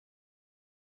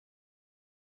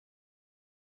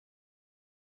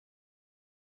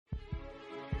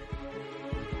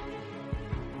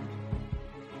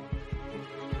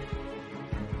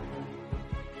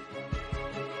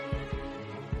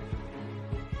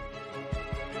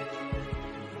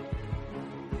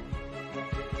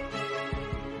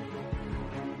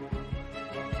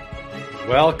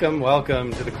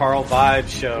Welcome to the Carl Vibe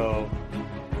Show.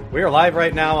 We are live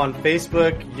right now on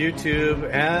Facebook,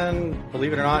 YouTube, and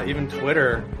believe it or not, even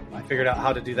Twitter. I figured out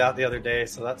how to do that the other day,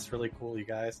 so that's really cool, you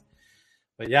guys.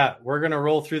 But yeah, we're going to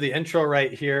roll through the intro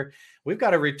right here. We've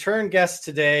got a return guest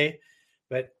today,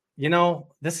 but you know,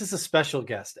 this is a special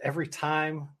guest. Every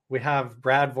time we have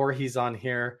Brad Voorhees on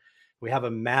here, we have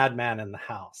a madman in the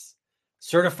house.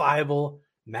 Certifiable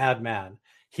madman.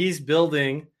 He's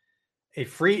building a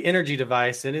free energy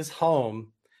device in his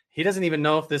home. He doesn't even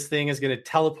know if this thing is going to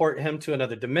teleport him to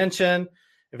another dimension,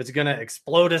 if it's going to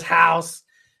explode his house,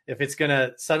 if it's going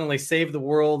to suddenly save the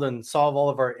world and solve all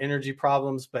of our energy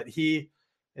problems. But he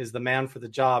is the man for the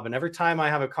job. And every time I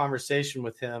have a conversation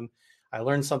with him, I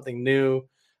learn something new.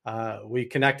 We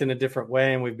connect in a different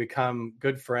way, and we've become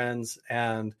good friends.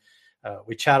 And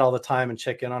we chat all the time and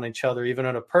check in on each other, even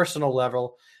on a personal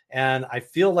level. And I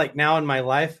feel like now in my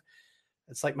life,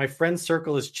 it's like my friend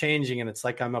circle is changing, and it's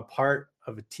like I'm a part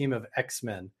of a team of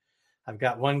X-Men. I've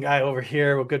got one guy over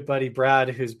here, a good buddy, Brad,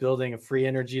 who's building a free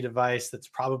energy device that's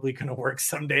probably going to work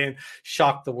someday and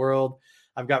shock the world.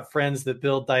 I've got friends that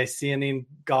build dicyclone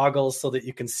goggles so that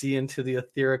you can see into the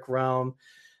etheric realm.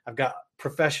 I've got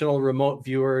professional remote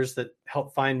viewers that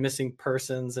help find missing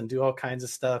persons and do all kinds of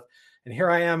stuff. And here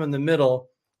I am in the middle,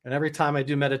 and every time I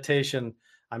do meditation,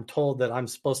 I'm told that I'm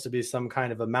supposed to be some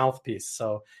kind of a mouthpiece.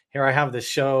 So here I have this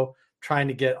show trying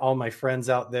to get all my friends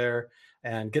out there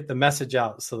and get the message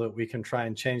out so that we can try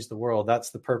and change the world.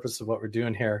 That's the purpose of what we're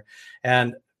doing here.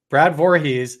 And Brad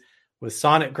Voorhees with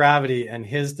Sonic Gravity and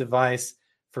his device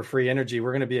for free energy,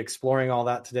 we're going to be exploring all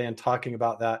that today and talking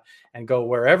about that and go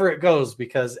wherever it goes,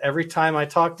 because every time I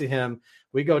talk to him,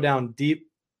 we go down deep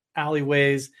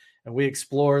alleyways and we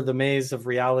explore the maze of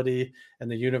reality and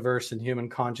the universe and human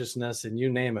consciousness, and you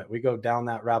name it. We go down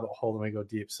that rabbit hole and we go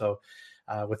deep. So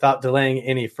without delaying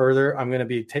any further, I'm going to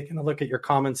be taking a look at your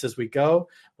comments as we go.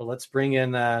 But let's bring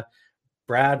in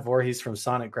Brad Voorhees from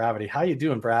Sonic Gravity. How you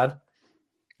doing, Brad?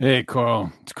 Hey,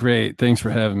 Carl. It's great. Thanks for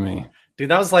having me.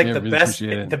 Dude, that was like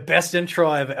the best intro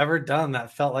I've ever done.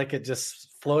 That felt like it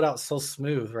just flowed out so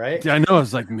smooth, right? Yeah, I know. I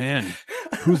was like, man,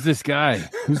 who's this guy?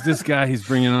 Who's this guy he's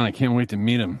bringing on? I can't wait to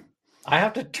meet him. I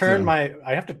have to turn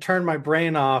my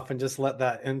brain off and just let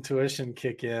that intuition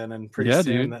kick in, and pretty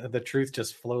soon the truth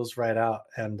just flows right out.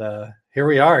 And here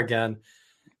we are again.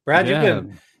 Brad,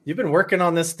 you've been working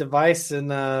on this device, and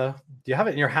do you have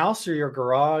it in your house or your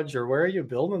garage, or where are you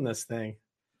building this thing?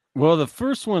 Well, the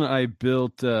first one I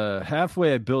built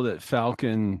halfway. I built at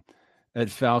Falcon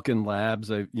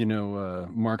Labs.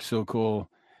 Mark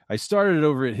Sokol. I started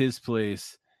over at his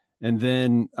place, and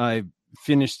then I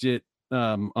finished it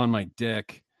on my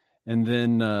deck, and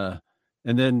then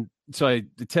so I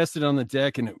tested on the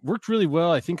deck, and it worked really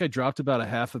well. I think I dropped about a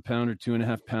half a pound or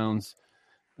 2.5 pounds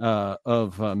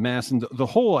of mass, and the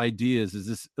whole idea is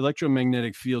this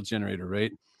electromagnetic field generator,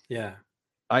 right? Yeah.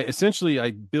 I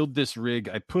build this rig,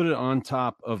 I put it on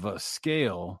top of a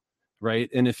scale, right?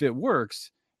 And if it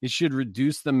works, it should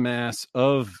reduce the mass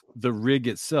of the rig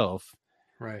itself.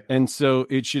 Right. And so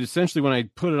it should essentially, when I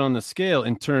put it on the scale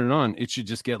and turn it on, it should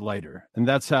just get lighter. And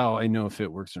that's how I know if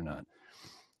it works or not.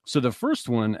 So the first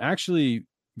one actually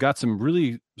got some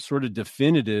really sort of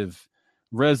definitive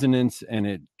resonance, and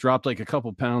it dropped like a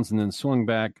couple pounds and then swung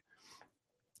back.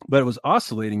 But it was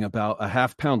oscillating about a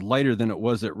half pound lighter than it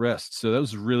was at rest. So that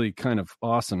was really kind of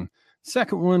awesome.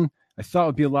 Second one, I thought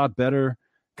would be a lot better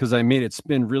because I made it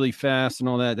spin really fast and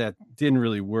all that. That didn't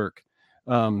really work.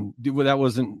 That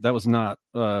was not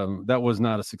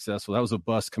a successful. That was a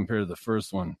bust compared to the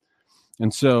first one.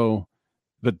 And so,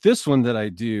 but this one that I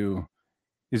do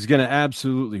is going to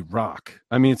absolutely rock.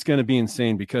 I mean, it's going to be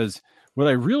insane, because what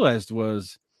I realized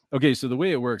was, okay, so the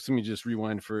way it works, let me just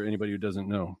rewind for anybody who doesn't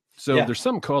know. So There's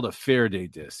something called a Faraday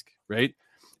disc, right?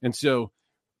 And so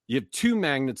you have two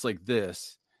magnets like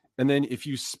this, and then if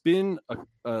you spin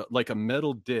like a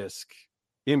metal disc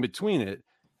in between it,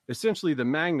 essentially the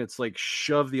magnets like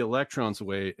shove the electrons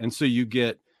away, and so you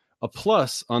get a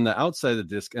plus on the outside of the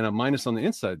disc and a minus on the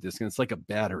inside of the disc, and it's like a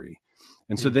battery.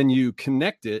 And so then you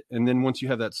connect it, and then once you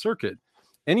have that circuit,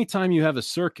 anytime you have a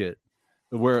circuit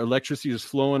where electricity is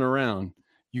flowing around,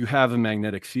 you have a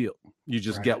magnetic field. You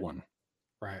just get one.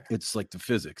 Right. It's like the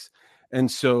physics. And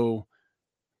so,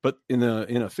 but in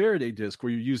a Faraday disc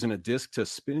where you're using a disc to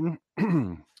spin,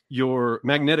 your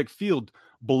magnetic field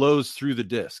blows through the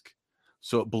disc.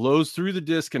 So it blows through the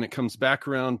disc and it comes back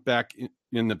around back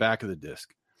in the back of the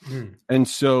disc. And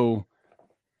so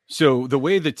the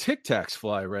way the Tic Tacs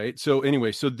fly, right? So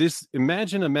anyway,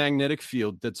 imagine a magnetic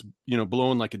field that's,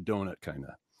 blowing like a donut kind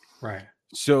of. Right.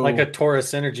 So like a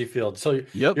torus energy field. So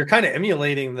you're kind of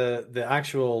emulating the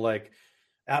actual like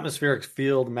atmospheric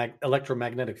field,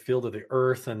 electromagnetic field of the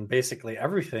Earth, and basically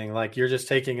everything. Like you're just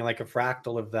taking like a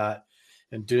fractal of that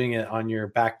and doing it on your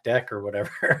back deck or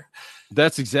whatever.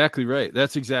 That's exactly right.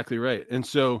 That's exactly right. And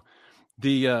so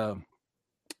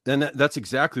that's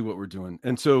exactly what we're doing.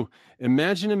 And so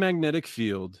imagine a magnetic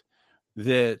field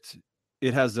that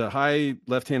it has a high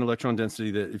left-hand electron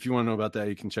density. That if you want to know about that,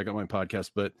 you can check out my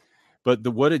podcast. But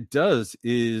what it does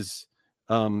is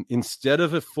instead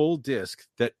of a full disk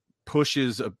that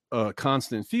pushes a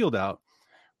constant field out,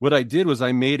 what I did was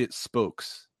I made it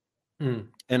spokes.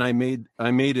 And I made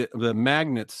it the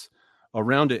magnets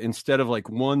around it. Instead of like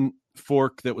one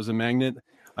fork that was a magnet,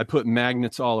 I put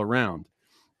magnets all around.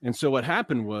 And so what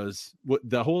happened was, what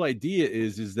the whole idea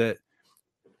is that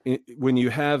when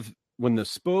the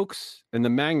spokes and the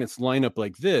magnets line up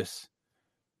like this,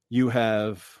 you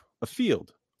have a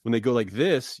field. When they go like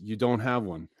this, you don't have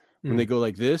one. When they go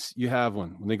like this, you have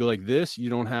one. When they go like this,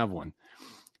 you don't have one.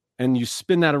 And you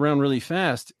spin that around really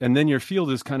fast, and then your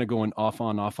field is kind of going off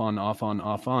on, off on, off on,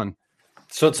 off on.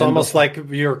 So it's almost like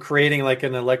you're creating like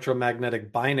an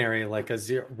electromagnetic binary, like a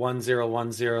 1 0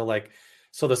 1 0, like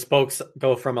so the spokes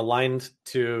go from aligned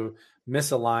to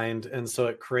misaligned, and so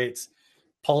it creates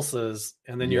pulses,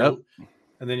 and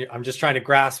then I'm just trying to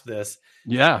grasp this.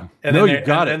 Yeah. And no, then you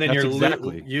got it. And then That's you're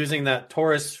exactly using that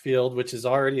torus field, which is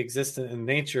already existent in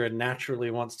nature and naturally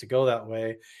wants to go that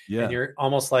way. Yeah. And you're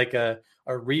almost like a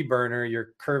reburner.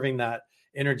 You're curving that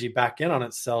energy back in on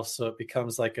itself, so it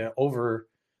becomes like a over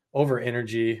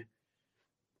energy.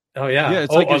 Oh yeah. Yeah,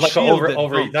 it's like a shield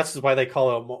over. That's why they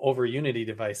call it over unity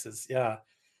devices. Yeah.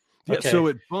 Yeah. Okay. So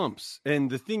it bumps. And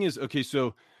the thing is, okay,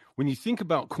 so when you think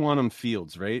about quantum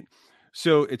fields, right?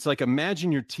 So it's like,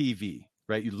 imagine your TV,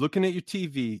 right? You're looking at your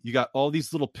TV, you got all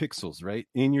these little pixels, right?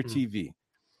 In your TV.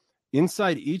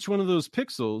 Inside each one of those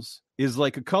pixels is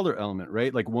like a color element,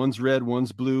 right? Like one's red,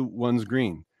 one's blue, one's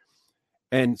green.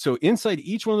 And so inside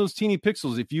each one of those teeny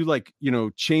pixels, if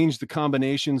you change the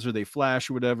combinations or they flash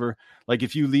or whatever, like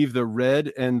if you leave the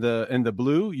red and the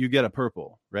blue, you get a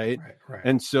purple, right? Right.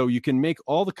 And so you can make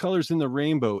all the colors in the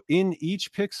rainbow in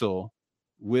each pixel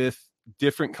with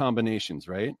different combinations,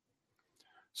 right?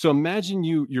 So imagine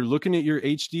you're looking at your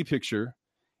HD picture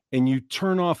and you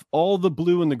turn off all the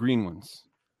blue and the green ones.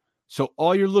 So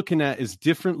all you're looking at is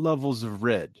different levels of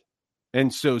red.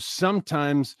 And so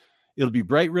sometimes it'll be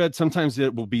bright red. Sometimes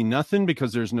it will be nothing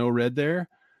because there's no red there.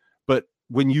 But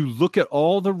when you look at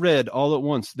all the red all at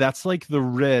once, that's like the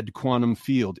red quantum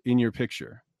field in your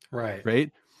picture. Right. Right.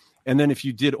 And then if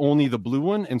you did only the blue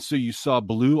one, and so you saw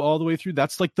blue all the way through,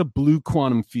 that's like the blue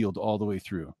quantum field all the way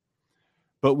through.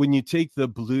 But when you take the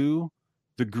blue,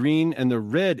 the green, and the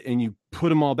red, and you put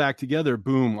them all back together,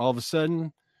 boom, all of a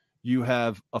sudden you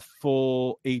have a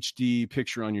full HD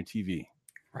picture on your TV.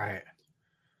 Right.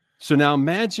 So now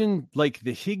imagine like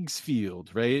the Higgs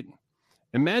field, right?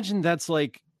 Imagine that's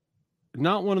like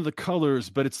not one of the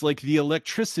colors, but it's like the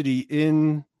electricity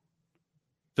in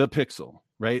the pixel,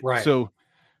 right? Right.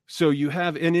 So you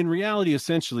have, and in reality,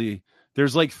 essentially,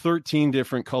 there's like 13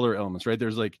 different color elements, right?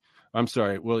 There's like,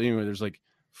 there's like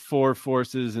 4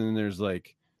 forces, and then there's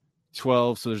like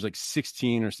 12. So there's like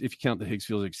 16, or if you count the Higgs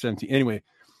field, like 17. Anyway,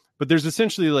 but there's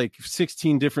essentially like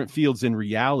 16 different fields in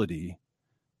reality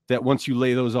that once you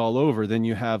lay those all over, then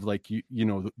you have like, the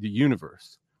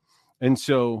universe. And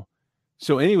so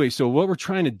what we're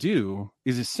trying to do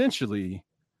is essentially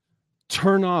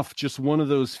turn off just one of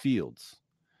those fields.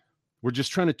 We're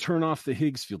just trying to turn off the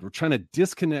Higgs field. We're trying to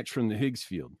disconnect from the Higgs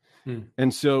field.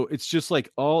 And so it's just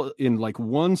like all in like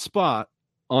one spot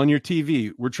on your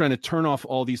TV. We're trying to turn off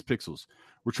all these pixels.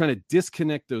 We're trying to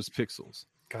disconnect those pixels.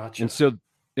 Gotcha.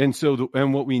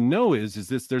 And what we know is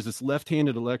this, there's this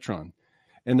left-handed electron.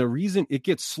 And the reason it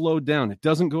gets slowed down, it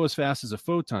doesn't go as fast as a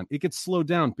photon. It gets slowed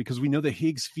down because we know the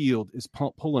Higgs field is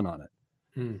pulling on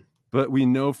it. But we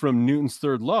know from Newton's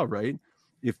third law, right?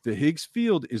 If the Higgs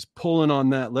field is pulling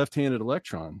on that left-handed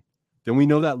electron, then we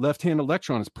know that left-handed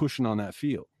electron is pushing on that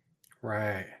field.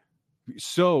 Right.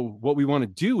 So what we want to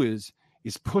do is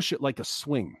push it like a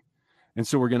swing. And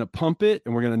so we're going to pump it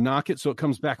and we're going to knock it so it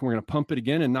comes back, and we're going to pump it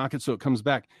again and knock it so it comes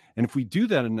back. And if we do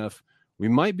that enough, we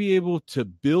might be able to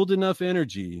build enough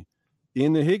energy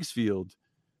in the Higgs field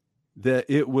that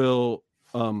it will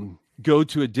go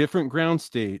to a different ground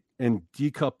state and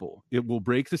decouple. It will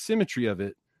break the symmetry of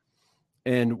it.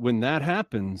 And when that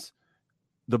happens,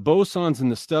 the bosons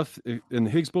and the stuff in the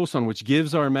Higgs boson, which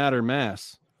gives our matter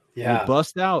mass, will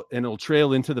bust out and it'll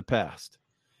trail into the past.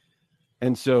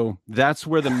 And so that's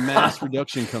where the mass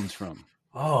reduction comes from.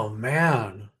 Oh,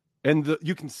 man. And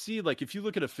you can see, like, if you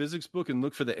look at a physics book and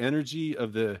look for the energy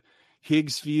of the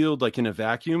Higgs field, like in a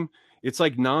vacuum, it's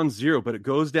like non-zero, but it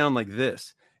goes down like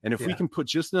this. And if we can put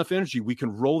just enough energy, we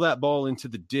can roll that ball into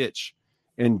the ditch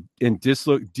and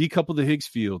decouple the Higgs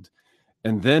field,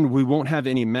 and then we won't have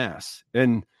any mass.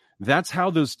 And that's how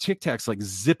those Tic Tacs like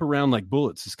zip around like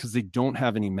bullets, is because they don't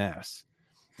have any mass.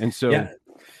 And so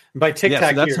by Tic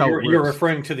Tac, so you're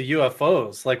referring to the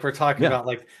UFOs. Like we're talking about,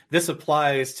 like this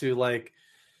applies to like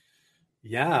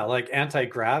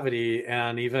anti-gravity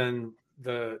and even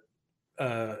the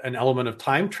an element of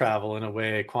time travel in a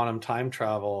way, quantum time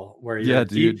travel, where you're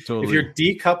totally. If you're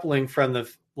decoupling from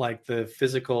the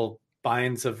physical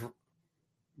binds of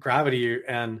gravity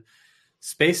and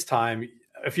space-time,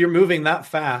 if you're moving that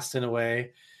fast in a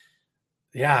way,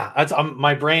 that's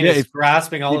my brain is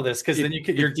grasping all of this, because then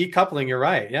you're decoupling. You're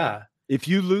right. Yeah. If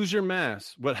you lose your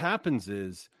mass, what happens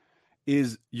is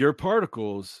your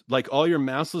particles, like all your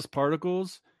massless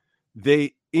particles,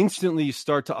 they instantly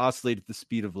start to oscillate at the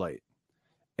speed of light.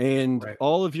 And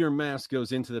all of your mass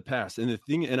goes into the past. And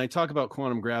I talk about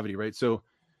quantum gravity, right? So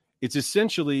it's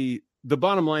essentially, the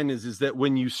bottom line is that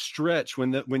when you stretch,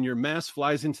 when your mass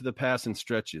flies into the past and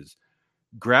stretches,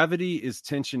 gravity is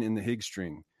tension in the Higgs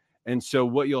string. And so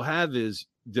what you'll have is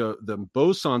the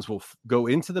bosons will go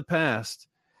into the past,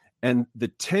 and the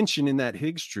tension in that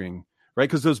Higgs string, right?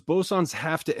 Because those bosons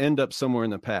have to end up somewhere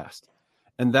in the past.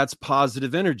 And that's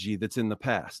positive energy that's in the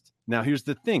past. Now, here's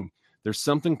the thing. There's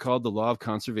something called the law of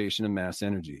conservation of mass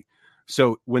energy.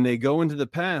 So when they go into the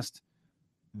past,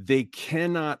 they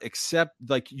cannot accept,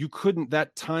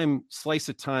 that time, slice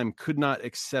of time could not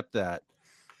accept that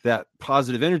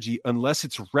positive energy unless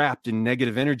it's wrapped in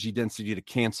negative energy density to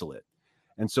cancel it.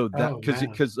 And so that,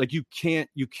 because like you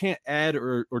can't add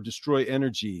or destroy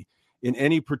energy in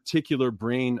any particular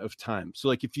brain of time. So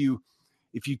like if you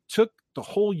took the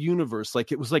whole universe,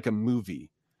 like it was like a movie,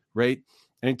 right?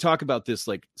 And you talk about this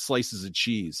like slices of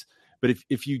cheese, but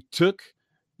if you took,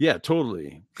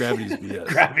 totally, gravity's BS.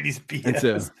 Gravity's BS. And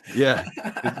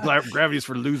so, gravity's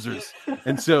for losers.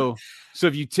 And so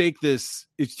if you take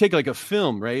like a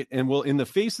film, right? And in the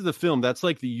face of the film, that's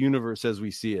like the universe as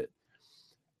we see it.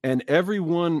 And every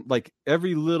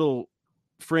little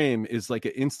frame is like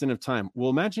an instant of time.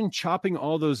 Well, imagine chopping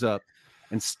all those up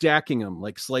and stacking them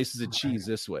like slices of cheese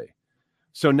this way.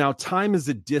 So now time is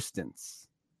a distance.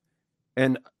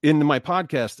 And in my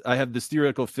podcast, I have this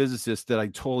theoretical physicist that I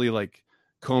totally like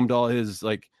combed all his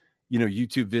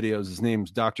YouTube videos. His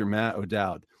name's Dr. Matt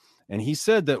O'Dowd. And he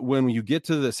said that when you get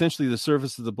to essentially the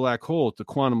surface of the black hole at the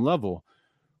quantum level,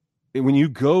 when you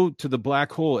go to the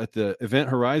black hole at the event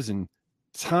horizon,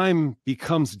 time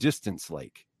becomes distance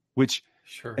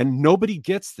and nobody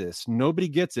gets this. Nobody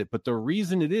gets it. But the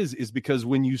reason it is because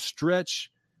when you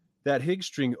stretch that Higgs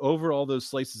string over all those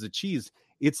slices of cheese,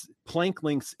 it's Planck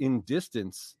lengths in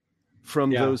distance from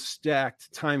those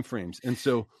stacked time frames. And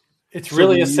so it's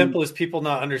really as simple as people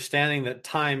not understanding that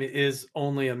time is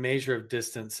only a measure of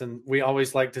distance. And we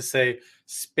always like to say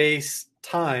space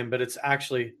time, but it's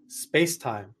actually space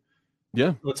time.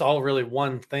 Yeah. It's all really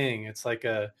one thing. It's like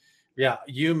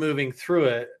you moving through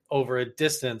it over a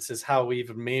distance is how we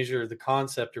even measure the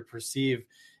concept or perceive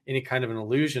any kind of an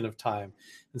illusion of time.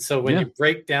 And so when you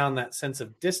break down that sense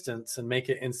of distance and make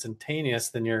it instantaneous,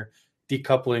 then you're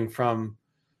decoupling from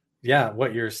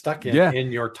what you're stuck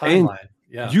in your timeline.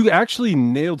 You actually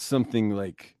nailed something.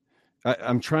 Like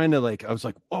I'm trying to I was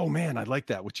like, oh man, I like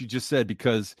that what you just said,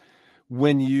 because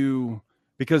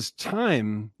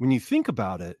time, when you think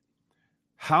about it,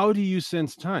 how do you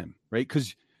sense time, right?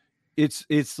 Because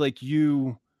it's like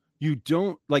you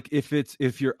don't, like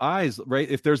if your eyes, right,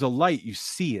 if there's a light, you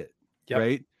see it,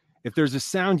 right? If there's a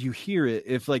sound, you hear it.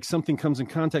 If like something comes in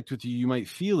contact with you, you might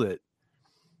feel it.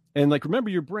 And like,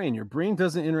 remember your brain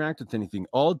doesn't interact with anything.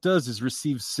 All it does is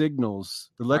receive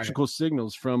signals, electrical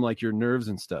signals from like your nerves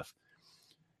and stuff.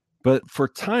 But for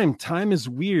time is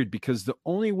weird, because the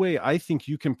only way I think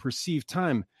you can perceive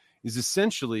time is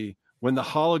essentially when the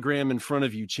hologram in front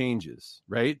of you changes,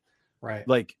 right? Right.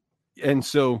 Like, and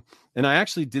I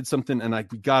actually did something, and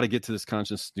we got to get to this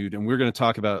consciousness, dude. And we're going to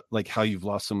talk about like how you've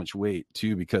lost so much weight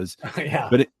too, because,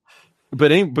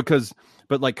 but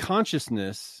like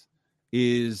consciousness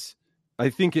is, I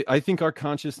think our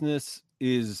consciousness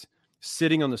is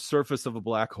sitting on the surface of a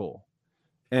black hole,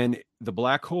 and the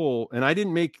black hole, and I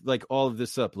didn't make like all of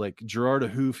this up. Like Gerard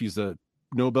Hoof, he's a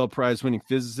Nobel Prize winning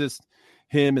physicist.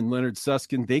 Him and Leonard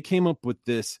Susskind, they came up with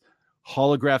this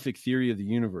holographic theory of the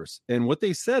universe. And what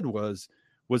they said was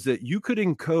that you could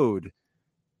encode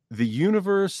the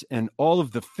universe and all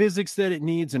of the physics that it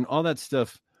needs and all that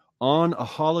stuff on a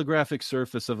holographic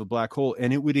surface of a black hole,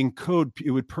 and it would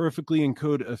perfectly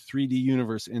encode a 3D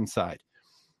universe inside.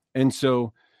 And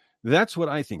so that's what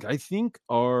I think. I think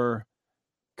our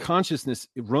consciousness,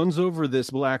 it runs over this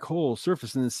black hole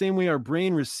surface. In the same way our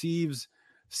brain receives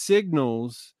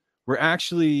signals, we're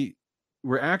actually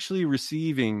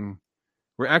receiving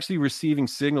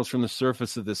signals from the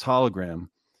surface of this hologram,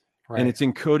 and it's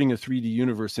encoding a 3D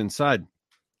universe inside.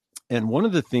 And one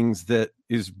of the things that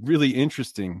is really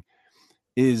interesting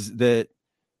is that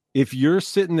if you're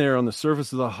sitting there on the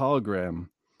surface of the hologram,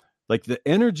 like the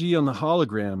energy on the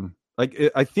hologram, like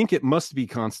I think it must be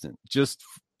constant, just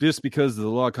because of the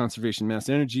law of conservation mass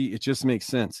energy. It just makes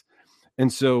sense.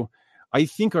 And so I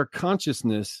think our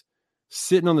consciousness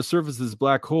sitting on the surface of this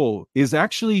black hole is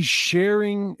actually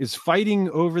fighting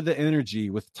over the energy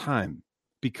with time.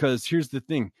 Because here's the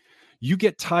thing, you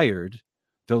get tired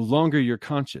the longer you're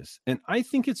conscious. And I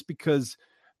think it's because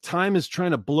time is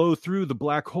trying to blow through the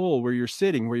black hole where you're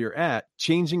sitting, where you're at,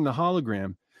 changing the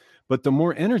hologram. But the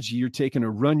more energy you're taking to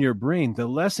run your brain, the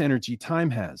less energy time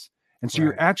has. And so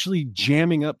you're actually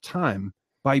jamming up time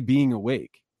by being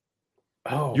awake.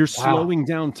 Oh, you're slowing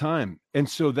down time. And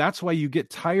so that's why you get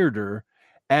tireder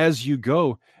as you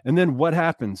go. And then what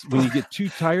happens when you get too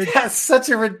tired? That's such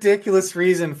a ridiculous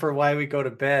reason for why we go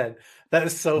to bed. That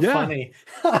is so funny.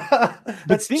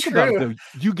 But think about it though.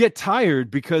 You get tired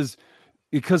because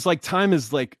like time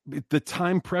is like the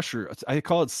time pressure. I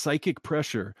call it psychic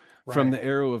pressure from the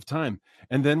arrow of time.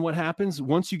 And then what happens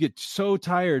once you get so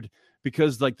tired,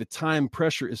 because like the time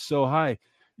pressure is so high,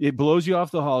 it blows you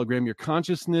off the hologram. Your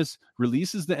consciousness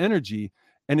releases the energy.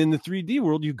 And in the 3D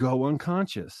world, you go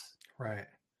unconscious. Right.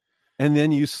 And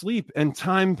then you sleep and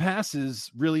time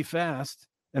passes really fast.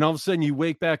 And all of a sudden you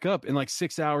wake back up and like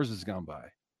 6 hours has gone by.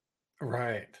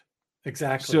 Right.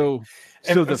 Exactly. So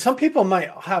some people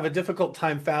might have a difficult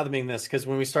time fathoming this, because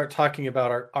when we start talking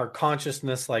about our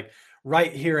consciousness, like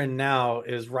right here and now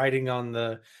is riding on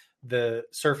the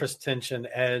surface tension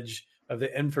edge of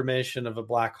the information of a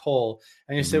black hole.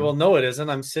 And you say, well, no, it isn't.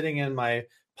 I'm sitting in my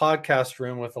podcast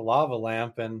room with a lava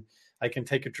lamp and I can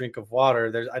take a drink of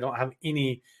water. I don't have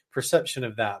any perception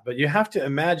of that. But you have to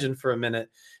imagine for a minute,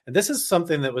 and this is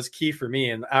something that was key for me.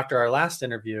 And after our last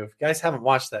interview, if you guys haven't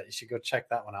watched that, you should go check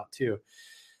that one out too.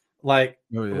 Like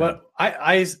what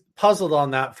I puzzled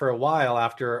on that for a while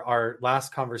after our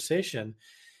last conversation.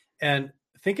 And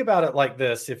think about it like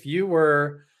this. If you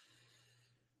were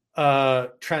a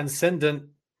transcendent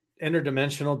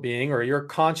interdimensional being, or your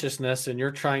consciousness, and you're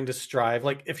trying to strive,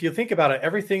 like if you think about it,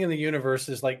 everything in the universe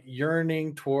is like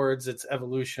yearning towards its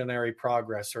evolutionary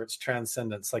progress or its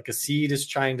transcendence. Like a seed is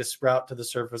trying to sprout to the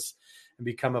surface and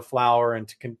become a flower and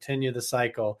to continue the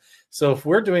cycle. So if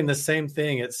we're doing the same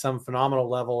thing at some phenomenal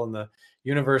level, and the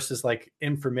universe is like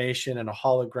information and a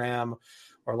hologram,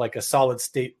 or like a solid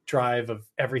state drive of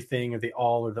everything, or the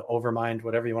all, or the overmind,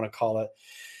 whatever you want to call it.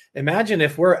 Imagine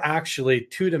if we're actually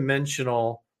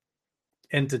two-dimensional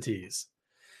entities,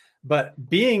 but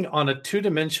being on a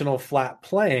two-dimensional flat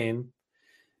plane,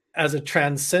 as a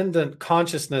transcendent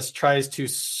consciousness tries to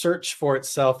search for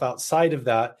itself outside of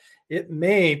that, it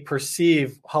may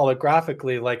perceive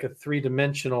holographically like a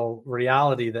three-dimensional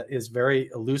reality that is very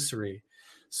illusory.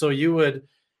 So you would,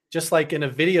 just like in a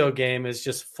video game, is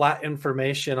just flat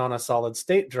information on a solid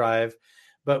state drive.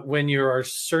 But when you are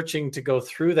searching to go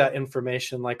through that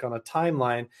information, like on a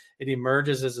timeline, it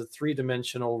emerges as a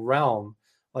three-dimensional realm,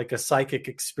 like a psychic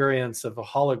experience of a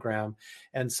hologram.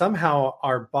 And somehow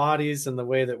our bodies and the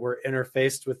way that we're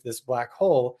interfaced with this black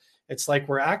hole, it's like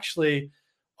we're actually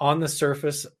on the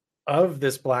surface of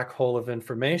this black hole of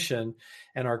information.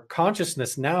 And our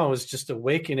consciousness now is just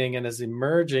awakening and is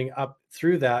emerging up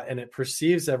through that. And it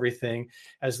perceives everything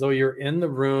as though you're in the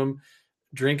room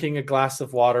drinking a glass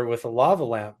of water with a lava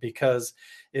lamp, because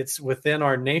it's within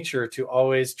our nature to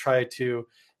always try to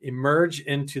emerge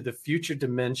into the future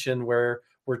dimension where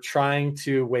we're trying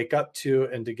to wake up to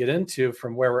and to get into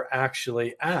from where we're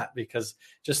actually at. Because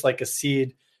just like a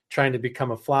seed trying to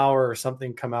become a flower or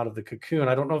something come out of the cocoon,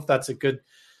 I don't know if that's a good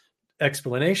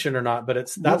explanation or not, but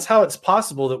that's how it's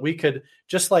possible that we could,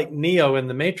 just like Neo in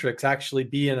the Matrix, actually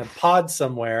be in a pod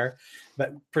somewhere,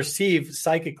 but perceive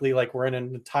psychically like we're in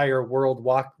an entire world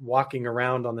walking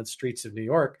around on the streets of New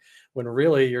York, when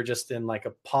really you're just in like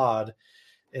a pod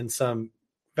in some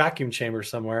vacuum chamber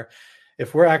somewhere.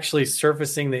 If we're actually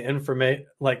surfacing the information,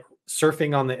 like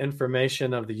surfing on the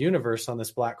information of the universe on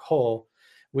this black hole,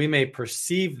 we may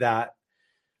perceive that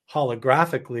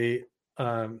holographically,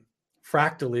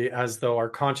 fractally, as though our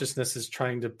consciousness is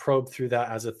trying to probe through that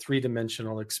as a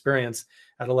three-dimensional experience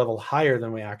at a level higher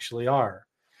than we actually are.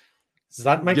 Does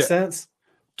that make sense?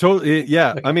 Totally.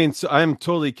 Yeah. Okay. I mean, so I'm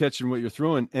totally catching what you're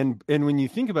throwing. And when you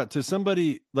think about, to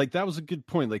somebody, like, that was a good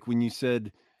point. Like when you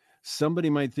said somebody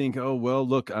might think, oh, well,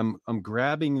 look, I'm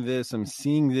grabbing this, I'm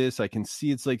seeing this, I can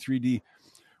see it's like 3D.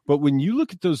 But when you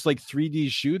look at those like 3D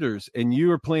shooters and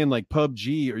you are playing like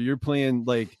PUBG or you're playing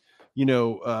like,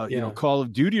 Call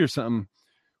of Duty or something,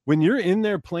 when you're in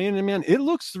there playing it, man, it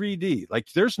looks 3D. Like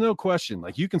there's no question.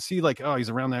 Like you can see like, oh, he's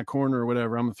around that corner or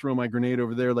whatever. I'm gonna throw my grenade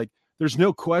over there. Like there's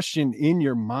no question in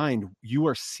your mind, you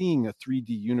are seeing a 3D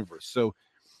universe. So,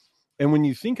 and when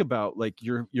you think about like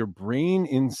your brain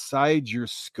inside your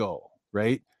skull,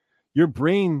 right? Your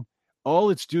brain,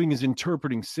 all it's doing is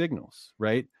interpreting signals,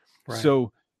 right?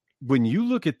 So when you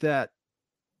look at that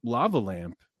lava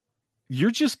lamp, you're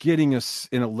just getting an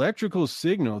electrical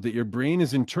signal that your brain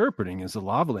is interpreting as a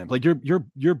lava lamp. Like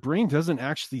your brain doesn't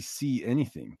actually see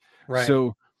anything. Right.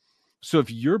 So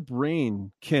if your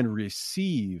brain can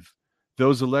receive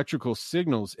those electrical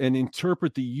signals and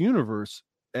interpret the universe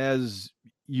as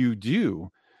you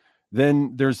do,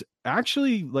 then there's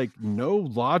actually like no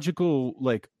logical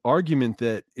like argument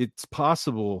that it's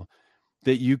possible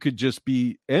that you could just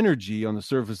be energy on the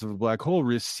surface of a black hole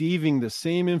receiving the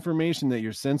same information that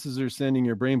your senses are sending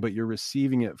your brain, but you're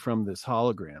receiving it from this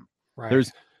hologram. Right.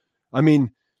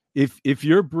 If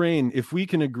your brain, if we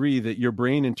can agree that your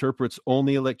brain interprets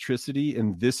only electricity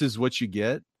and this is what you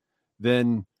get,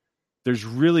 then there's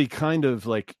really kind of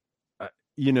like,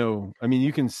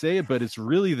 you can say it, but it's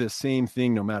really the same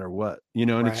thing no matter what,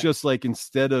 and it's just like,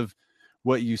 instead of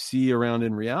what you see around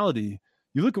in reality,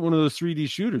 you look at one of those 3D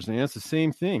shooters, man, it's the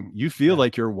same thing. You feel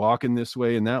like you're walking this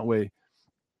way and that way.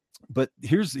 But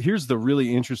here's the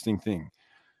really interesting thing.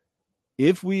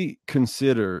 If we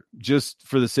consider, just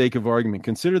for the sake of argument,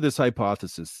 consider this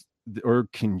hypothesis or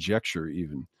conjecture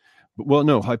even. Well,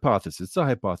 no, hypothesis. It's a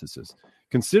hypothesis.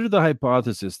 Consider the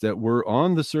hypothesis that we're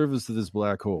on the surface of this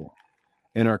black hole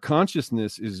and our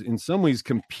consciousness is in some ways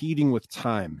competing with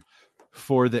time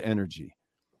for the energy.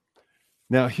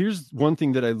 Now, here's one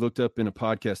thing that I looked up in a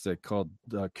podcast I called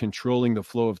Controlling the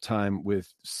Flow of Time with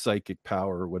Psychic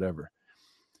Power or whatever.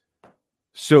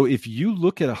 So if you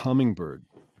look at a hummingbird,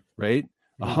 right?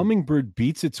 A hummingbird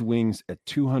beats its wings at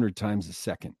 200 times a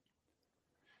second.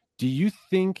 Do you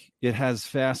think it has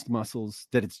fast muscles,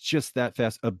 that it's just that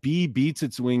fast? A bee beats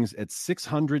its wings at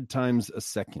 600 times a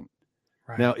second.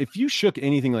 Right. Now, if you shook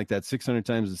anything like that 600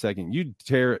 times a second, you'd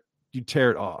tear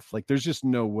it off. Like there's just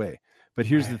no way. But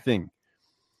here's the thing.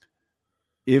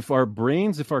 If our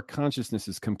consciousness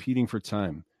is competing for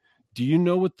time, do you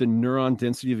know what the neuron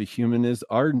density of a human is?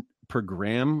 Our per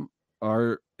gram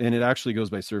and it actually goes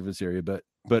by surface area, but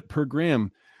per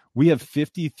gram, we have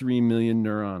 53 million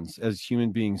neurons as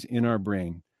human beings in our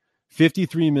brain.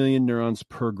 53 million neurons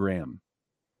per gram.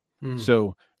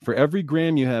 So for every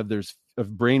gram you have, there's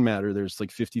of brain matter, there's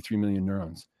like 53 million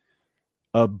neurons.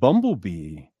 A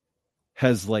bumblebee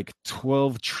has like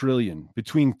 12 trillion,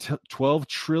 between 12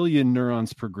 trillion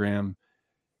neurons per gram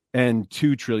and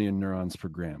 2 trillion neurons per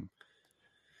gram.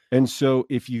 And so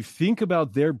if you think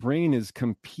about their brain is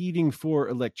competing for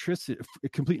not electricity,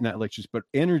 but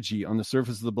energy on the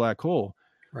surface of the black hole,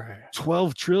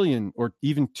 12 trillion or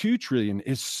even 2 trillion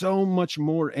is so much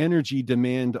more energy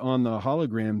demand on the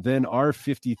hologram than our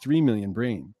 53 million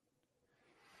brain.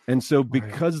 And so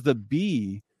because the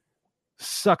bee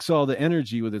sucks all the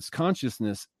energy with its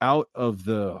consciousness out of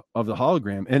the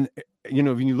hologram, and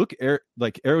when you look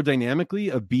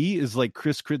aerodynamically, a bee is like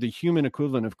the human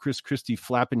equivalent of Chris Christie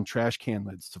flapping trash can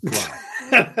lids to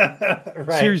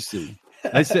fly. Seriously,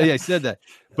 I said that,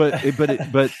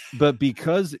 but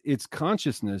because its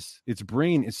consciousness, its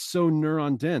brain is so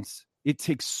neuron dense, it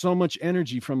takes so much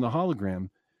energy from the hologram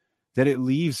that it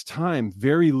leaves time,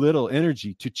 very little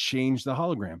energy to change the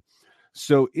hologram.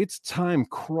 So its time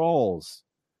crawls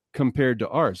compared to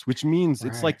ours, which means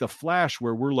it's like the Flash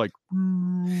where we're like,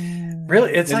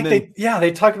 really, it's like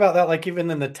they talk about that, like even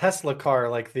in the Tesla car,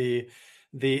 like the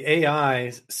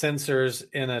AI sensors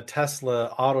in a Tesla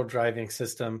auto driving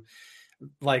system,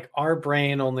 like our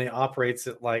brain only operates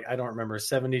at like, I don't remember,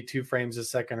 72 frames a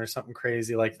second or something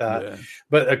crazy like that. Yeah.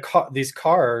 But these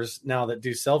cars now that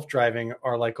do self-driving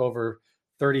are like over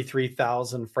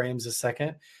 33,000 frames a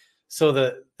second. So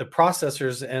the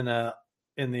processors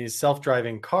in these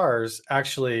self-driving cars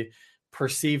actually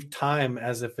perceive time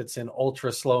as if it's in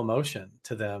ultra slow motion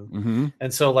to them.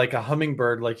 And so like a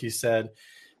hummingbird, like you said,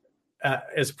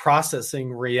 is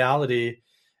processing reality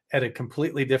at a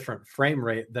completely different frame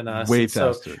rate than us. Way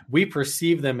faster. So we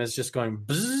perceive them as just going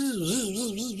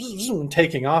bzz,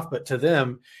 taking off, but to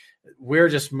them, we're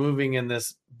just moving in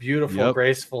this beautiful,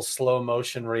 graceful, slow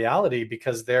motion reality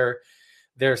because they're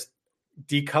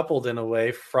decoupled in a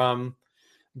way from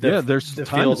the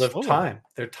field of time.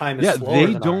 Their time is slower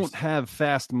they than don't ours. have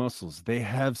fast muscles. They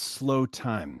have slow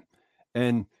time.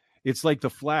 And it's like the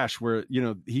Flash where,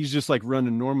 he's just like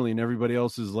running normally and everybody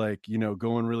else is like,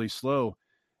 going really slow.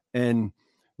 And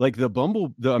like the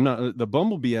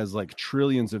bumblebee has like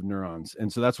trillions of neurons,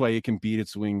 and so that's why it can beat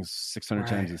its wings 600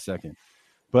 times a second.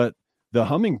 But the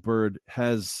hummingbird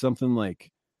has something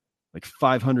like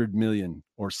 500 million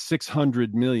or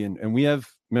 600 million, and we have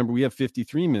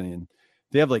 53 million.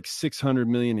 They have like 600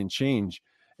 million and change.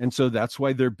 And so that's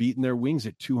why they're beating their wings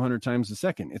at 200 times a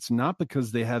second. It's not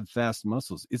because they have fast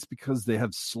muscles. It's because they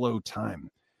have slow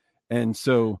time. And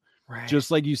so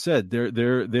just like you said,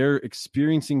 they're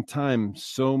experiencing time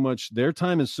so much. Their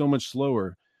time is so much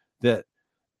slower that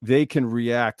they can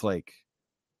react like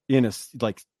in a,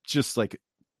 like, just like,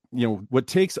 you know, what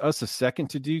takes us a second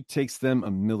to do takes them a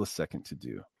millisecond to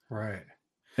do. Right.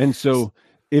 And so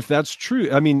if that's true,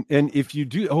 I mean, and if you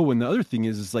do, and the other thing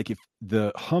is like if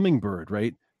the hummingbird,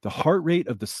 right, the heart rate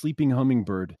of the sleeping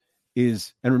hummingbird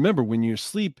is, and remember, when you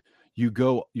sleep,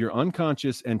 you're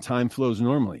unconscious and time flows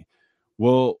normally.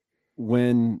 Well,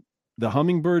 when the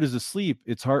hummingbird is asleep,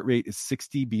 its heart rate is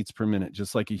 60 beats per minute,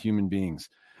 just like a human being's.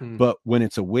 But when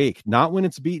it's awake, not when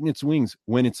it's beating its wings,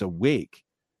 when it's awake,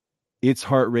 its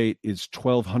heart rate is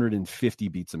 1,250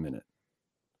 beats a minute.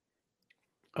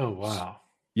 Oh, wow.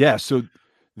 Yeah. So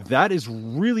that is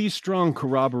really strong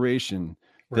corroboration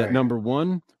that number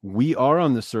one, we are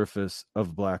on the surface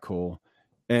of black hole.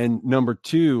 And number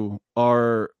two,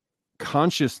 our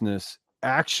consciousness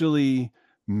actually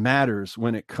matters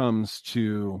when it comes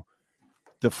to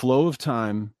the flow of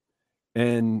time.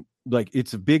 And like,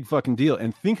 it's a big fucking deal.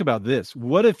 And think about this.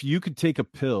 What if you could take a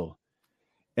pill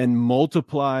and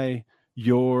multiply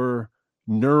your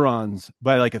neurons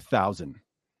by like 1,000?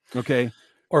 Okay.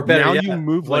 Or better now yet, you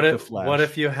move like the Flash. What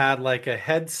if you had like a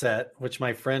headset, which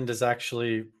my friend is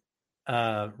actually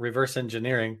reverse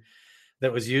engineering,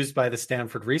 that was used by the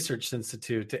Stanford Research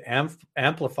Institute to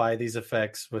amplify these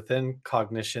effects within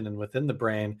cognition and within the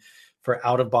brain for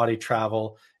out-of-body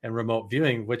travel and remote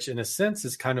viewing, which in a sense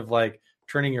is kind of like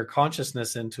turning your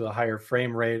consciousness into a higher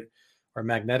frame rate or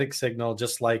magnetic signal,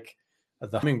 just like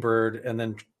the hummingbird, and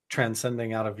then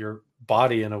transcending out of your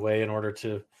body in a way in order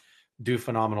to do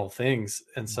phenomenal things.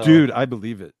 And so, dude, I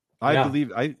believe it. I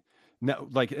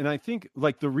think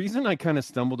like the reason I kind of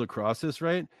stumbled across this,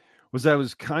 right, was I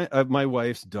was my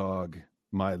wife's dog,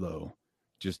 Milo,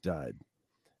 just died.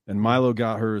 And Milo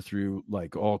got her through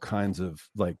like all kinds of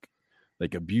like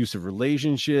abusive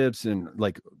relationships, and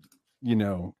like, you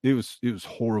know, it was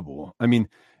horrible. I mean,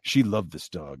 she loved this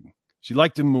dog. She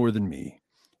liked him more than me.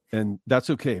 And that's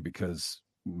okay because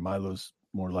Milo's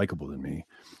more likable than me.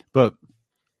 But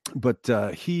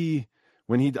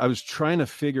I was trying to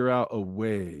figure out a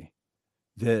way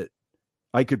that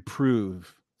I could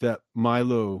prove that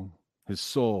Milo, his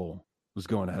soul, was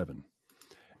going to heaven.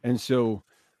 And so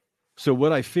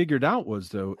what I figured out was,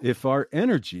 though, if our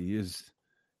energy is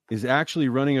actually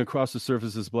running across the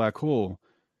surface of this black hole,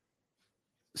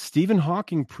 Stephen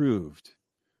Hawking proved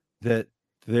that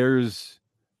there's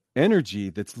energy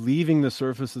that's leaving the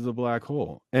surface of the black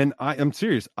hole. And I'm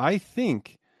serious. I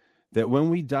think that when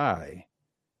we die,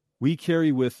 we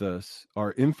carry with us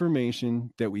our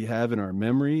information that we have in our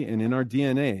memory and in our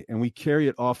DNA, and we carry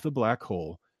it off the black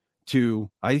hole to,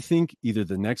 I think, either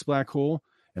the next black hole.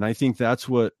 And I think that's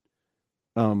what,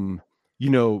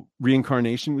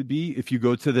 reincarnation would be. If you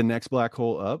go to the next black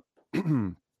hole up,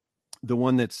 the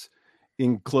one that's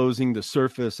enclosing the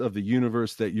surface of the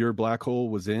universe that your black hole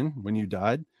was in when you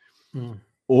died.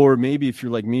 Or maybe if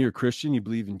you're like me or Christian, you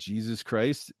believe in Jesus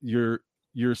Christ, your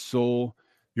soul,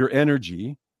 your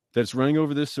energy that's running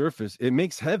over this surface, it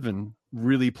makes heaven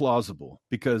really plausible.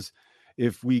 Because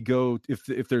if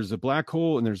there's a black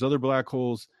hole and there's other black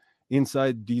holes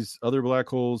inside these other black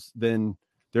holes, then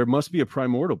there must be a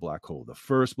primordial black hole, the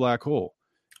first black hole.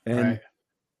 And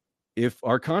if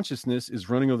our consciousness is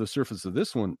running over the surface of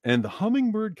this one, and the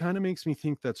hummingbird kind of makes me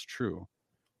think that's true,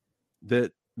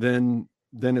 that then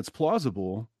it's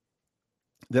plausible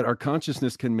that our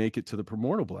consciousness can make it to the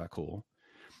primordial black hole.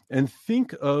 And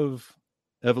think of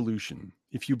evolution.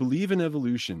 If you believe in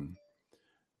evolution,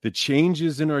 the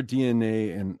changes in our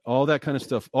DNA and all that kind of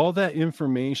stuff, all that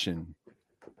information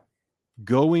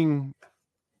going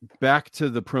back to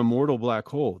the primordial black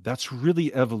hole, that's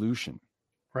really evolution.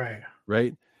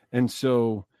 Right. And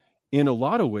so in a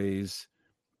lot of ways,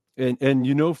 and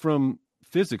you know, from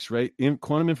physics, right,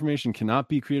 quantum information cannot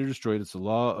be created or destroyed. It's the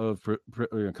law of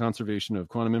conservation of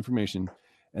quantum information.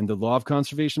 And the law of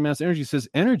conservation of mass energy says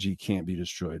energy can't be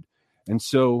destroyed. And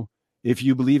so if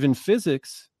you believe in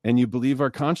physics and you believe our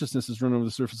consciousness is running over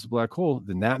the surface of the black hole,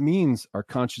 then that means our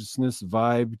consciousness,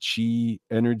 vibe, chi,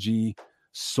 energy,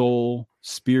 soul,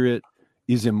 spirit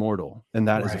is immortal. And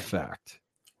that is a fact.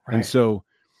 And so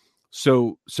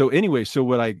anyway, so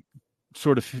what I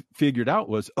sort of figured out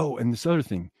was, and this other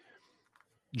thing,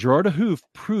 Gerard Hoof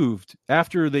proved,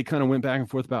 after they kind of went back and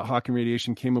forth about Hawking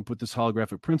radiation, came up with this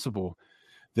holographic principle,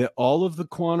 that all of the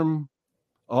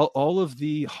all of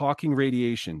the Hawking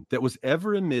radiation that was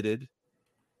ever emitted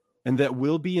and that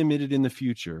will be emitted in the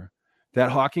future,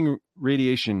 that Hawking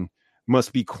radiation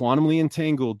must be quantumly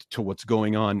entangled to what's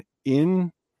going on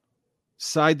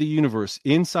inside the universe,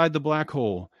 inside the black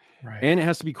hole. Right. And it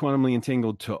has to be quantumly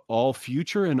entangled to all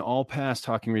future and all past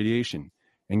Hawking radiation.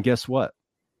 And guess what?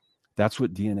 That's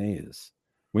what DNA is.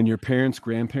 When your parents,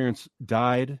 grandparents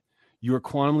died, you are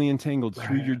quantumly entangled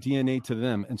through your DNA to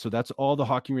them. And so that's all the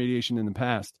Hawking radiation in the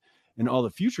past. And all the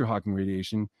future Hawking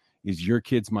radiation is your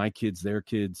kids, my kids, their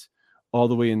kids, all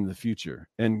the way into the future.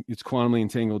 And it's quantumly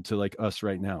entangled to like us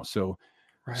right now. So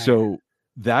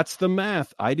that's the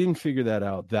math. I didn't figure that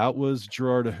out. That was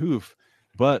Gerard Hoof.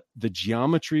 But the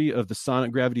geometry of the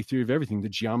sonic gravity theory of everything, the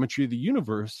geometry of the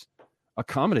universe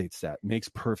accommodates that, makes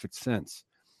perfect sense.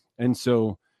 And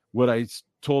so what I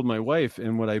told my wife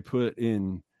and what I put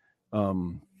in a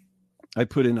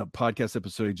podcast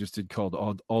episode I just did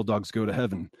called All Dogs Go to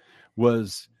Heaven,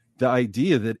 was the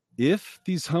idea that if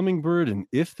these hummingbird and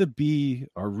if the bee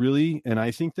are really, and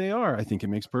I think they are, I think it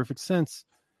makes perfect sense.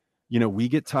 We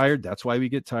get tired. That's why we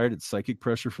get tired. It's psychic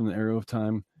pressure from the arrow of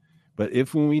time. But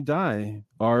if when we die,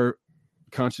 our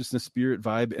consciousness, spirit,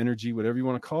 vibe, energy, whatever you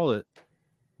want to call it,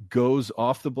 goes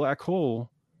off the black hole,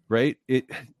 right?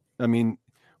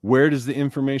 Where does the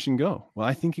information go? Well,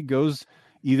 I think it goes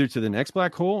either to the next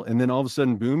black hole, and then all of a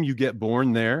sudden, boom, you get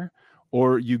born there,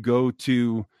 or you go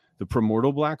to the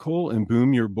primordial black hole, and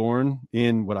boom, you're born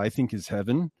in what I think is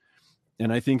heaven.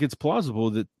 And I think it's plausible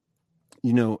that,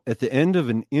 at the end of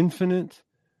an infinite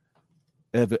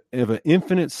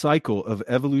cycle of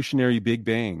evolutionary big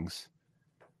bangs,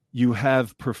 you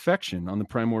have perfection on the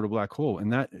primordial black hole.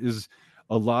 And that is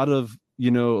a lot of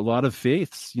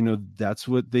faiths, that's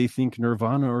what they think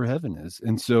nirvana or heaven is.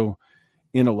 And so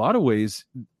in a lot of ways,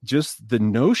 just the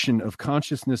notion of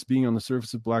consciousness being on the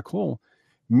surface of black hole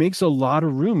makes a lot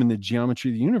of room in the geometry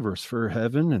of the universe for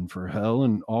heaven and for hell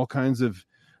and all kinds of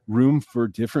room for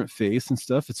different faiths and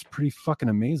stuff. It's pretty fucking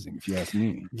amazing, if you ask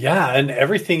me. Yeah, and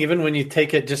everything, even when you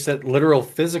take it just at literal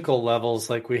physical levels,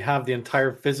 like we have the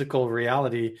entire physical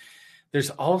reality,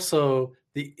 there's also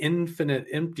the infinite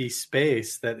empty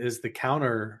space that is the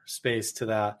counter space to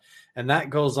that. And that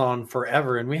goes on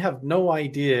forever. And we have no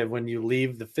idea when you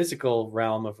leave the physical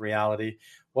realm of reality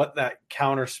what that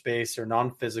counter space or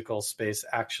non-physical space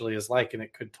actually is like. And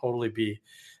it could totally be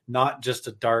not just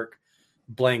a dark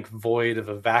blank void of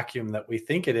a vacuum that we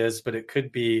think it is, but it could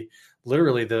be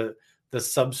literally the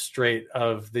substrate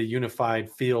of the unified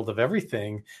field of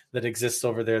everything that exists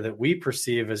over there that we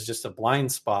perceive as just a blind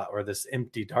spot or this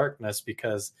empty darkness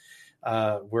because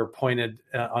we're pointed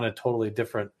on a totally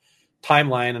different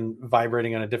timeline and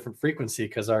vibrating on a different frequency,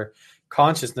 because our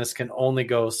consciousness can only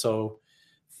go so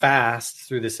fast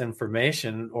through this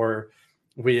information, or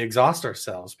we exhaust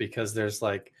ourselves because there's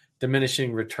like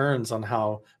diminishing returns on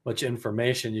how much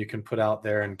information you can put out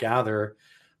there and gather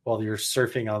while you're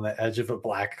surfing on the edge of a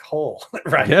black hole,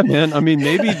 right? Yeah, man. I mean,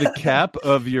 maybe the cap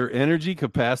of your energy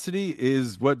capacity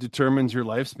is what determines your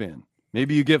lifespan.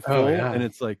 Maybe you get full and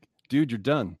it's like, dude, you're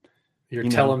done. Your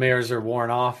telomeres are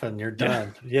worn off and you're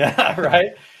done. Yeah,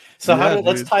 right? So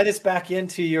let's tie this back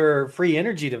into your free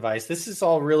energy device. This is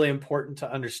all really important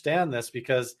to understand this,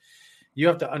 because you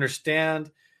have to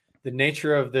understand the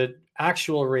nature of the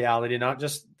actual reality, not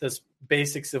just the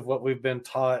basics of what we've been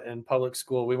taught in public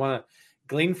school. We want to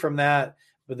glean from that,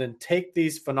 but then take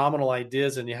these phenomenal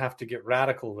ideas and you have to get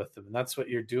radical with them. And that's what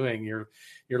you're doing. You're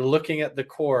looking at the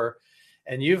core,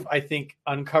 and you've, I think,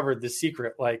 uncovered the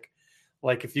secret. Like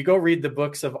if you go read the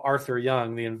books of Arthur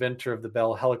Young, the inventor of the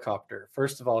Bell helicopter,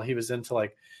 first of all, he was into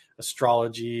like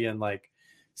astrology and like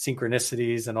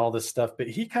synchronicities and all this stuff, but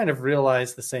he kind of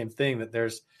realized the same thing, that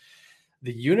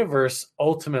the universe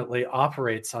ultimately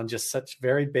operates on just such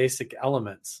very basic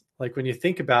elements. Like when you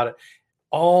think about it,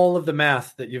 all of the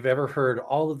math that you've ever heard,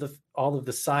 all of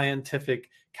the scientific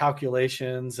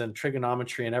calculations and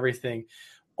trigonometry and everything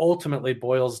ultimately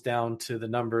boils down to the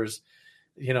numbers,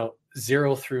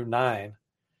 0 through 9.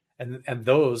 And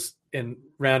those in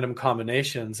random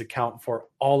combinations account for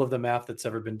all of the math that's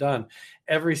ever been done.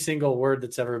 Every single word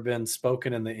that's ever been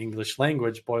spoken in the English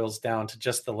language boils down to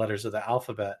just the letters of the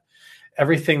alphabet.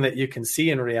 Everything that you can see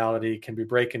in reality can be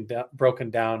broken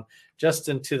down just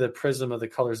into the prism of the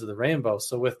colors of the rainbow.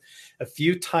 So with a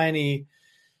few tiny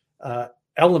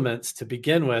elements to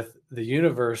begin with, the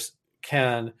universe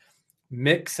can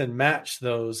mix and match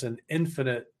those in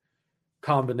infinite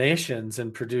combinations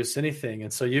and produce anything.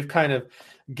 And so you've kind of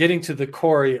getting to the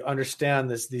core, you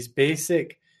understand these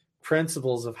basic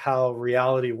principles of how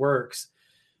reality works,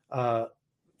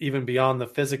 even beyond the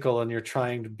physical, and you're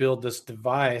trying to build this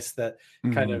device that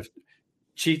kind of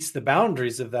cheats the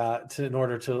boundaries of that in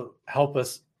order to help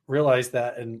us realize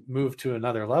that and move to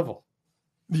another level.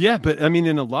 Yeah, but I mean,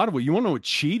 in a lot of ways, you want to know what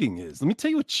cheating is. Let me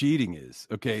tell you what cheating is.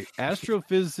 Okay.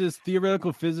 Astrophysicists,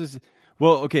 theoretical physicists.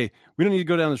 Well, okay, we don't need to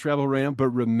go down this rabbit hole right now, but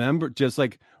remember, just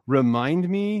like remind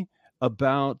me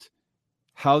about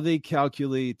how they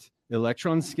calculate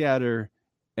electron scatter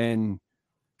and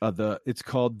it's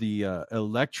called the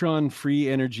electron free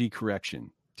energy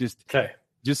correction. Just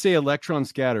say electron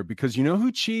scatter, because you know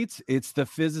who cheats? It's the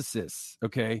physicists.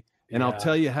 Okay. And I'll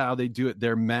tell you how they do it.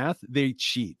 Their math, they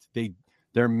cheat.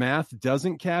 Their math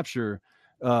doesn't capture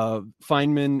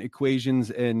Feynman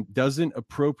equations and doesn't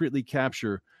appropriately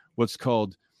capture what's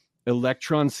called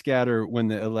electron scatter, when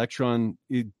the electron,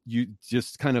 when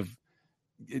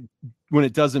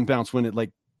it doesn't bounce, when it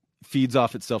like feeds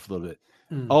off itself a little bit.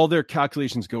 All their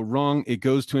calculations go wrong. It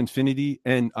goes to infinity.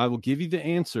 And I will give you the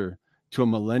answer to a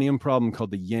millennium problem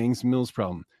called the Yang-Mills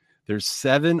problem. There's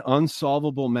 7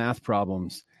 unsolvable math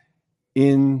problems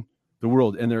in the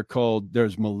world, and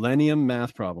there's millennium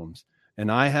math problems. And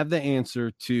I have the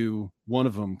answer to one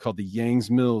of them called the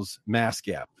Yang-Mills mass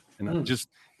gap. And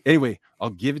anyway, I'll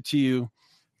give it to you,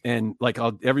 and like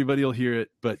everybody will hear it.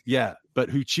 But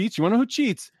who cheats? You want to know who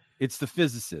cheats? It's the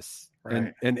physicists.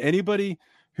 Right. And anybody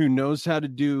who knows how to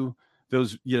do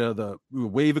those, the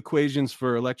wave equations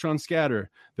for electron scatter,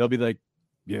 they'll be like,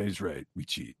 yeah, he's right, we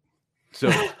cheat. So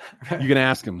you can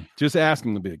ask them, just ask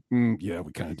them. They'll be like, yeah,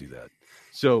 we kind of do that.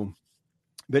 So,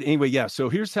 but anyway, yeah. So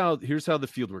here's how the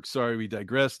field works. Sorry, we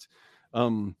digressed.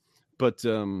 So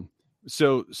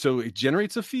it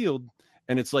generates a field,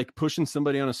 and it's like pushing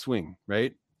somebody on a swing,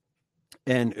 right?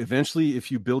 And eventually,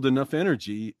 if you build enough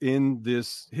energy in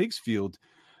this Higgs field,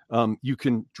 you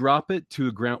can drop it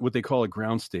to what they call a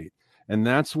ground state. And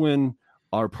that's when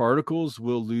our particles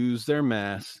will lose their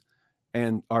mass,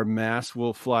 and our mass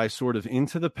will fly sort of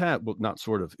into the past. Well, not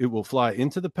sort of, it will fly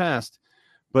into the past.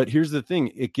 But here's the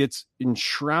thing, it gets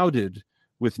enshrouded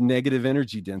with negative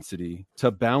energy density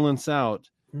to balance out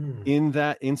in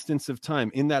that instance of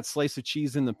time, in that slice of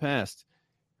cheese in the past.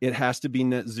 It has to be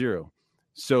net zero.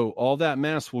 So all that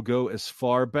mass will go as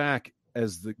far back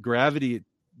as the gravity,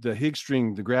 the Higgs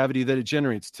string, the gravity that it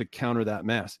generates to counter that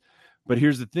mass. But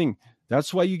here's the thing.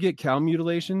 That's why you get cow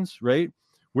mutilations, right?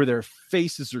 Where their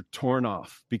faces are torn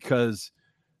off, because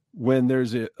when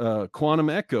there's a quantum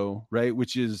echo, right,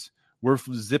 which is we're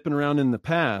zipping around in the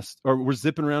past, or we're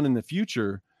zipping around in the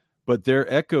future, but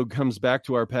their echo comes back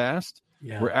to our past.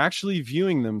 Yeah. We're actually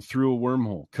viewing them through a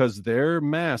wormhole because their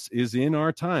mass is in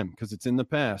our time, because it's in the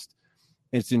past.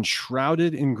 It's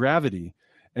enshrouded in gravity.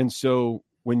 And so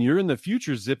when you're in the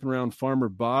future zipping around Farmer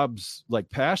Bob's like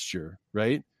pasture,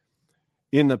 right?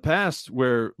 In the past,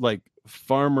 where like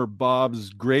Farmer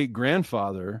Bob's great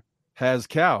grandfather has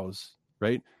cows,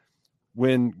 right?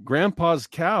 When grandpa's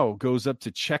cow goes up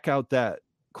to check out that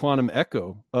quantum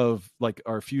echo of like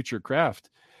our future craft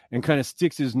and kind of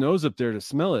sticks his nose up there to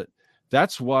smell it,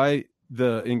 that's why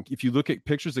if you look at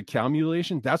pictures of cow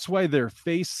mutilation, that's why their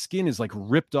face skin is like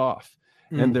ripped off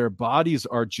and their bodies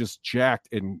are just jacked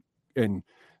and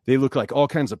they look like all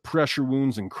kinds of pressure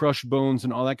wounds and crushed bones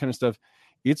and all that kind of stuff.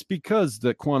 It's because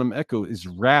the quantum echo is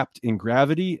wrapped in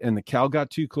gravity, and the cow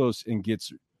got too close and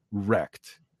gets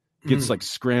wrecked, gets like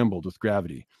scrambled with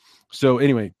gravity. So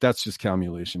anyway, that's just cow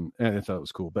mutilation, and I thought it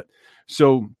was cool. But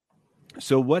so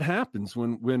what happens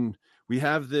when we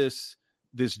have this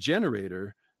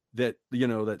generator that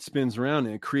that spins around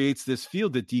and it creates this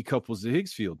field that decouples the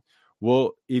Higgs field?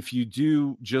 Well, if you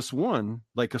do just one,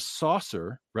 like a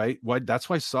saucer, right? That's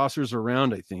why saucers are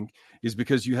round, I think, is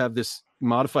because you have this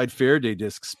modified Faraday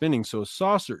disk spinning. So a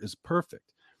saucer is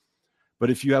perfect. But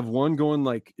if you have one going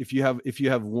like, if you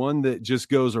have one that just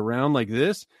goes around like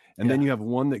this, and then you have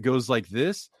one that goes like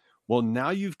this, well,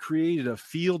 now you've created a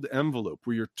field envelope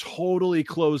where you're totally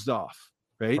closed off,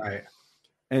 right? Right.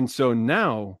 And so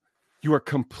now you are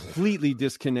completely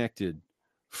disconnected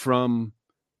from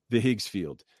the Higgs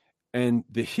field. And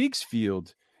the Higgs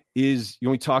field is,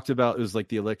 we talked about, it was like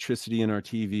the electricity in our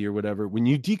TV or whatever. When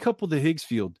you decouple the Higgs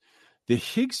field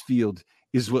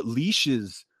is what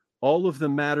leashes all of the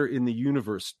matter in the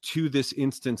universe to this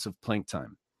instance of Planck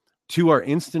time, to our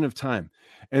instant of time.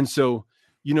 And so,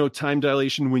 time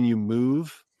dilation, when you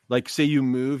move, like say you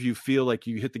move, you feel like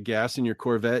you hit the gas in your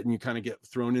Corvette and you kind of get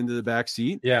thrown into the back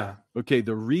seat. Yeah. Okay.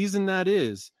 The reason that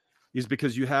is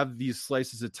because you have these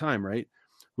slices of time, right?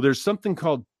 Well, there's something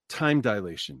called time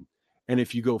dilation. And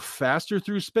if you go faster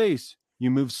through space,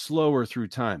 you move slower through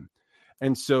time.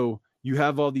 And so you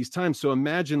have all these times. So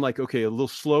imagine like, okay, a little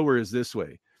slower is this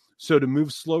way. So to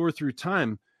move slower through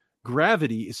time,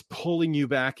 gravity is pulling you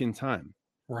back in time.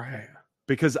 Right.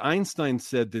 Because Einstein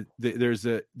said that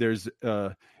there's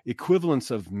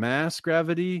equivalence of mass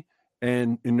gravity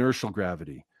and inertial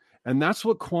gravity. And that's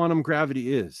what quantum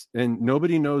gravity is. And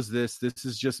nobody knows this. This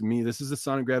is just me. This is the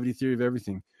sonic gravity theory of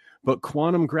everything. But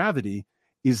quantum gravity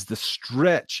is the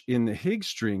stretch in the Higgs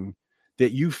string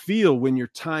that you feel when your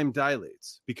time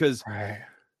dilates, because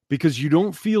you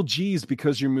don't feel G's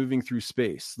because you're moving through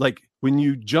space. Like when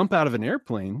you jump out of an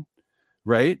airplane,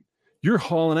 right? You're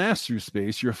hauling ass through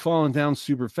space. You're falling down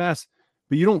super fast,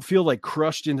 but you don't feel like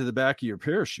crushed into the back of your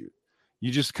parachute.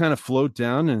 You just kind of float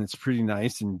down, and it's pretty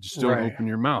nice, and just don't open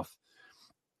your mouth.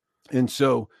 And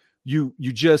so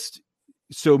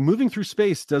so moving through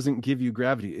space doesn't give you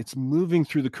gravity. It's moving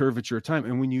through the curvature of time.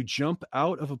 And when you jump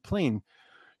out of a plane,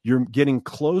 you're getting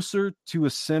closer to a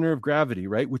center of gravity,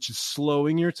 right? Which is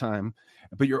slowing your time,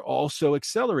 but you're also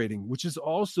accelerating, which is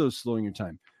also slowing your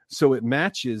time. So it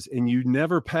matches, and you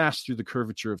never pass through the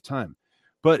curvature of time.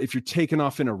 But if you're taking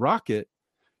off in a rocket,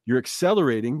 you're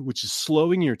accelerating, which is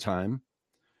slowing your time,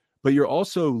 but you're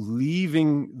also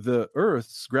leaving the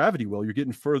Earth's gravity well. You're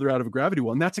getting further out of a gravity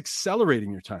well, and that's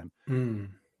accelerating your time.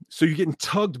 So you're getting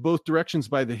tugged both directions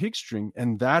by the Higgs string,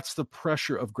 and that's the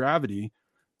pressure of gravity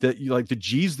that you like, the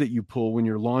G's that you pull when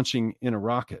you're launching in a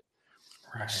rocket.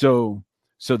 So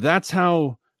that's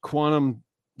how quantum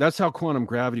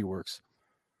gravity works.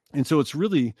 And so it's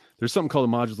really, there's something called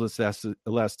a modulus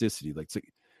elasticity. Like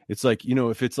it's like, you know,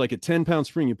 if it's like a 10-pound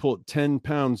spring, you pull it 10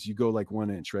 pounds, you go like 1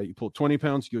 inch, right? You pull 20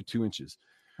 pounds, you go 2 inches.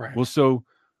 Well, so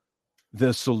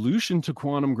the solution to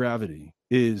quantum gravity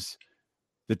is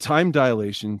the time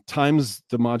dilation times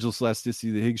the modulus elasticity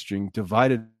of the Higgs string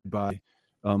divided by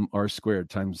r squared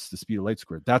times the speed of light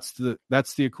squared. That's the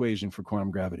equation for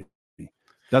quantum gravity.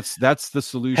 That's the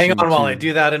solution. Hang on while I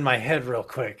do that in my head real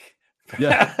quick.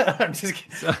 Yeah. I'm just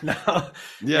kidding. No.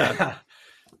 Yeah.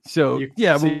 So you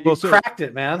cracked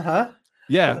it, man, huh?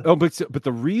 Yeah. Oh, but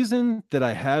the reason that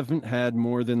I haven't had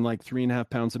more than like 3.5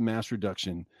 pounds of mass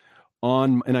reduction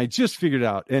and I just figured it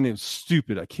out, and it was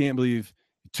stupid. I can't believe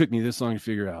it took me this long to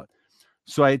figure out.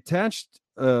 So I attached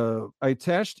a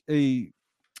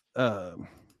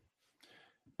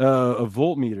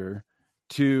voltmeter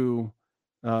to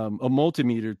a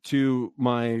multimeter to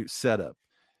my setup.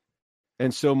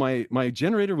 And so my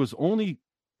generator was only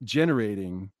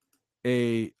generating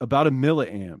about a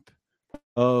milliamp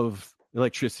of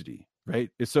electricity, right?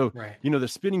 So, you know, the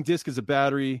spinning disc is a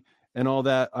battery and all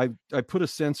that. I put a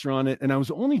sensor on it, and I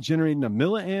was only generating a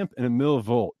milliamp and a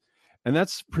millivolt. And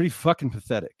that's pretty fucking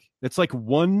pathetic. It's like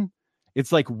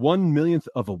 1/millionth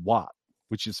of a watt,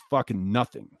 which is fucking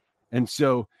nothing. And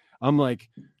so I'm like,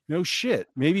 no shit.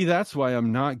 Maybe that's why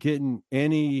I'm not getting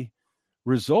any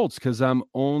results, because I'm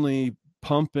only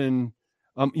pumping,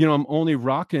 I'm only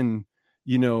rocking,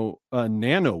 a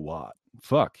nanowatt.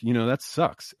 Fuck, that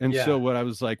sucks. And so what I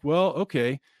was like, well,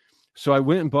 okay. So I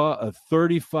went and bought a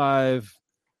 35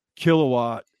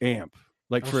 kilowatt amp,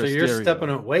 like for a stereo. So you're stepping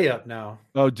it way up now.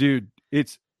 Oh, dude,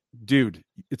 it's a billion.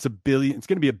 It's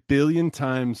going to be 1 billion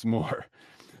times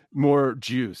more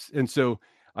juice. And so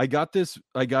I got this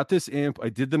amp. I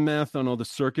did the math on all the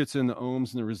circuits and the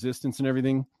ohms and the resistance and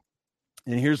everything.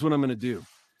 And here's what I'm going to do.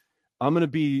 I'm going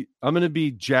to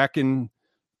be jacking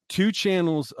 2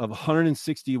 channels of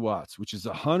 160 watts, which is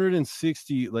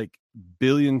 160 like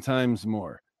billion times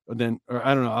more than, or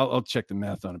I don't know. I'll check the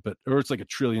math on it, or it's like 1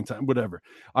 trillion times, whatever.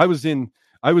 I was in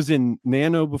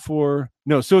nano before.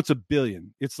 No, so it's 1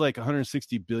 billion. It's like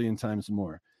 160 billion times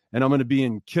more. And I'm going to be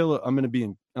in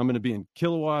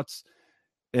kilowatts.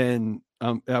 And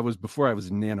that was before I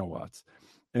was in nanowatts.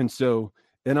 And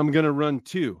I'm going to run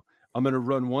 2. I'm going to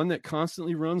run one that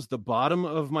constantly runs. The bottom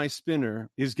of my spinner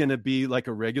is going to be like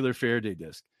a regular Faraday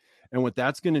disc. And what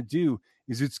that's going to do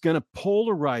is it's going to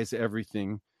polarize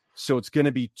everything. So it's going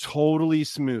to be totally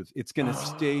smooth. It's going to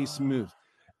stay smooth.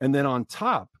 And then on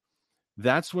top,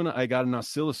 that's when I got an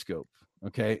oscilloscope.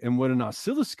 Okay. And what an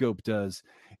oscilloscope does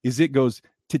is it goes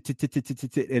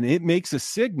and it makes a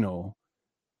signal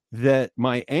that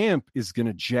my amp is going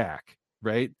to jack.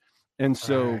 Right. And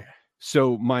so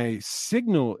my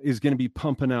signal is going to be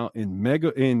pumping out in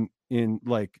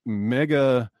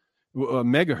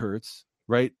megahertz,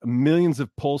 right? Millions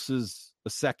of pulses a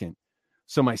second.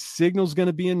 So my signal is going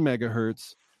to be in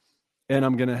megahertz, and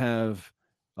I'm going to have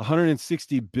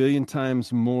 160 billion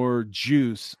times more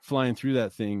juice flying through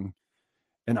that thing.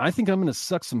 And I think I'm going to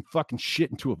suck some fucking shit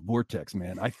into a vortex,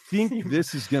 man. I think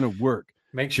this is going to work.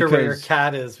 Make sure where your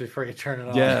cat is before you turn it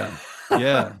on.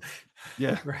 Yeah.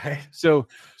 Yeah. Right. So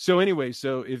anyway,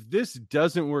 so if this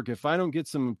doesn't work, if I don't get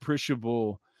some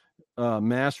appreciable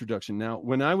mass reduction. Now,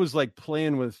 when I was like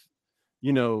playing with,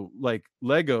 like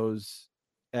Legos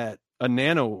at a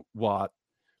nanowatt,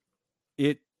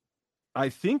 I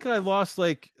think I lost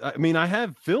I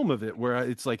have film of it where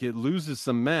it's like it loses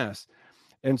some mass.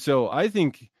 And so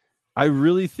I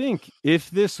really think if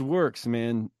this works,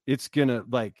 man, it's gonna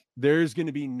there's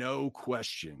gonna be no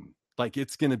question. Like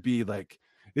it's gonna be like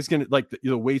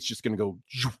the weight's just gonna go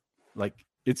like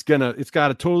it's got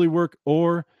to totally work,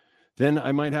 or then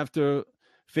I might have to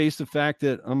face the fact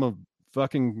that I'm a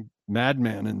fucking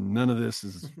madman and none of this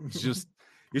is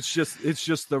it's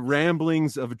just the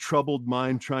ramblings of a troubled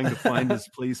mind trying to find its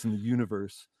place in the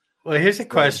universe. Well, here's a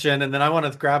question, and then I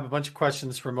want to grab a bunch of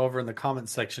questions from over in the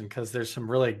comments section because there's some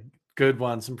really good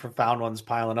ones, some profound ones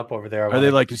piling up over there. Are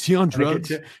they like, is he on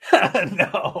drugs?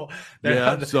 No.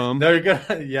 They're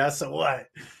good. Yeah, so what?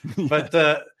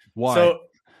 But why? So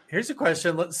here's a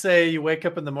question. Let's say you wake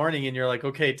up in the morning and you're like,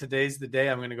 okay, today's the day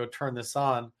I'm going to go turn this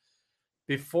on.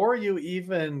 Before you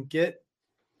even get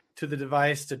to the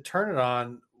device to turn it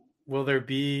on,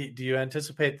 do you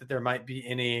anticipate that there might be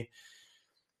any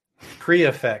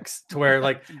pre-effects to where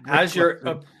like as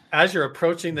you're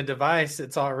approaching the device,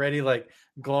 it's already like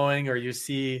glowing, or you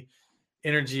see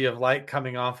energy of light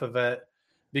coming off of it?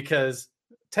 Because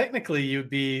technically you'd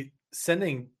be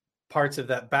sending parts of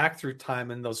that back through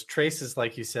time, and those traces,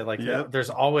 like you said, there's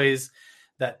always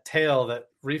that tail, that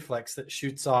reflex that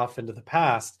shoots off into the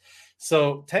past.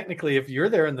 So technically, if you're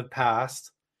there in the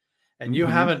past and you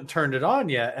haven't turned it on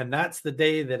yet, and that's the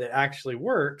day that it actually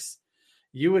works,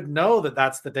 you would know that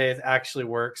that's the day it actually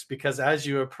works, because as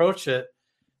you approach it,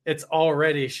 it's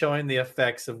already showing the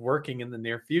effects of working in the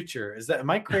near future. Am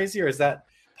I crazy, or is that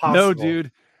possible? No,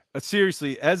 dude.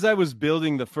 Seriously, as I was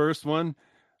building the first one,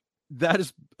 that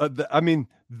is,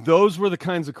 those were the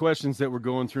kinds of questions that were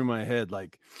going through my head.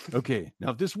 Like, okay,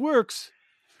 now if this works,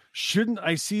 shouldn't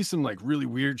I see some like really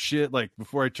weird shit like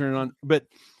before I turn it on?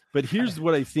 But here's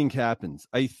what I think happens.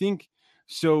 I think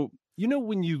so.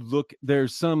 When you look,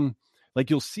 there's some like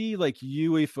you'll see like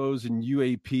UFOs and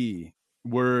UAP.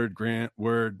 Word, Grant,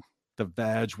 word. The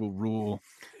vag will rule.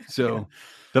 So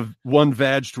the one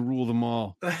vag to rule them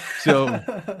all. So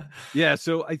yeah.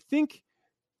 So I think.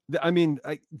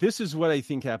 This is what I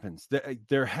think happens.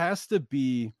 There has to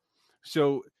be.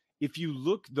 So if you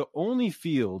look, the only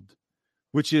field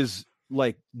which is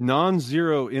like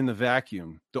non-zero in the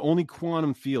vacuum, the only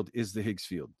quantum field is the Higgs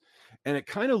field. And it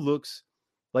kind of looks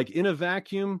like in a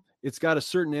vacuum, it's got a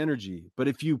certain energy. But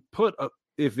if you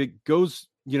if it goes,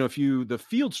 the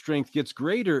field strength gets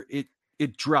greater,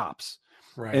 it drops.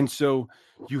 Right. And so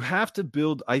you have to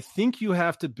build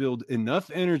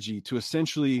enough energy to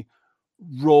essentially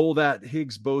roll that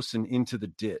Higgs boson into the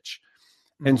ditch.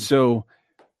 Mm-hmm. And so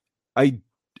I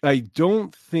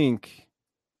don't think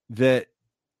that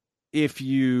if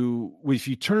you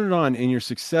turn it on and you're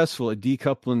successful at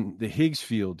decoupling the Higgs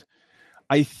field,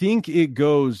 I think it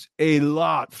goes a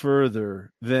lot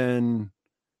further than,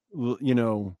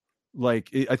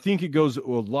 I think it goes a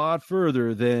lot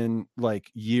further than like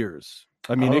years.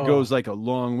 It goes like a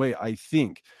long way, I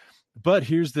think. But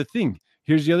here's the thing.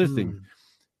 Here's the other thing.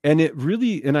 And it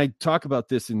really, and I talk about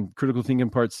this in Critical Thinking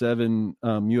Part 7,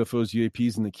 UFOs,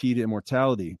 UAPs, and the Key to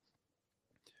Immortality.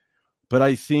 But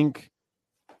I think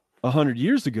 100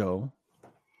 years ago,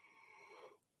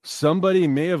 somebody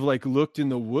may have like looked in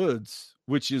the woods,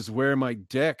 which is where my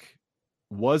deck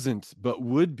wasn't, but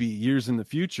would be years in the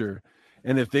future.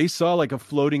 And if they saw like a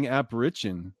floating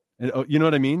apparition, and you know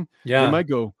what I mean? Yeah. They might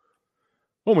go,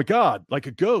 oh my God, like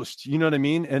a ghost, you know what I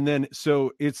mean? And then,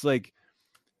 so it's like,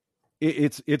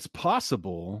 it's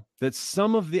possible that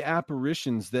some of the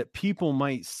apparitions that people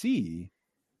might see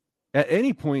at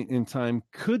any point in time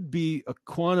could be a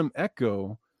quantum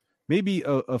echo, maybe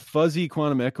a fuzzy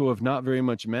quantum echo of not very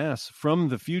much mass from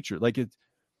the future. Like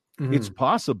it's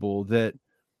possible that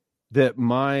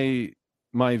my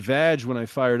VAG, when I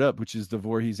fired up, which is the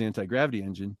Voorhees anti-gravity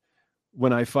engine,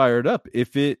 when I fire it up,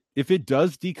 if it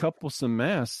does decouple some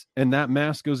mass and that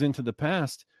mass goes into the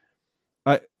past,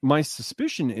 my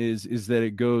suspicion is that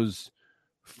it goes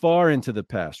far into the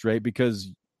past, right?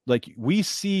 Because like we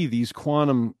see these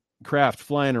quantum craft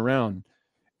flying around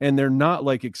and they're not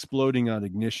like exploding on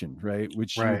ignition, right?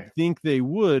 Which you would think they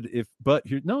would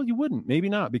no, you wouldn't. Maybe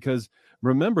not, because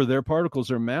remember, their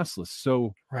particles are massless.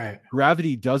 So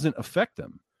gravity doesn't affect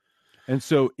them. And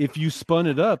so if you spun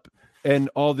it up and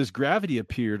all this gravity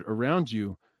appeared around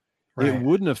you, it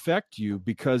wouldn't affect you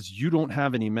because you don't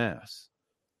have any mass.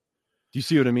 Do you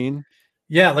see what I mean?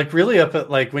 Yeah, like really up at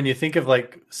like when you think of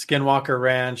like Skinwalker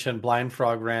Ranch and Blind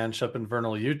Frog Ranch up in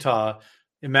Vernal, Utah,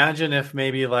 imagine if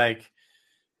maybe like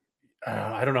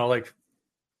I don't know, like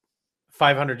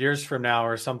 500 years from now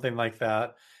or something like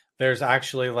that, there's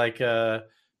actually like a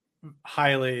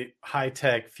highly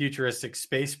high-tech futuristic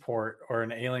spaceport or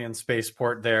an alien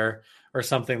spaceport there or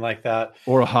something like that,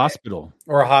 or a hospital.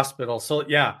 or a hospital. So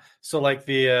yeah, so like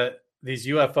these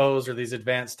UFOs or these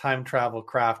advanced time travel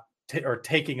craft are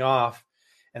taking off,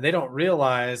 and they don't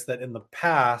realize that in the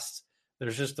past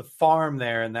there's just a farm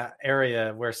there in that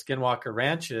area where Skinwalker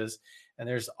Ranch is, and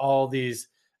there's all these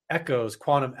echoes,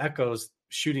 quantum echoes,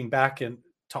 shooting back into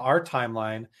our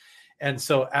timeline. And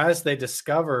so as they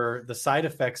discover the side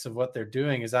effects of what they're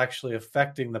doing is actually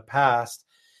affecting the past,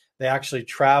 they actually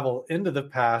travel into the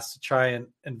past to try and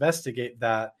investigate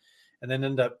that, and then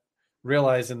end up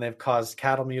realizing they've caused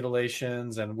cattle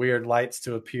mutilations and weird lights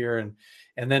to appear.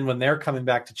 And then when they're coming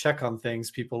back to check on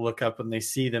things, people look up and they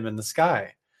see them in the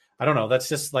sky. I don't know. That's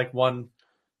just like one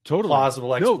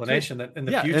plausible explanation that in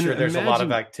the future there's a lot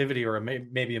of activity or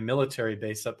maybe a military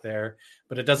base up there,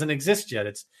 but it doesn't exist yet.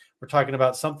 We're talking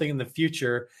about something in the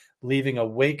future leaving a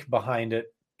wake behind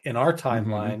it in our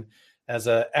timeline as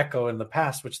a echo in the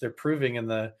past, which they're proving in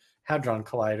the Hadron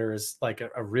Collider is like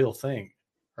a real thing,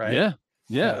 right?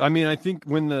 Yeah. I mean, I think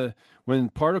when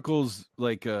particles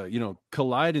like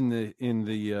collide in the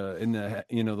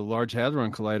the Large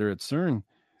Hadron Collider at CERN,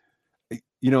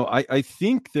 I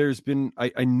think there's been,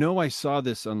 I know I saw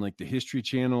this on like the History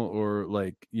Channel or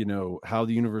like, How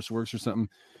the Universe Works or something,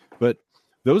 but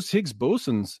those Higgs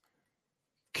bosons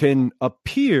can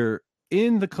appear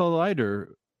in the collider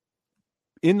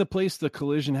in the place the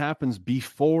collision happens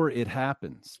before it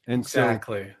happens. And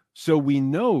exactly. So we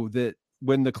know that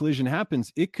when the collision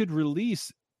happens, it could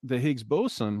release the Higgs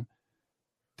boson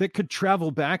that could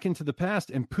travel back into the past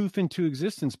and poof into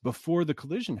existence before the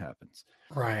collision happens.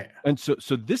 Right. And so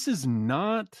this is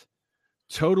not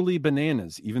totally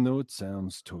bananas, even though it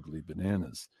sounds totally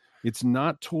bananas. It's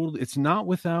not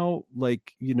without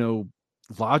like,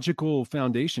 logical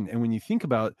foundation. And when you think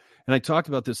about, and I talked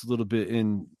about this a little bit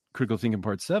in Critical Thinking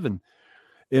Part 7,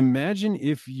 imagine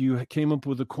if you came up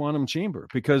with a quantum chamber,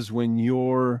 because when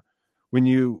you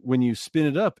spin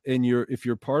it up and if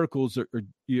your particles are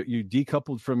you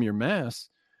decoupled from your mass,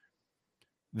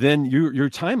 then you're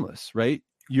timeless, right?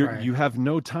 You have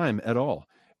no time at all.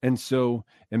 And so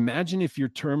imagine if you're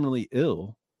terminally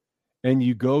ill and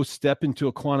you go step into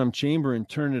a quantum chamber and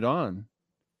turn it on,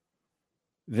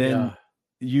 then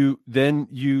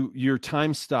your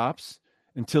time stops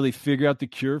until they figure out the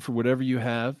cure for whatever you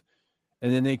have,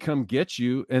 and then they come get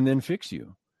you and then fix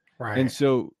you. Right. And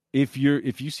so if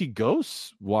you see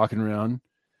ghosts walking around,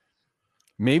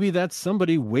 maybe that's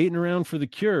somebody waiting around for the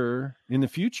cure in the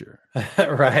future.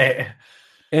 Right.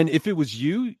 And if it was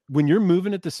you, when you're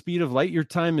moving at the speed of light, your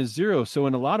time is zero. So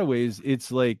in a lot of ways,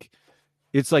 it's like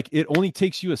it only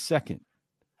takes you a second.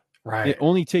 Right. It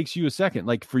only takes you a second.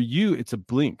 Like for you, it's a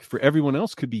blink. For everyone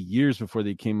else, could be years before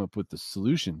they came up with the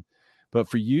solution. But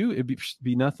for you, it'd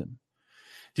be nothing.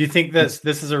 Do you think this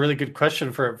is a really good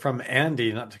question from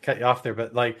Andy, not to cut you off there,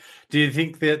 but like, do you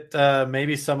think that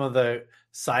maybe some of the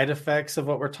side effects of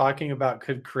what we're talking about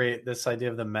could create this idea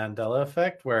of the Mandela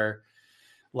effect, where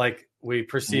like we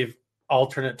perceive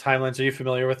alternate timelines? Are you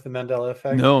familiar with the Mandela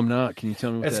effect? No, I'm not. Can you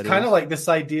tell me what that is? It's kind of like this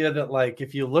idea that like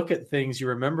if you look at things, you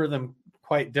remember them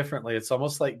quite differently. It's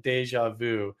almost like deja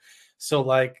vu. So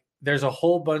like there's a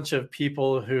whole bunch of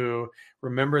people who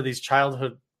remember these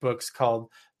childhood books called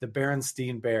the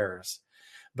Berenstain Bears.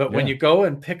 But when you go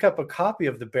and pick up a copy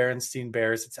of the Berenstain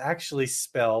Bears, it's actually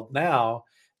spelled now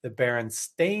the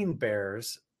Berenstain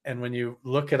Bears. And when you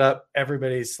look it up,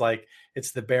 everybody's like,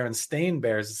 it's the Berenstain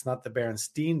Bears. It's not the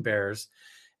Berenstain Bears.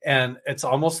 And it's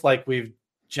almost like we've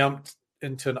jumped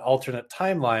into an alternate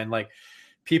timeline. Like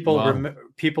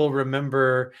people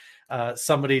remember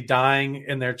somebody dying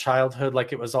in their childhood,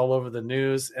 like it was all over the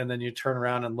news. And then you turn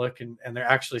around and look and they're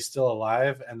actually still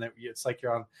alive. And it's like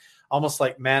you're on almost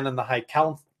like Man in the High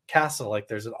Castle. Like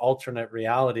there's an alternate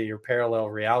reality or parallel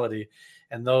reality.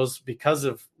 And those, because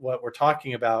of what we're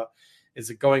talking about, is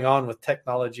it going on with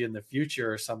technology in the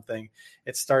future or something?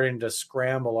 It's starting to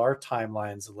scramble our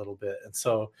timelines a little bit. And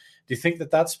so do you think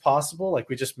that that's possible? Like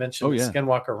we just mentioned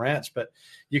Skinwalker Ranch, but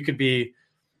you could be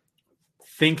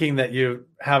thinking that you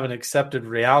have an accepted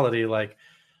reality, like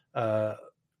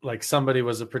somebody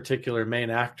was a particular main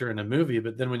actor in a movie,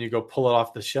 but then when you go pull it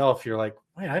off the shelf, you're like,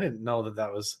 wait, I didn't know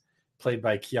that was played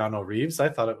by Keanu Reeves. I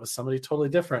thought it was somebody totally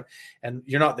different. And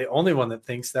you're not the only one that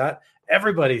thinks that.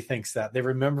 Everybody thinks that. They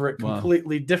remember it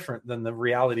completely different than the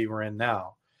reality we're in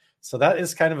now. So that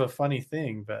is kind of a funny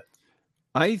thing, but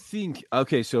I think,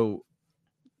 okay, so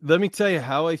let me tell you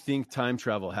how I think time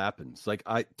travel happens. Like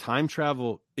time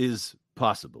travel is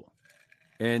possible.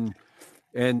 And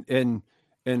and and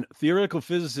and theoretical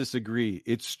physicists agree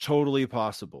it's totally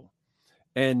possible.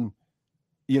 And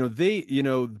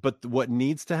but what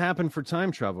needs to happen for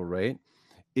time travel, right,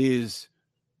 is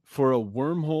for a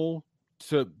wormhole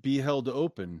to be held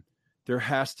open, there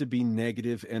has to be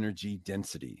negative energy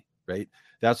density, right?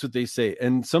 That's what they say.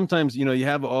 And sometimes, you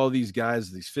have all these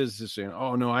guys, these physicists saying,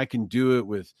 oh no, I can do it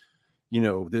with,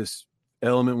 this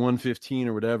element 115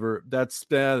 or whatever. That's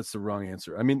the wrong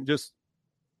answer. I mean, just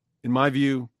in my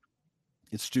view,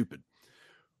 it's stupid.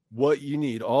 All you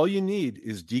need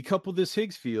is decouple this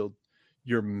Higgs field.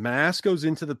 Your mass goes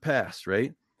into the past,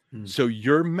 right? So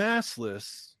you're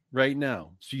massless right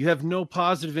now. So you have no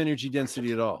positive energy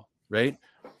density at all, right?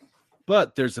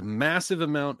 But there's a massive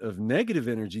amount of negative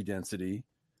energy density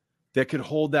that could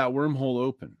hold that wormhole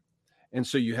open. And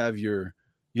so you have your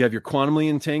quantumly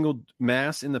entangled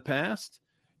mass in the past.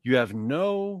 You have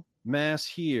no mass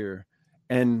here,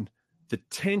 and the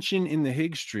tension in the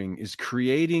Higgs string is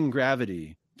creating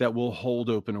gravity that will hold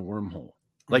open a wormhole.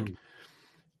 Like,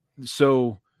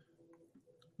 so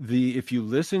if you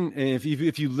listen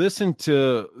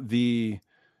to the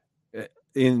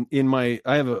I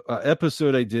have a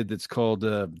episode I did that's called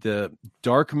the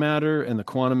dark matter and the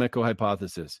quantum echo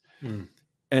hypothesis.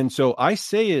 And so I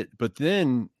say it, but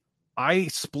then I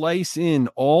splice in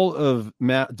all of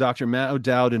Dr. Matt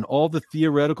O'Dowd and all the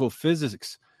theoretical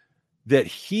physics that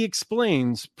he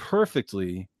explains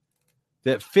perfectly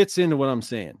that fits into what I'm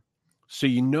saying. So,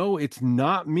 it's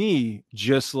not me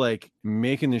just like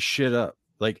making this shit up.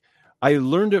 Like, I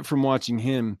learned it from watching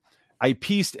him. I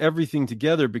pieced everything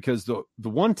together because the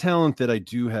one talent that I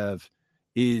do have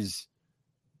is,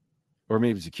 or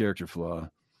maybe it's a character flaw,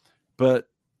 but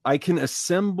I can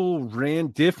assemble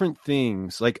different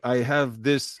things. Like I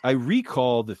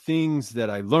recall the things that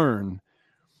I learn,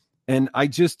 and I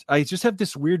just have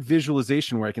this weird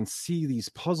visualization where I can see these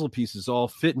puzzle pieces all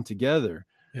fitting together.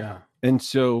 Yeah. And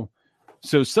so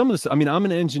some of this, I mean, I'm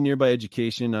an engineer by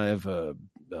education. I have a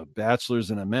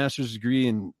bachelor's and a master's degree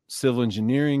in civil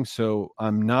engineering. So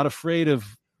I'm not afraid of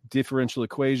differential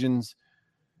equations,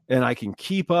 and I can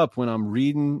keep up when I'm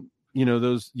reading,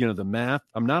 the math.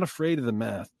 I'm not afraid of the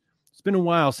math. It's been a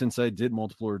while since I did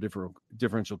multiple or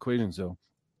differential equations though.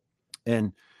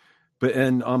 And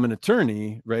I'm an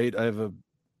attorney, right? I have a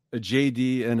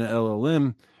JD and an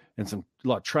LLM and a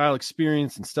lot of trial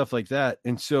experience and stuff like that.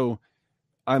 And so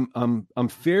I'm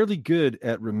fairly good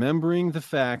at remembering the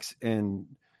facts and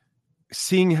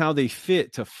seeing how they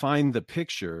fit to find the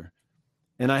picture.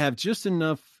 And I have just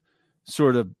enough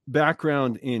sort of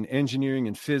background in engineering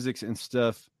and physics and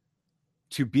stuff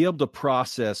to be able to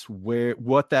process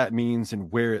what that means and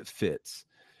where it fits.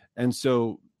 And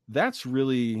so that's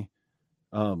really,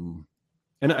 and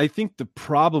I think the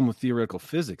problem with theoretical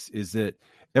physics is that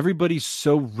everybody's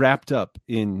so wrapped up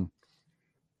in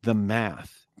the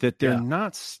math that they're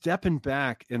not stepping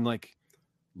back and like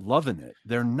loving it.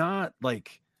 They're not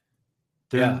like,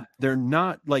 they're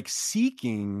not like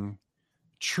seeking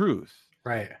truth.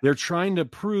 Right. They're trying to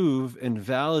prove and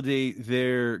validate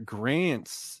their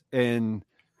grants and,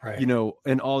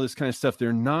 and all this kind of stuff.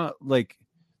 They're not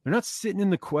sitting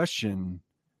in the question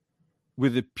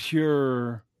with a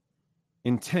pure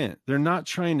intent. They're not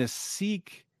trying to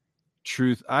seek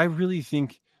truth. I really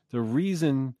think the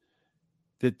reason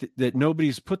that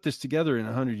nobody's put this together in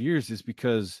 100 years is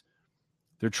because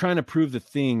they're trying to prove the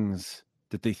things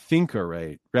that they think are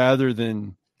right rather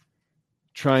than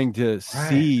trying to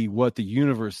see what the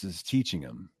universe is teaching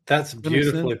them. That's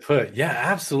beautifully put. Yeah,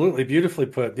 absolutely beautifully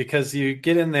put, because you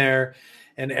get in there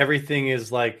and everything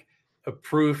is like a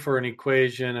proof or an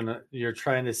equation, and you're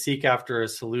trying to seek after a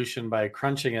solution by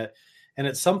crunching it. And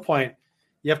at some point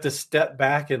you have to step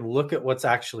back and look at what's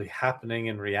actually happening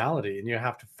in reality. And you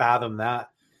have to fathom that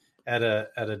at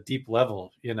a deep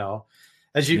level,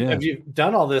 as you've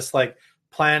done all this, like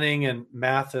planning and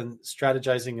math and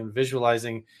strategizing and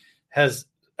visualizing, has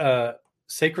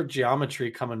sacred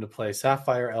geometry come into play?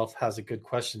 Sapphire Elf has a good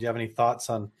question. Do you have any thoughts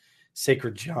on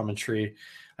sacred geometry?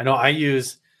 I know I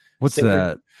use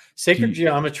that? Sacred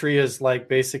geometry is like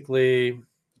basically,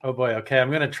 oh boy, okay, I'm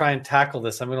going to try and tackle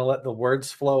this. I'm going to let the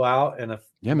words flow out in a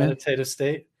meditative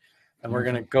state, and we're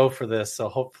going to go for this. So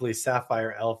hopefully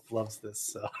Sapphire Elf loves this.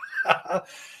 So,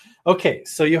 okay,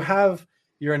 so you have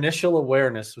your initial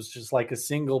awareness, which is like a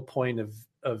single point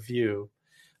of view,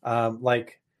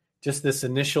 like just this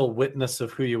initial witness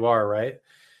of who you are, right?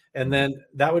 And then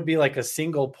that would be like a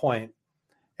single point.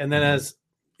 And then as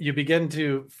you begin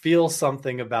to feel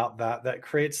something about that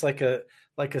creates like a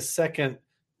second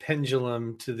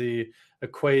pendulum to the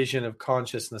equation of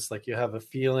consciousness. Like you have a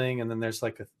feeling, and then there's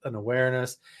like an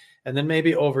awareness, and then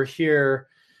maybe over here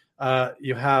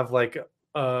you have like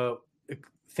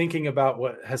thinking about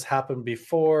what has happened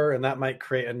before, and that might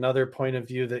create another point of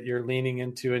view that you're leaning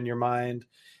into in your mind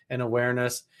and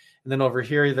awareness. And then over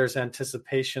here there's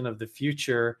anticipation of the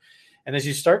future. And as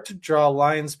you start to draw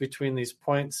lines between these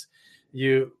points,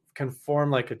 you can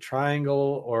form like a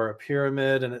triangle or a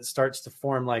pyramid, and it starts to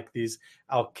form like these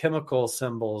alchemical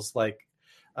symbols, like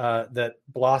that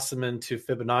blossom into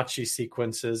Fibonacci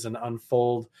sequences and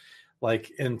unfold like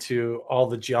into all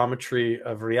the geometry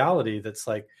of reality that's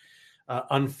like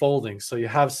unfolding. So you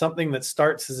have something that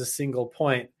starts as a single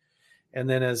point, and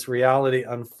then as reality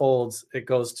unfolds, it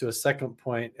goes to a second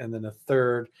point, and then a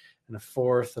third and a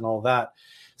fourth, and all that.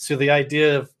 So the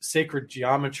idea of sacred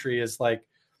geometry is like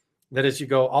that as you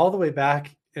go all the way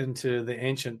back into the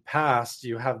ancient past,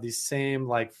 you have these same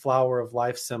like flower of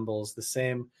life symbols, the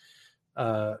same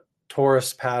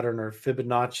torus pattern or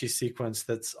Fibonacci sequence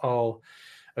that's all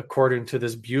according to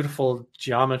this beautiful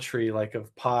geometry like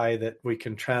of pi that we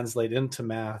can translate into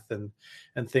math and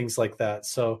things like that.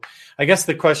 So I guess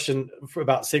the question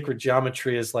about sacred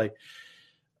geometry is like,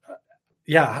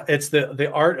 yeah, it's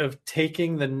the art of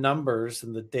taking the numbers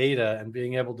and the data and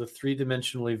being able to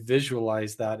three-dimensionally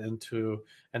visualize that into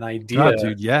an idea,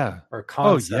 dude, yeah, or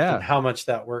concept, yeah, and how much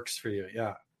that works for you.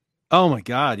 Yeah. Oh my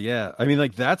God, yeah. I mean,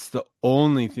 like that's the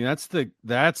only thing. That's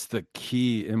the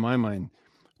key in my mind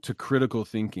to critical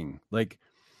thinking. Like,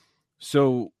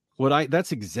 so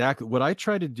that's exactly what I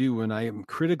try to do when I am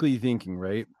critically thinking,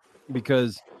 right?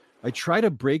 Because I try to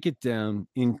break it down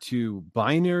into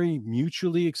binary,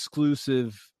 mutually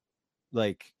exclusive,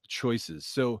 like choices.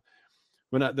 So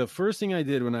the first thing I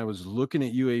did when I was looking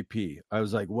at UAP, I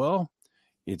was like, well,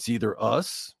 it's either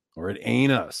us or it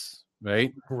ain't us,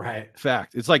 right? Right.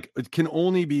 Fact. It's like, it can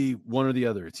only be one or the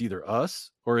other. It's either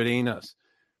us or it ain't us.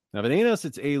 Now, if it ain't us,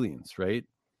 it's aliens, right?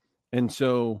 And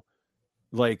so,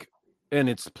 like, and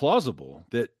it's plausible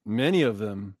that many of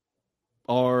them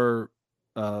are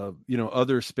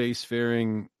other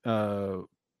spacefaring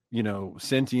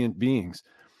sentient beings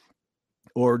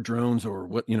or drones or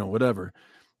whatever.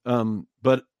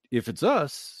 But if it's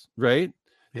us, right,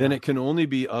 then it can only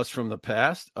be us from the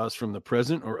past, us from the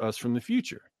present, or us from the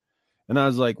future. And I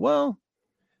was like, well,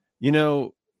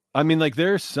 I mean, like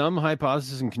there's some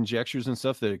hypotheses and conjectures and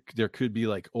stuff that there could be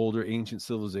like older ancient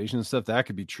civilizations and stuff that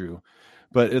could be true.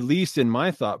 But at least in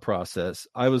my thought process,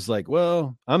 I was like,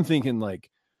 well, I'm thinking like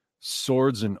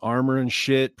swords and armor and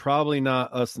shit, probably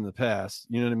not us in the past.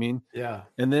 You know what I mean? Yeah.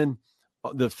 And then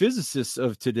the physicists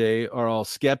of today are all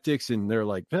skeptics, and they're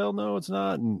like, hell no, it's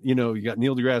not. And, you got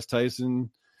Neil deGrasse Tyson,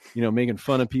 making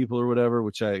fun of people or whatever,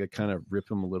 which I kind of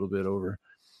rip him a little bit over.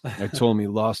 I told him he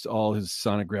lost all his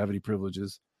sonic gravity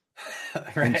privileges.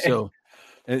 Right.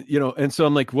 And so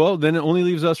I'm like, well, then it only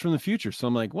leaves us from the future. So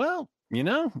I'm like, well,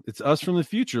 it's us from the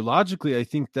future. Logically, I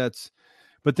think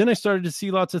but then I started to see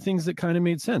lots of things that kind of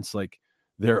made sense. Like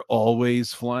they're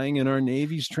always flying in our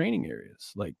Navy's training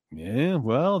areas. Like, yeah,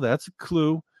 well, that's a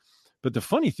clue. But the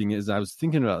funny thing is, I was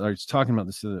talking about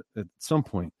this at some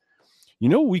point,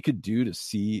 what we could do to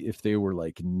see if they were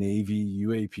like Navy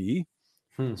UAP.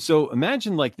 So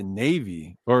imagine like the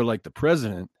Navy or like the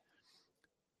president.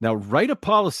 Now write a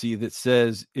policy that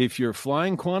says if you're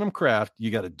flying quantum craft,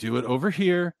 you got to do it over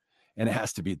here, and it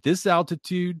has to be at this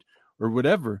altitude or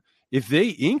whatever. If they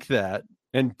ink that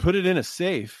and put it in a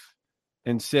safe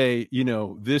and say, you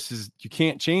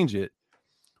can't change it.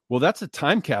 Well, that's a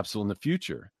time capsule in the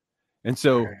future. And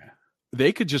so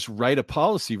they could just write a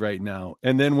policy right now.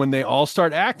 And then when they all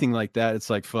start acting like that, it's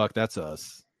like, fuck, that's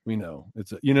us. We know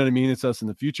you know what I mean? It's us in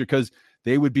the future, because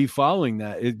they would be following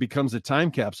that. It becomes a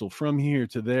time capsule from here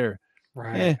to there.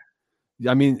 Right.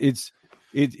 I mean,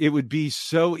 it would be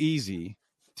so easy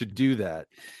to do that.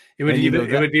 It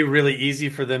would be really easy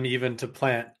for them even to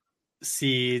plant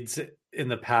seeds in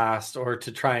the past, or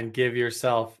to try and give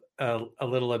yourself a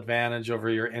little advantage over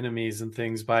your enemies and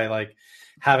things by like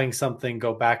having something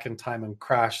go back in time and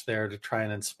crash there to try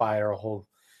and inspire a whole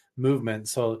movement.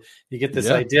 So you get this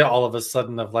idea all of a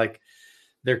sudden of like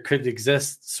there could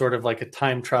exist sort of like a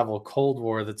time travel Cold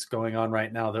War that's going on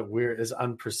right now that is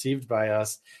unperceived by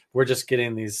us. We're just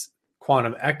getting these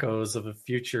quantum echoes of a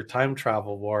future time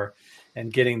travel war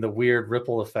and getting the weird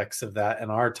ripple effects of that in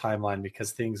our timeline,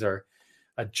 because things are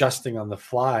adjusting on the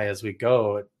fly as we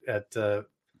go at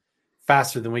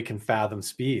faster than we can fathom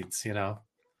speeds,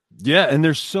 Yeah, and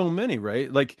there's so many,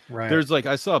 right? Like there's like,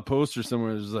 I saw a poster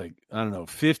somewhere, there's like, I don't know,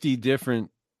 50 different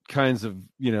kinds of,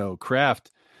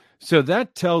 craft. So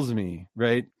that tells me,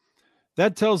 right,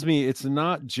 that tells me it's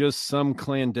not just some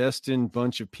clandestine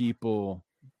bunch of people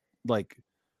like,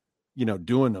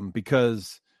 doing them,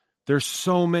 because there's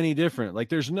so many different, like,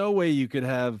 there's no way you could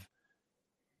have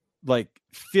like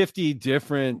 50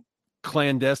 different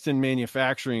clandestine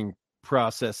manufacturing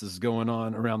processes going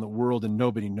on around the world and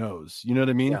nobody knows. You know what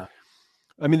I mean? Yeah.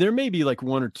 I mean, there may be like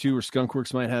one or two, or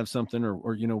Skunkworks might have something,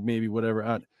 or maybe whatever.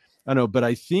 I don't know, but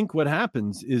I think what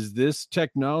happens is this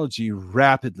technology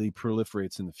rapidly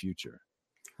proliferates in the future.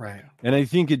 Right. And I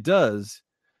think it does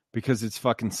because it's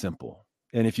fucking simple.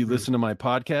 And if you listen to my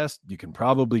podcast, you can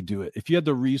probably do it. If you had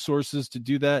the resources to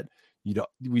do that,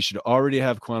 we should already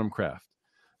have quantum craft.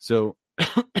 So,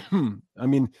 I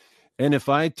mean, and if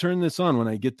I turn this on, when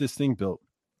I get this thing built,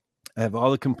 I have all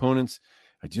the components.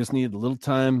 I just need a little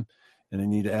time, and I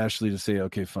need Ashley to say,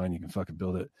 okay, fine, you can fucking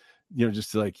build it.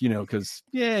 Just to like, because,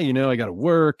 I got to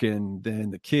work, and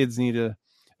then the kids need to.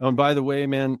 Oh, and by the way,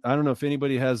 man, I don't know if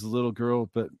anybody has a little girl,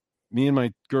 but me and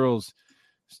my girls,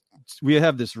 we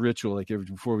have this ritual like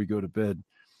before we go to bed,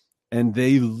 and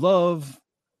they love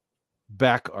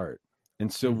back art.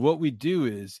 And so what we do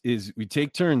is we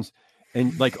take turns,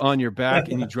 and like on your back,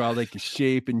 and you draw like a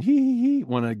shape, and he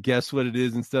want to guess what it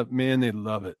is and stuff. Man, they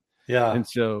love it. Yeah. And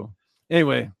so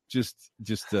anyway, just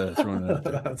throwing that out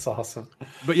there. That's awesome.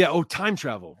 But yeah, time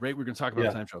travel, right? We're going to talk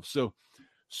about time travel.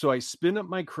 So I spin up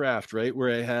my craft, right,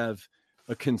 where I have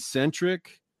a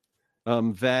concentric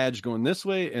vag going this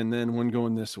way, and then one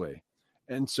going this way.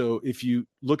 And so if you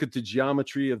look at the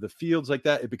geometry of the fields like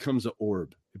that, it becomes an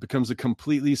orb. It becomes a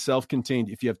completely self-contained.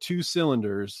 If you have two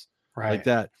cylinders like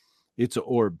that, it's an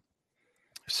orb.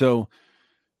 So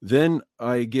then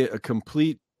I get a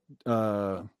complete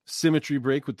symmetry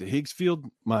break with the Higgs field.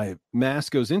 My mass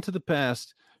goes into the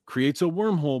past, creates a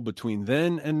wormhole between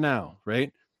then and now,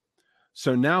 right?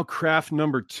 So now craft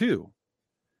number 2,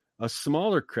 a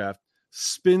smaller craft,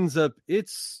 spins up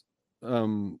its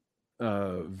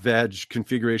vag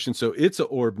configuration. So it's an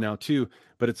orb now too,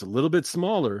 but it's a little bit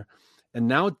smaller, and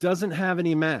now it doesn't have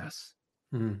any mass.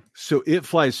 So it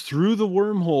flies through the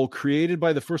wormhole created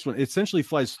by the first one. It essentially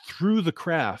flies through the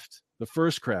craft, the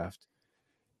first craft,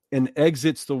 and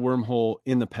exits the wormhole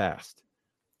in the past.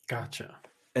 Gotcha.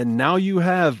 And now you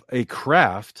have a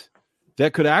craft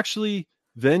that could actually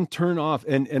then turn off,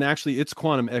 and actually its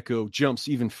quantum echo jumps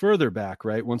even further back,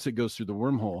 right? Once it goes through the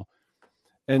wormhole.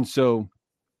 And so,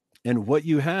 and what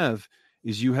you have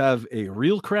is you have a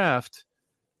real craft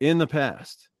in the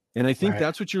past. And I think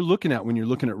that's what you're looking at when you're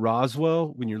looking at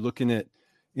Roswell, when you're looking at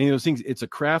any of those things. It's a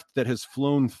craft that has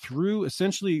flown through.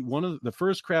 Essentially, one of the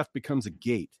first craft becomes a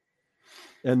gate,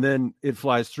 and then it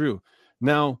flies through.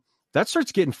 Now, that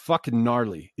starts getting fucking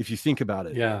gnarly if you think about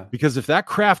it. Yeah. Because if that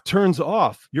craft turns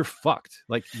off, you're fucked.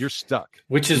 Like, you're stuck.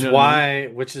 Which is why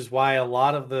a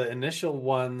lot of the initial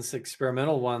ones,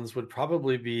 experimental ones, would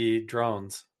probably be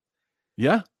drones.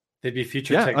 Yeah. They'd be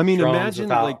future tech drones imagine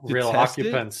without like real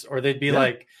occupants, or they'd be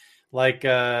like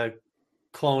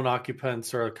clone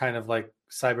occupants, or kind of like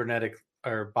cybernetic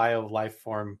or bio life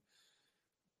form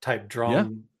type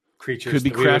drone creatures. Could be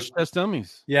crash test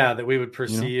dummies. Yeah, that we would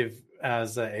perceive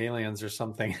as aliens or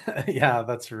something. Yeah,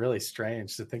 that's really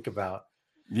strange to think about.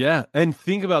 Yeah, and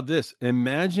think about this.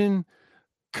 Imagine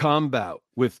combat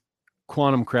with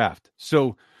quantum craft.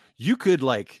 So you could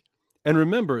and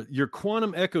remember, your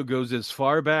quantum echo goes as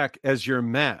far back as your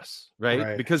mass,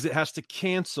 right? Because it has to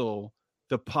cancel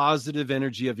the positive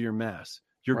energy of your mass.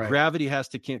 Your gravity has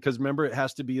to cancel, because remember, it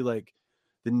has to be like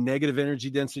the negative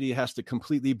energy density has to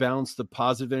completely balance the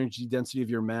positive energy density of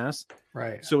your mass.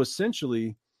 Right. So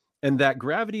essentially, and that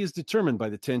gravity is determined by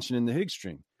the tension in the Higgs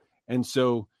string. And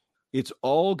so it's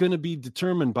all going to be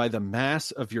determined by the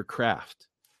mass of your craft.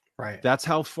 Right. That's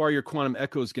how far your quantum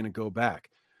echo is going to go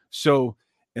back. So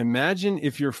imagine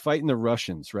if you're fighting the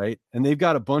Russians, right? And they've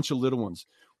got a bunch of little ones.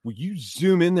 Well, you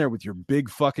zoom in there with your big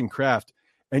fucking craft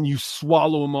and you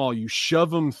swallow them all. You shove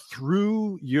them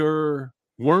through your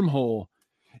wormhole,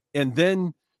 and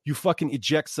then you fucking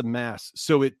eject some mass.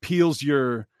 So it peels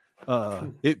your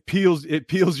it peels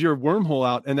your wormhole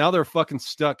out, and now they're fucking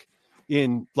stuck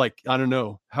in, like, I don't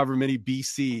know, however many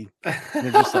BC. And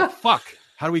they're just like, fuck.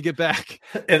 How do we get back?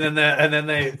 And then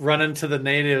they run into the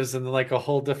natives, and like a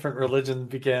whole different religion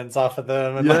begins off of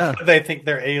them, and like, they think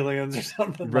they're aliens or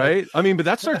something, right? I mean, but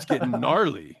that starts getting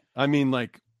gnarly. I mean,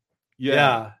 like,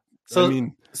 So I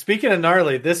mean, speaking of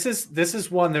gnarly, this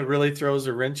is one that really throws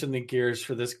a wrench in the gears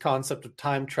for this concept of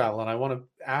time travel, and I want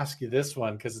to ask you this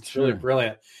one because it's really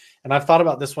brilliant, and I've thought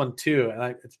about this one too, and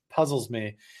it puzzles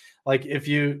me. Like,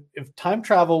 if time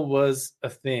travel was a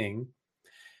thing,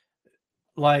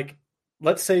 like,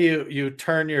 let's say you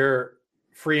turn your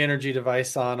free energy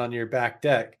device on your back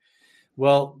deck.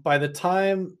 Well, by the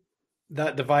time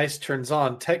that device turns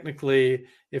on, technically,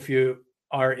 if you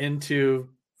are into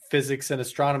physics and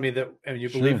astronomy and you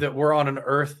believe Sure. that we're on an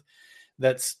Earth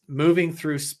that's moving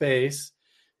through space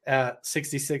at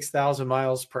 66,000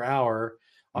 miles per hour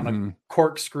on a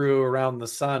corkscrew around the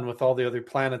sun with all the other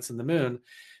planets and the moon,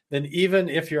 then even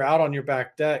if you're out on your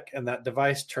back deck and that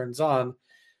device turns on,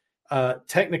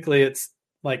 technically it's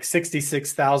like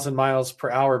 66,000 miles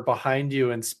per hour behind you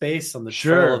in space on the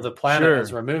trail of the planet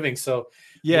as we're moving. So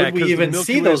yeah, would we even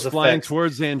see those flying effects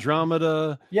towards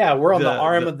Andromeda? Yeah, we're on the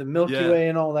arm of the Milky yeah. Way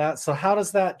and all that. So how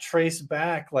does that trace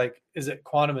back? Like, is it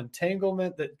quantum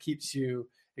entanglement that keeps you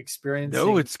experiencing?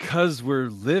 No, it's because we're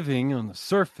living on the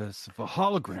surface of a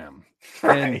hologram.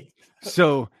 Right. And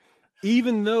so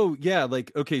even though, yeah,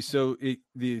 like, okay, so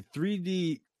the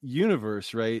 3D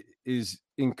universe, right, is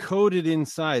encoded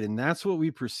inside, and that's what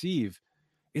we perceive.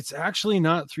 It's actually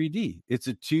not 3D. It's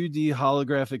a 2D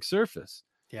holographic surface.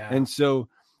 Yeah. And so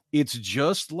it's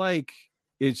just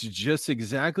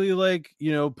exactly like,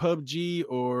 PUBG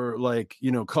or like,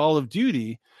 Call of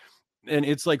Duty. And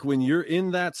it's like when you're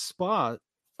in that spot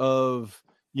of,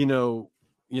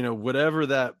 whatever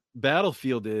that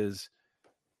battlefield is,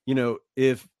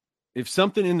 if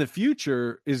something in the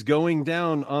future is going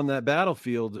down on that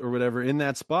battlefield or whatever in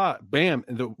that spot, bam,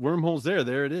 the wormhole's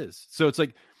there it is. So it's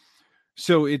like,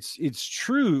 so it's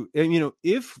true. And,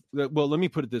 let me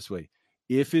put it this way.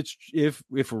 If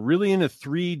we're really in a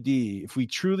 3D, if we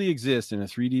truly exist in a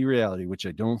 3D reality, which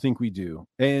I don't think we do,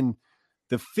 and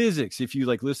the physics, if you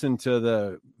like listen to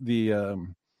the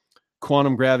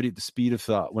quantum gravity at the speed of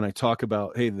thought, when I talk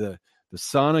about, hey, the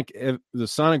sonic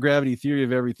gravity theory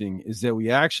of everything is that we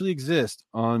actually exist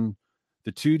on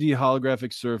the 2D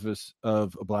holographic surface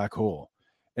of a black hole.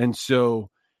 And so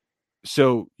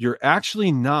you're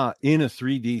actually not in a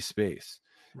 3D space.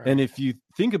 Right. And if you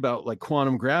think about like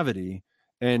quantum gravity,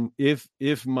 and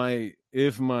if my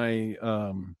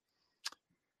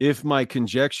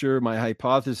conjecture, my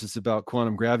hypothesis about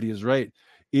quantum gravity is right,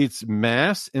 it's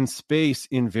mass and space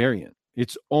invariant.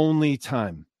 It's only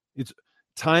time.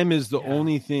 Time is the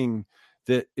only thing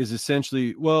that is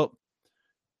essentially, well,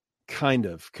 kind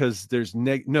of, because there's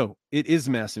no, it is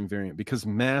mass invariant because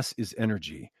mass is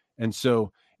energy. And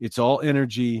so it's all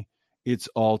energy, it's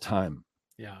all time.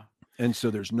 Yeah. And so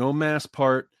there's no mass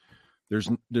part. There's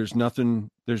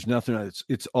nothing.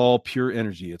 It's all pure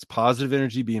energy. It's positive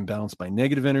energy being balanced by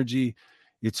negative energy.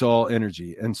 It's all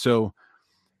energy. And so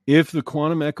if the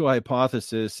quantum echo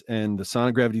hypothesis and the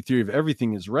sonic gravity theory of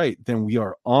everything is right, then we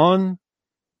are on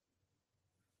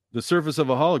the surface of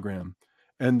a hologram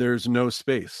and there's no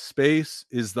space. Space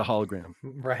is the hologram.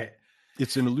 Right.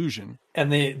 It's an illusion. And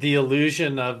the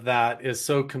illusion of that is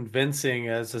so convincing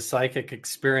as a psychic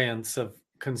experience of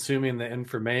consuming the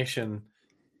information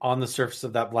on the surface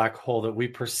of that black hole that we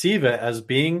perceive it as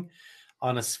being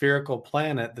on a spherical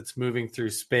planet that's moving through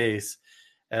space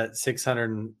at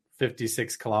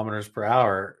 656 kilometers per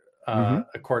hour,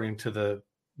 according to the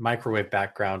microwave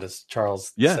background, as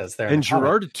Charles says there. And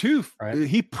Gerard Atuf, right?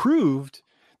 He proved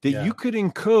that you could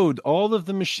encode all of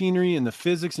the machinery and the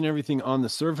physics and everything on the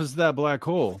surface of that black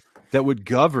hole that would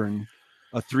govern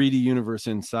a 3D universe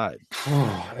inside.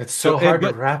 It's so hard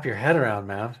to wrap your head around,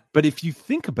 man. But if you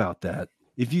think about that,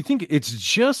 if you think it's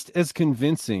just as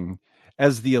convincing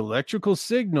as the electrical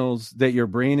signals that your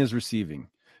brain is receiving,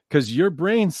 because your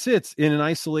brain sits in an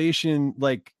isolation,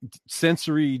 like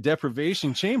sensory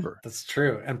deprivation chamber. That's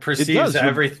true. And perceives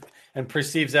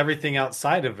everything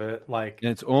outside of it. And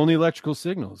it's only electrical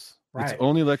signals. Right. It's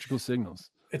only electrical signals.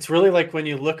 It's really like when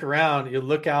you look around, you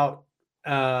look out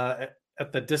at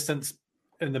the distance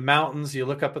in the mountains, you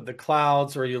look up at the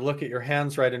clouds, or you look at your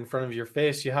hands right in front of your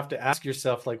face. You have to ask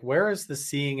yourself, like, where is the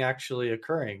seeing actually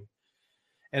occurring?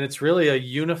 And it's really a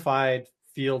unified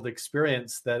field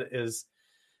experience that is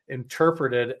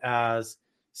interpreted as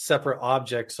separate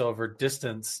objects over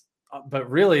distance, but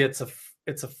really it's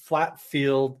a flat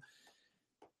field,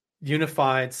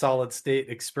 unified solid state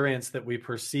experience that we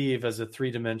perceive as a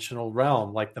three-dimensional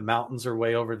realm. Like the mountains are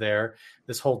way over there.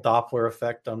 This whole Doppler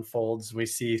effect unfolds. We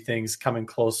see things coming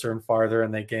closer and farther,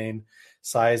 and they gain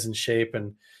size and shape,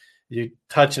 and you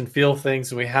touch and feel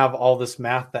things. And we have all this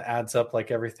math that adds up like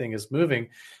everything is moving.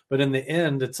 But in the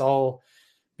end, it's all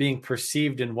being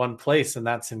perceived in one place, and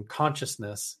that's in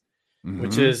consciousness,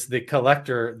 which is the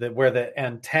collector, where the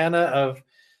antenna of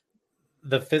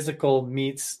the physical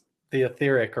meets the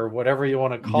etheric, or whatever you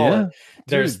want to call it.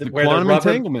 There's the quantum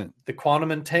entanglement. The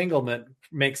quantum entanglement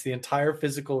makes the entire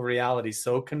physical reality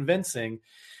so convincing.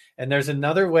 And there's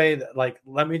another way that, like,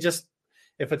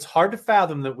 if it's hard to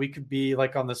fathom that we could be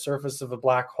like on the surface of a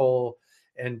black hole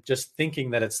and just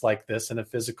thinking that it's like this in a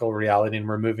physical reality and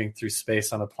we're moving through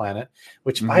space on a planet,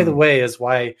 which by the way is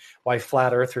why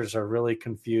flat earthers are really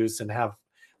confused and have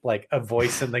like a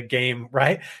voice in the game,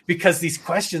 right? Because these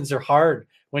questions are hard.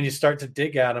 When you start to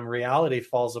dig at them, reality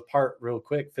falls apart real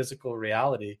quick. Physical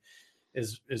reality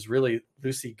is really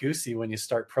loosey-goosey when you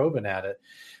start probing at it.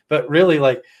 But really,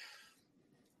 like,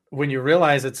 when you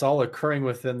realize it's all occurring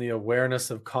within the awareness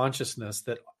of consciousness,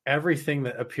 that everything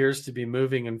that appears to be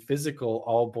moving and physical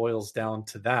all boils down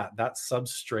to that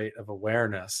substrate of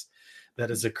awareness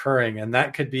that is occurring. And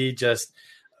that could be just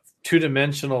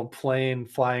two-dimensional plane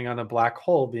flying on a black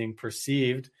hole being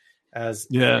perceived as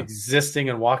existing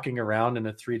and walking around in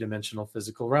a three-dimensional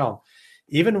physical realm.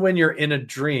 Even when you're in a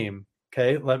dream,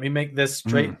 okay, let me make this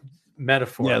straight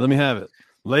metaphor. Yeah, let me have it.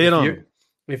 Lay it on.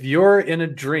 If you're in a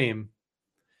dream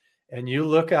and you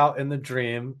look out in the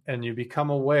dream and you become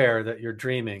aware that you're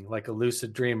dreaming like a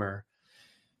lucid dreamer,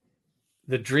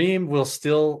 the dream will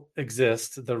still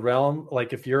exist. The realm,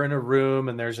 like if you're in a room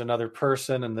and there's another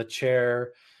person in the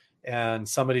chair and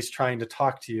somebody's trying to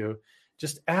talk to you,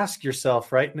 just ask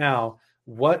yourself right now,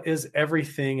 what is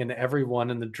everything and everyone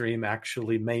in the dream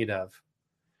actually made of?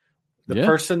 The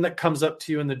person that comes up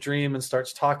to you in the dream and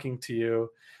starts talking to you,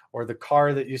 or the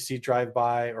car that you see drive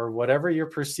by, or whatever you're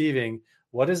perceiving,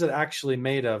 what is it actually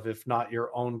made of if not your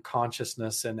own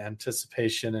consciousness and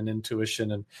anticipation and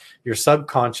intuition and your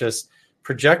subconscious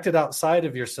projected outside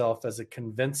of yourself as a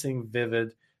convincing,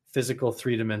 vivid, physical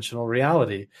three-dimensional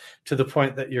reality, to the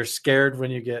point that you're scared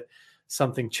when you get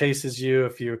something chases you.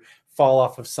 If you fall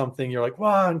off of something, you're like,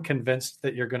 well, I'm convinced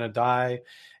that you're going to die.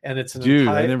 And it's an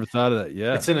I never thought of that.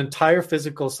 Yeah. It's an entire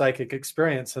physical psychic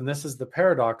experience. And this is the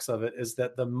paradox of it, is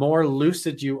that the more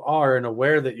lucid you are and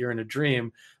aware that you're in a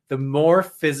dream, the more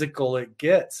physical it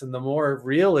gets and the more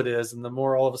real it is, and the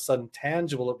more all of a sudden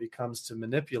tangible it becomes to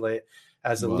manipulate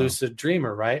as a lucid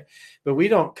dreamer, right? But we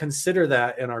don't consider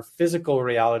that in our physical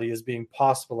reality as being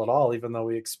possible at all, even though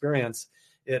we experience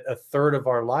it a third of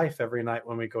our life every night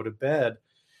when we go to bed.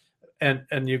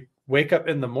 And you wake up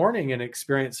in the morning and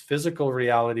experience physical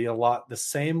reality a lot the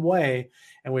same way.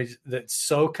 And that's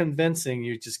so convincing,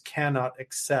 you just cannot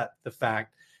accept the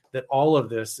fact that all of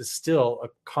this is still a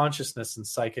consciousness and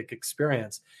psychic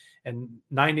experience. And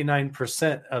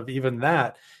 99% of even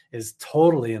that is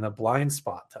totally in a blind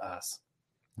spot to us.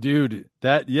 Dude,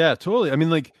 totally. I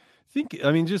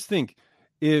mean, just think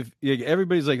if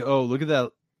everybody's like, oh, look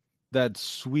at that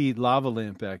sweet lava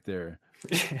lamp back there.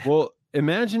 Well,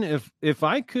 imagine if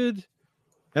I could,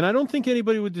 and I don't think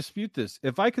anybody would dispute this,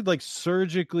 if I could like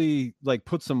surgically like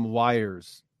put some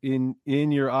wires in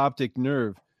your optic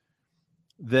nerve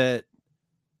that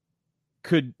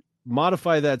could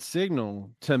modify that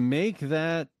signal to make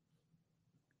that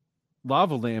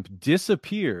lava lamp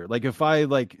disappear. Like if I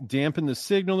like dampen the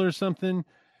signal or something,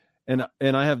 and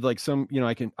I have like some,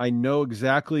 I know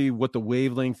exactly what the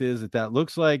wavelength is that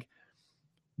looks like.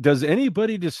 Does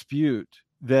anybody dispute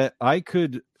that I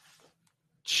could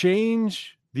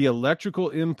change the electrical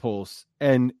impulse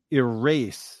and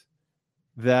erase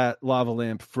that lava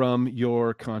lamp from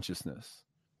your consciousness?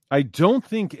 I don't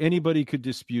think anybody could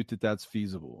dispute that that's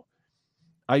feasible.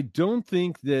 I don't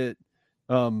think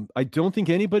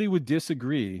anybody would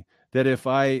disagree that if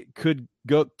I could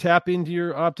go tap into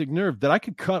your optic nerve, that I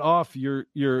could cut off your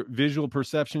visual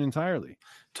perception entirely.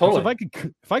 Totally. So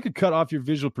if I could cut off your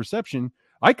visual perception,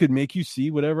 I could make you see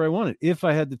whatever I wanted if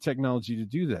I had the technology to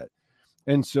do that.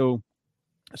 And so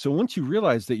once you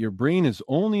realize that your brain is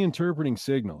only interpreting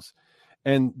signals,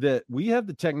 and that we have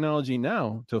the technology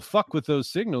now to fuck with those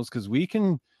signals, because we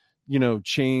can,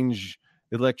 change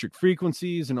electric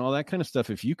frequencies and all that kind of stuff.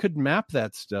 If you could map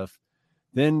that stuff,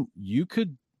 then you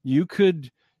could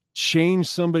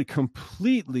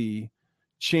completely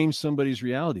change somebody's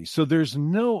reality. So there's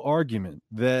no argument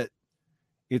that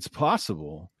it's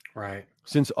possible, right?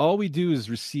 Since all we do is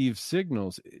receive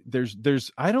signals.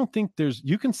 I don't think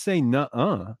you can say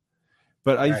nuh-uh,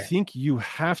 but I think you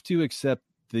have to accept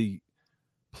the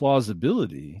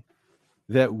plausibility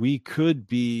that we could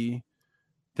be,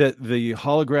 that the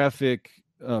holographic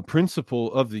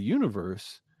principle of the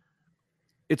universe,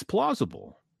 it's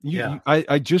plausible.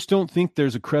 I just don't think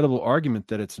there's a credible argument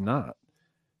that it's not.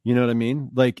 You know what I mean?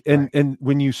 Like, and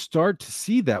when you start to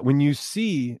see that, when you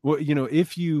see,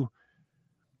 if you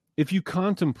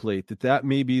contemplate that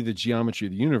may be the geometry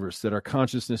of the universe, that our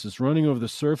consciousness is running over the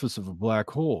surface of a black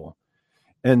hole,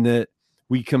 and that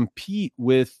we compete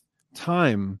with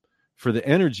time for the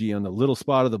energy on the little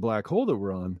spot of the black hole that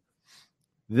we're on,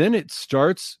 then a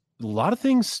lot of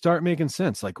things start making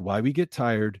sense. Like why we get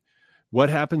tired, what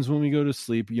happens when we go to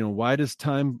sleep, why does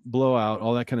time blow out,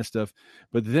 all that kind of stuff.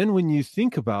 But then when you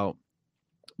think about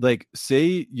like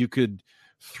say you could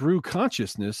through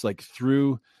consciousness, like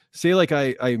through say like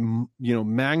I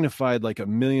magnified like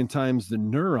 1,000,000 times the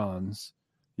neurons.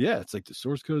 Yeah, it's like the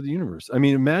source code of the universe. I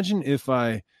mean, imagine if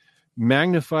I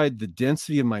magnified the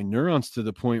density of my neurons to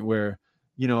the point where,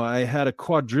 I had a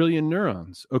quadrillion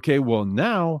neurons. Okay, well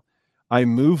now I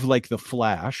move like the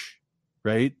Flash,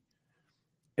 right?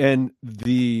 And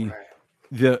the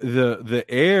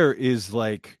air is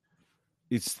like,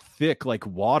 it's thick like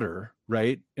water,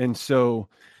 right? And so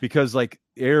because like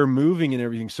air moving and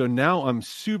everything, so now I'm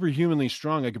superhumanly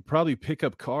strong. I could probably pick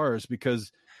up cars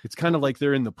because it's kind of like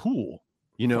they're in the pool,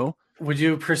 Would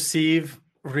you perceive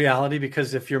reality?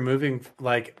 Because if you're moving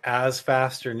like as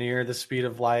fast or near the speed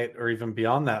of light or even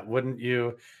beyond that, wouldn't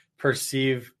you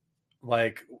perceive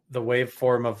like the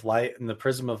waveform of light and the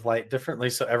prism of light differently?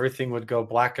 So everything would go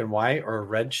black and white or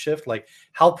red shift. Like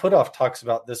Hal Puthoff talks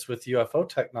about this with UFO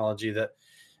technology, that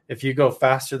if you go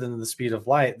faster than the speed of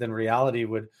light, then reality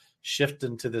would shift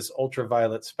into this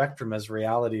ultraviolet spectrum as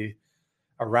reality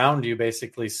around you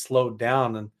basically slowed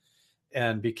down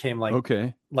and became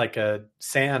like a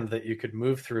sand that you could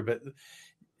move through. But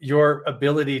your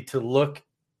ability to look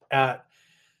at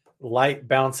light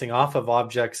bouncing off of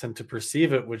objects and to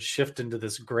perceive it would shift into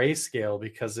this grayscale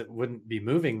because it wouldn't be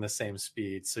moving the same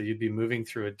speed. So you'd be moving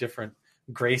through a different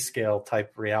grayscale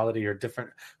type reality, or different,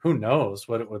 who knows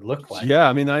what it would look like. Yeah,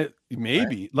 I mean,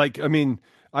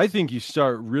 I think you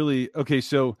start really,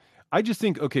 so I just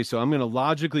think, so I'm going to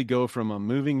logically go from I'm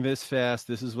moving this fast,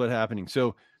 this is what's happening.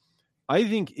 So I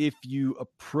think if you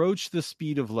approach the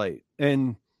speed of light,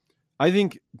 and I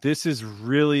think this is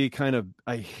really kind of,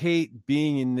 I hate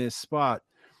being in this spot,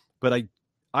 but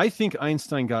I think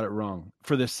Einstein got it wrong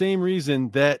for the same reason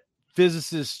that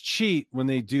physicists cheat when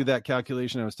they do that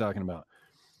calculation I was talking about.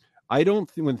 I don't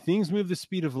think when things move the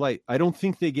speed of light, I don't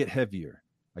think they get heavier.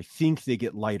 I think they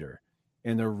get lighter.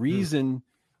 And the reason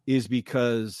is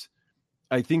because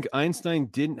I think Einstein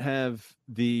didn't have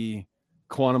the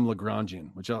quantum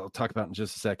Lagrangian, which I'll talk about in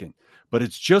just a second. But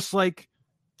it's just like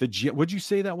what'd you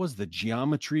say that was? The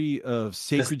geometry of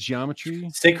sacred geometry?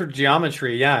 Sacred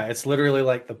geometry, yeah. It's literally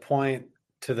like the point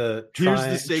to the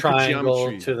triangle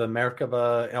geometry, to the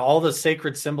Merkaba, and all the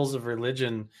sacred symbols of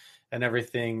religion and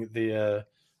everything.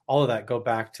 All of that go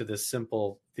back to these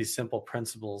simple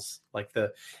principles, like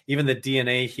even the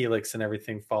DNA helix and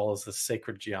everything follows the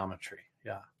sacred geometry.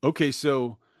 Yeah. Okay,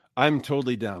 so I'm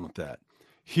totally down with that.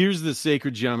 Here's the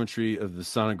sacred geometry of the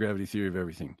sonic gravity theory of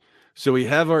everything. So we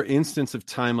have our instance of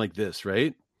time like this,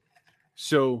 right?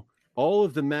 So all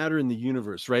of the matter in the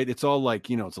universe, right? It's all like,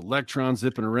 it's electrons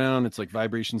zipping around. It's like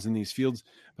vibrations in these fields.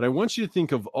 But I want you to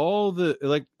think of all of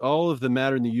the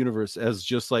matter in the universe as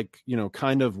just like,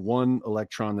 kind of one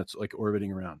electron that's like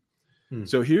orbiting around.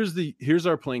 So here's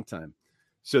our Planck time.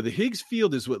 So the Higgs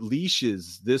field is what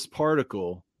leashes this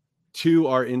particle to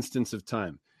our instance of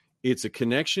time. It's a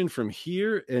connection from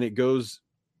here, and it goes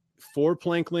 4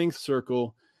 Planck length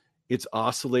circle. It's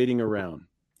oscillating around.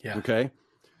 Yeah. Okay.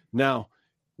 Now,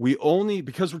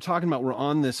 because we're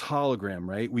on this hologram,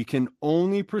 right? We can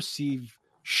only perceive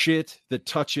shit that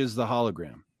touches the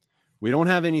hologram. We don't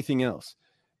have anything else.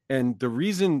 And the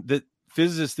reason that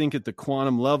physicists think at the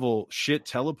quantum level shit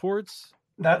teleports.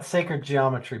 That's sacred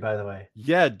geometry, by the way.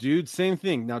 Yeah, dude, same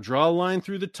thing. Now draw a line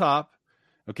through the top.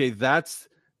 Okay, that's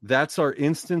our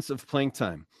instance of Planck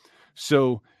time.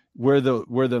 So where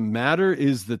the matter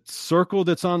is the circle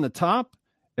that's on the top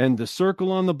and the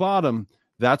circle on the bottom,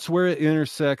 that's where it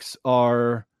intersects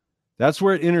our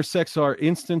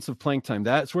instance of Planck time.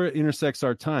 That's where it intersects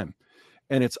our time.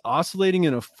 And it's oscillating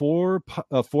in a 4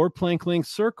 Planck length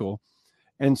circle.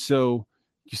 And so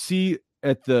you see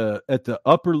at the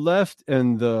upper left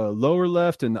and the lower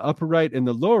left and the upper right and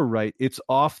the lower right, it's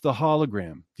off the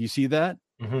hologram. Do you see that?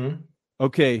 Mm-hmm.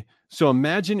 Okay. So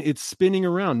imagine it's spinning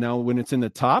around. Now, when it's in the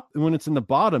top and when it's in the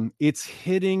bottom, it's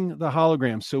hitting the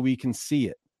hologram so we can see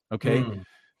it. Okay.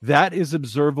 That is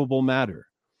observable matter.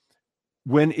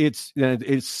 When it's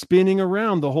spinning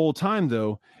around the whole time,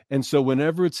 though. And so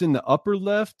whenever it's in the upper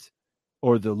left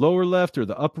or the lower left or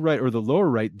the upper right or the lower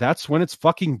right, that's when it's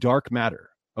fucking dark matter.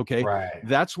 Okay. Right.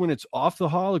 That's when it's off the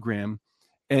hologram.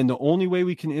 And the only way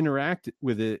we can interact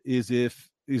with it is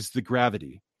the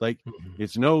gravity. Like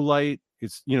it's no light.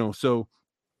 It's, so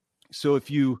if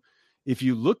you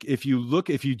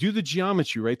do the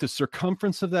geometry, right, the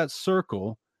circumference of that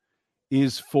circle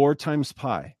is 4 times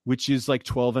pi, which is like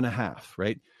 12.5,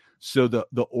 right? So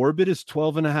the orbit is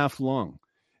 12.5 long,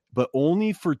 but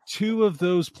only for 2 of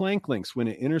those Planck lengths, when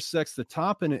it intersects the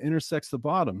top and it intersects the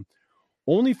bottom,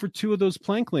 only for 2 of those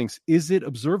Planck lengths is it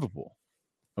observable.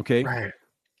 Okay. Right.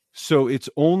 So it's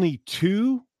only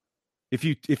 2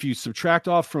 if you subtract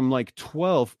off from like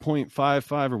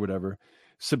 12.55 or whatever,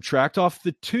 subtract off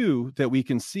the 2 that we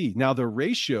can see. Now the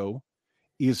ratio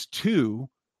is 2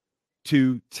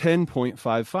 to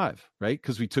 10.55, right?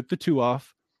 Because we took the 2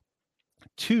 off.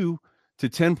 2 to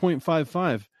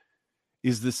 10.55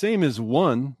 is the same as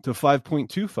 1 to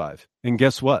 5.25. And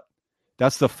guess what?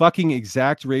 That's the fucking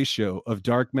exact ratio of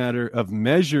dark matter, of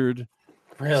measured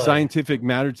scientific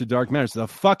matter to dark matter. So the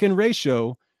fucking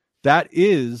ratio, that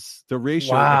is the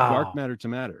ratio of dark matter to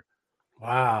matter.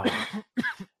 Wow.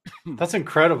 That's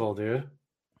incredible, dude.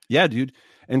 Yeah, dude.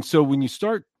 And so when you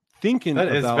start thinking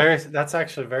that's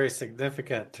actually very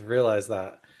significant to realize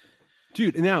that.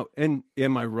 Dude, now, and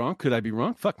am I wrong? Could I be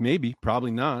wrong? Fuck, maybe.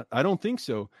 Probably not. I don't think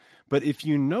so. But if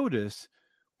you notice,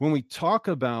 when we talk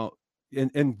about,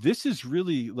 and this is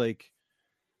really like,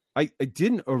 I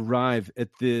didn't arrive at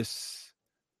this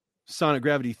sonic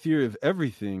gravity theory of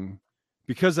everything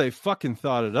because I fucking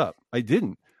thought it up. I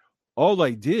didn't. All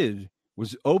I did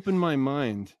was open my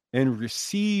mind and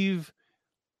receive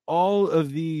all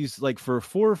of these, like for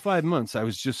 4 or 5 months, I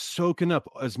was just soaking up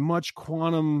as much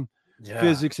quantum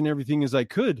physics and everything as I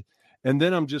could. And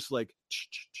then I'm just like,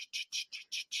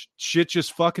 shit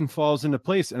just fucking falls into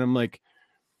place. And I'm like,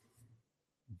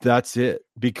 that's it.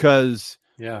 Because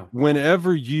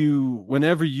whenever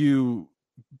you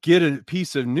get a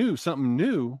piece of something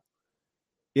new,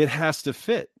 it has to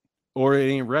fit or it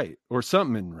ain't right or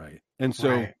something ain't right. And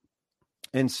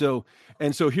so,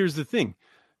 here's the thing.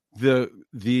 The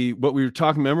what we were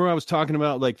talking, remember I was talking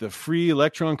about like the free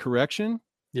electron correction?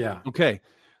 Yeah. Okay.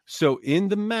 So in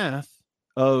the math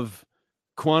of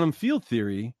quantum field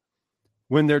theory,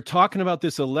 when they're talking about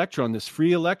this electron, this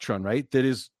free electron, right, that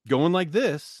is going like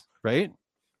this, right,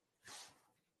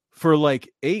 for like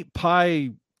 8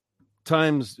 pi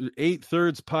times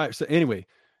 8/3 pi. So anyway,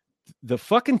 the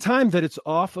fucking time that it's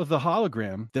off of the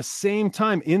hologram, the same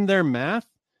time in their math,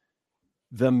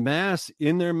 the mass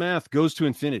in their math goes to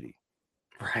infinity.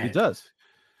 Right. It does.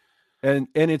 And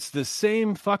it's the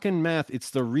same fucking math.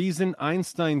 It's the reason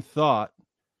Einstein thought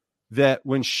that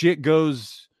when shit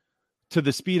goes to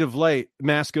the speed of light,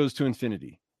 mass goes to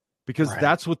infinity, because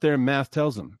that's what their math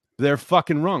tells them. They're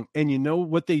fucking wrong. And you know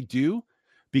what they do?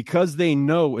 Because they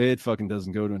know it fucking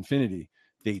doesn't go to infinity,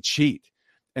 they cheat.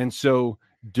 And so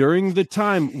during the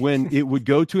time when it would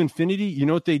go to infinity, you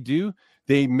know what they do?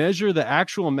 They measure the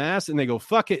actual mass and they go,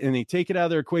 fuck it. And they take it out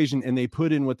of their equation and they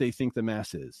put in what they think the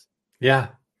mass is. Yeah.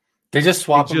 They just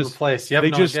swap them in place. You have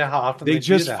no idea how often they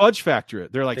just do that. Fudge factor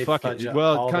it. They're like, fuck it.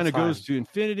 Well, it kind of goes to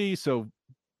infinity. So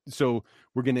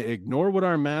we're going to ignore what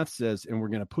our math says and we're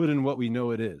going to put in what we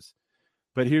know it is.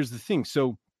 But here's the thing.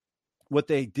 So what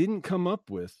they didn't come up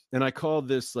with, and I call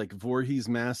this like Voorhees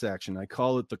mass action. I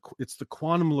call it it's the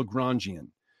quantum Lagrangian,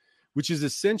 which is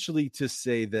essentially to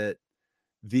say that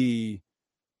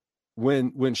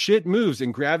when shit moves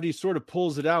and gravity sort of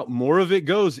pulls it out, more of it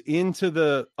goes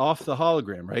into off the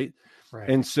hologram, right?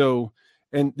 And so,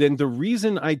 and then the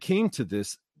reason I came to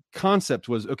this concept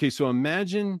was, okay, so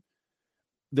imagine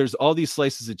there's all these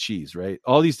slices of cheese, right?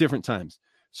 All these different times.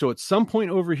 So at some point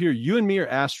over here, you and me are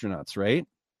astronauts, right?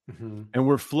 Mm-hmm. And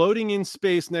we're floating in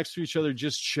space next to each other,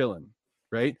 just chilling,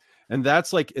 right? And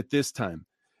that's like at this time.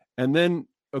 And then,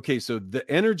 okay, so the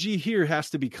energy here has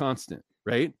to be constant,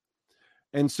 right?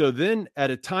 And so then at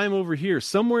a time over here,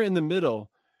 somewhere in the middle,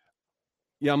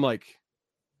 I'm like,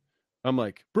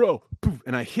 bro, poof,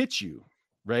 and I hit you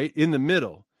right in the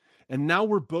middle. And now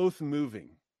we're both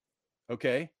moving.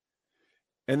 Okay.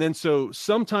 And then so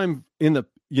sometime in the,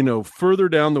 further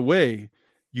down the way,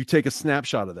 you take a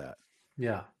snapshot of that.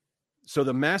 Yeah. So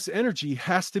the mass energy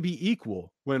has to be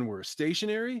equal when we're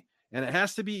stationary, and it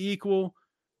has to be equal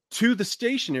to the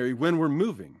stationary when we're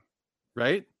moving.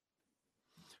 Right.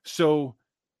 So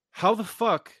how the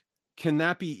fuck can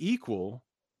that be equal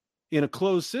in a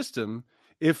closed system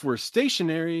if we're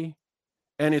stationary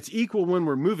and it's equal when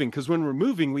we're moving? Because when we're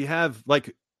moving, we have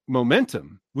like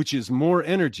momentum, which is more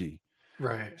energy.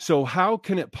 Right. So how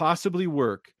can it possibly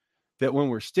work that when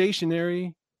we're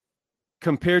stationary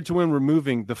compared to when we're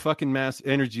moving, the fucking mass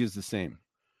energy is the same?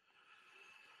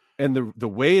 And the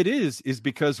way it is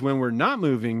because when we're not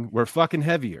moving, we're fucking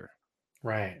heavier.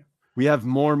 Right. We have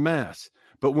more mass.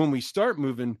 But when we start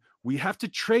moving, we have to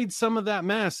trade some of that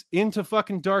mass into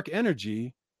fucking dark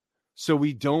energy so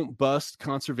we don't bust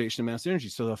conservation of mass energy.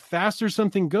 So the faster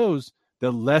something goes,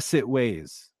 the less it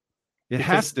weighs. It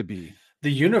has to be.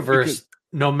 The universe,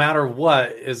 no matter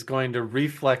what, is going to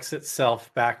reflex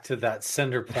itself back to that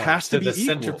center point. It has to be the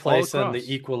center place and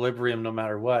the equilibrium, no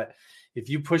matter what. If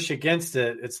you push against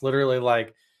it, it's literally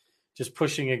like just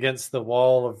pushing against the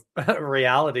wall of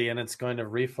reality, and it's going to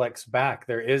reflex back.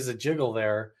 There is a jiggle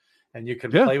there, and you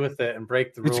can Yeah. play with it and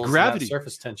break the It's rules gravity. of that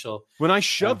surface tension. When I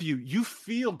shove you, you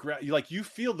feel you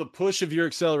feel the push of your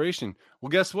acceleration. Well,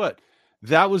 guess what?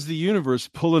 That was the universe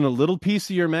pulling a little piece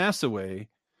of your mass away,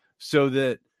 so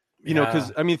that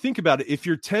because I mean, think about it. If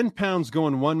you're 10 pounds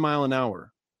going 1 mile an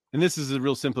hour, and this is a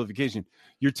real simplification,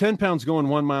 you're 10 pounds going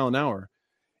 1 mile an hour.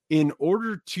 In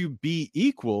order to be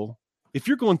equal, if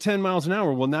you're going 10 miles an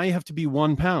hour, well, now you have to be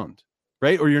 1 pound,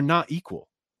 right? Or you're not equal.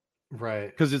 Right.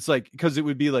 Because it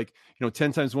would be like,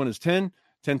 10 times 1 is 10,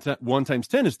 1 times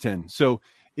 10 is 10. So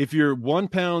if you're 1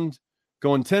 pound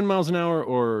going 10 miles an hour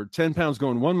or 10 pounds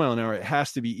going 1 mile an hour, it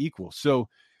has to be equal. So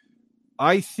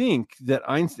I think that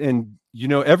Einstein,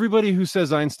 and everybody who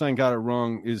says Einstein got it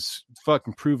wrong is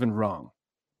fucking proven wrong.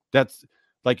 That's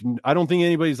like, I don't think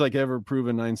anybody's like ever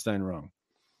proven Einstein wrong.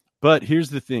 But here's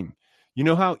the thing. You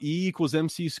know how E equals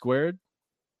MC squared,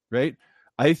 right?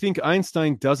 I think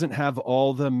Einstein doesn't have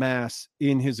all the mass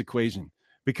in his equation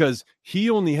because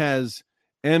he only has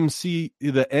MC.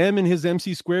 The M in his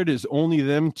MC squared is only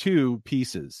them 2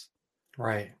 pieces.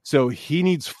 Right. So he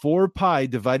needs 4 pi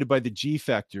divided by the G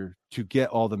factor to get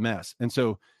all the mass. And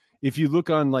so if you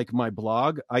look on like my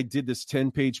blog, I did this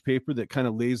 10-page paper that kind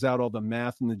of lays out all the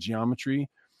math and the geometry.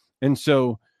 And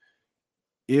so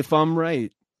if I'm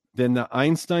right, then the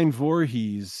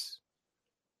Einstein-Voorhees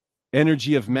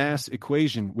energy of mass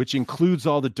equation, which includes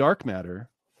all the dark matter,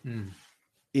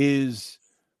 is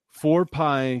 4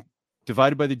 pi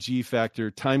divided by the G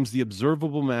factor times the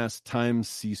observable mass times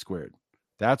C squared.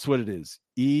 That's what it is.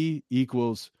 E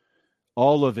equals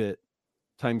all of it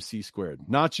times C squared,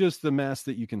 not just the mass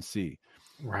that you can see.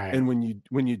 Right. And when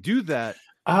you do that,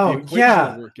 the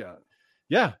equation will work out.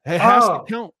 Yeah, it has to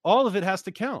count. All of it has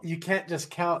to count. You can't just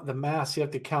count the mass. You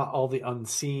have to count all the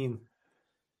unseen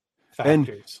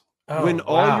factors. And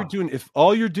if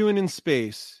all you're doing in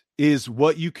space is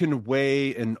what you can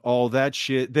weigh and all that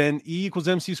shit, then E equals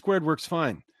MC squared works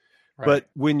fine. Right. But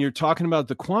when you're talking about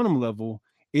the quantum level,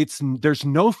 there's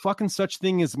no fucking such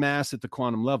thing as mass at the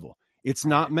quantum level. It's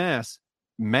not mass.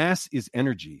 Mass is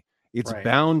energy. It's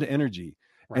bound energy.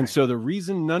 Right. And so the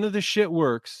reason none of this shit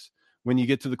works when you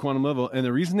get to the quantum level, and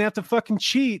the reason they have to fucking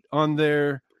cheat on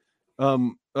their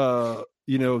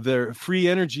their free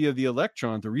energy of the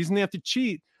electron, the reason they have to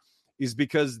cheat is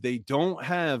because they don't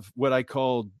have what I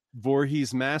call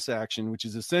Voorhees mass action, which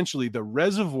is essentially the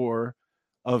reservoir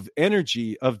of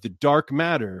energy of the dark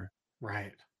matter.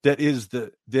 Right. That is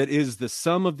the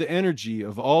sum of the energy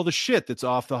of all the shit that's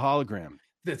off the hologram.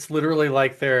 It's literally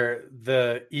like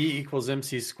the E equals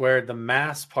MC squared. The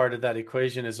mass part of that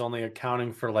equation is only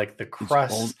accounting for like the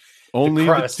crust. Only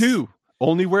the 2.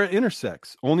 Only where it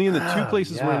intersects. Only in the 2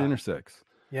 places where it intersects.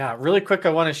 Yeah. Really quick, I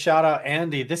want to shout out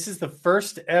Andy. This is the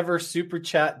first ever super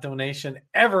chat donation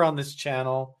ever on this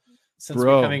channel since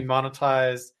becoming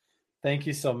monetized. Thank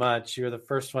you so much. You're the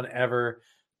first one ever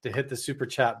to hit the super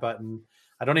chat button.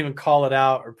 I don't even call it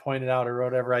out or point it out or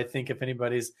whatever. I think if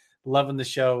anybody's loving the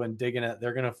show and digging it,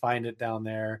 they're going to find it down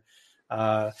there.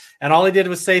 And all he did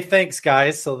was say thanks,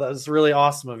 guys. So that was really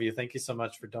awesome of you. Thank you so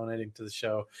much for donating to the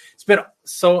show. It's been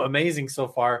so amazing so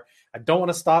far. I don't want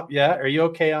to stop yet. Are you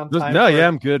okay on time? No,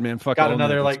 I'm good, man. Got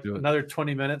another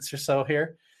 20 minutes or so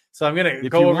here. So I'm going to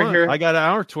go over here. I got an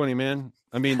hour 20, man.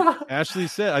 I mean, Ashley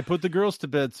said I put the girls to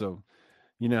bed, so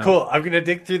Cool. I'm going to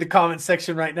dig through the comment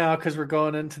section right now because we're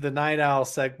going into the night owl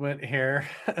segment here.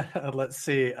 Let's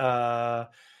see.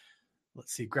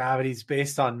 Gravity's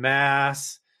based on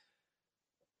mass.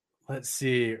 Let's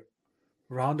see.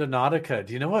 Rondonautica.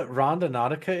 Do you know what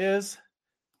Rondonautica is?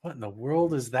 What in the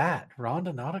world is that?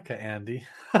 Rondonautica, Andy.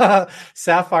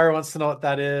 Sapphire wants to know what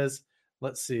that is.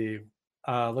 Let's see.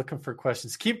 Looking for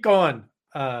questions. Keep going,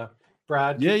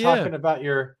 Brad. Keep talking about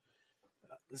your...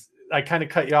 I kind of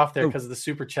cut you off there because the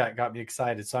super chat got me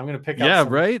excited. So I'm going to pick up. Yeah,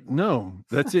 right. No,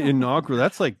 that's inaugural.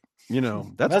 That's like,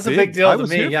 that's a big deal to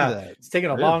me. Yeah. It's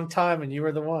taken a long time and you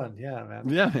were the one. Yeah, man.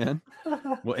 Yeah, man.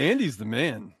 Well, Andy's the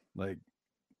man. Like,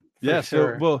 yeah.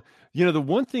 Sure. So, well, the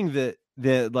one thing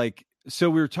that like, so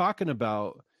we were talking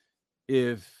about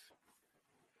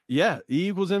E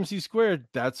equals MC squared,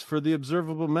 that's for the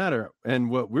observable matter. And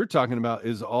what we're talking about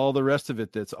is all the rest of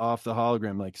it that's off the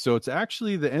hologram. Like, so it's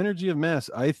actually the energy of mass,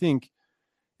 I think,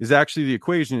 is actually the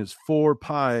equation is 4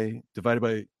 pi divided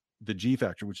by the G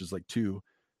factor, which is like 2,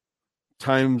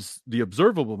 times the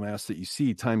observable mass that you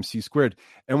see times C squared.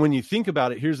 And when you think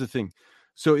about it, here's the thing.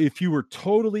 So if you were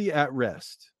totally at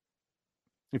rest,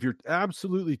 if you're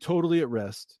absolutely totally at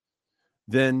rest,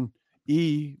 then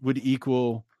E would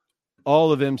equal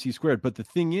all of MC squared. But the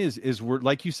thing is we're,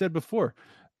 like you said before,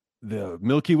 the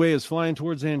Milky Way is flying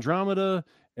towards Andromeda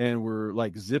and we're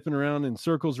like zipping around in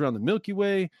circles around the Milky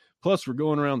Way. Plus we're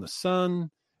going around the sun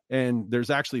and there's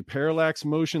actually parallax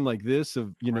motion like this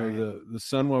of, you know, the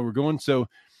sun while we're going. So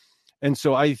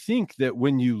I think that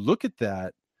when you look at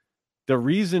that, the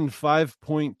reason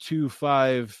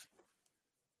 5.25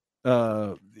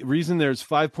 reason there's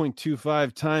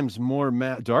 5.25 times more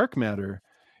dark matter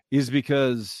is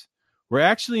because we're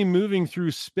actually moving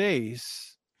through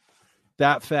space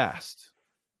that fast.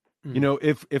 You know,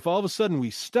 if all of a sudden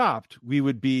we stopped, we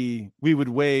would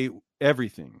weigh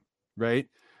everything, right?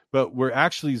 But we're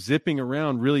actually zipping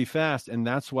around really fast, and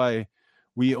that's why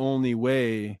we only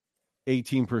weigh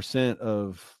 18%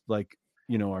 of, like,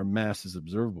 you know, our mass is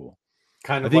observable.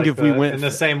 Kind of, I think like if we went in the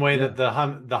same way that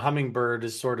the hummingbird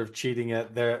is sort of cheating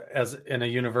it there, as in a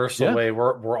universal way,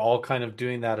 we're all kind of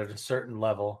doing that at a certain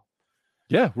level.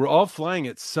 Yeah, we're all flying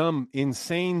at some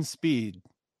insane speed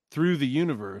through the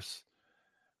universe,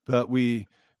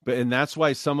 and that's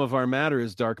why some of our matter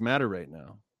is dark matter right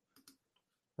now.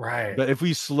 Right. But if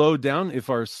we slowed down, if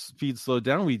our speed slowed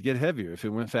down, we'd get heavier. If it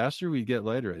went faster, we'd get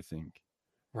lighter, I think.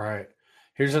 Right.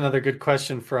 Here's another good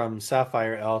question from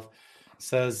Sapphire Elf.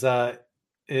 Says,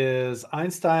 is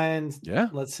Einstein's,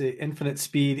 let's see, infinite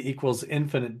speed equals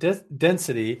infinite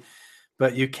density,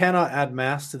 but you cannot add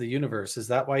mass to the universe. Is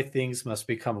that why things must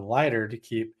become lighter to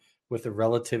keep with the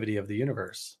relativity of the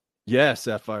universe? Yes,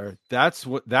 Sapphire. That's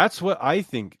what I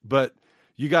think. But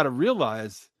you got to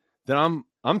realize that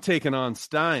I'm taking on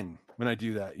Stein when I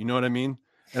do that. You know what I mean?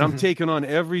 And I'm taking on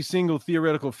every single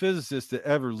theoretical physicist that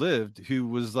ever lived who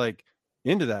was like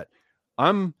into that.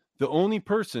 I'm the only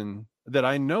person that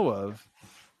I know of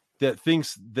that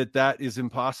thinks that is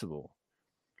impossible.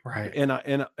 Right. And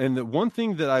the one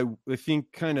thing that I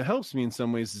think kind of helps me in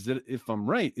some ways is that, if I'm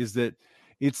right, is that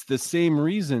it's the same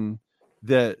reason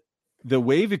that the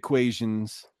wave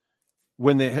equations,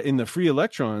 when they in the free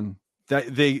electron,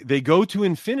 that they go to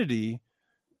infinity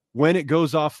when it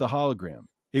goes off the hologram.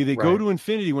 They go to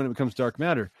infinity when it becomes dark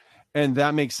matter. And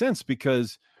that makes sense,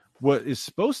 because what is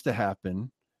supposed to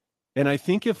happen, and I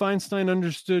think if Einstein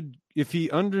understood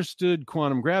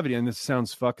quantum gravity, and this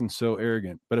sounds fucking so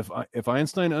arrogant, but if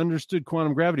Einstein understood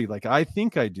quantum gravity like I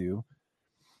think I do,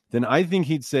 then I think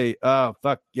he'd say, "Oh,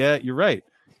 fuck, yeah, you're right.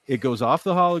 It goes off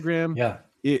the hologram. Yeah.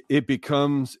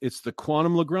 It's the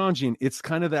quantum Lagrangian. It's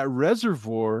kind of that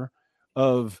reservoir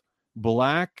of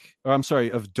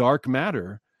of dark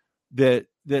matter that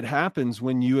happens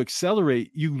when you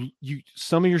accelerate. You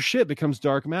some of your shit becomes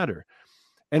dark matter."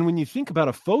 And when you think about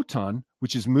a photon,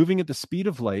 which is moving at the speed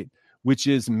of light, which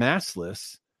is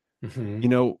massless, you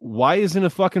know, why isn't a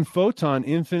fucking photon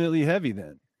infinitely heavy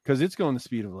then? Because it's going the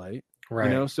speed of light, right?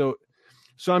 You know, so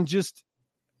I'm just,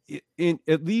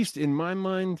 at least in my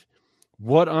mind,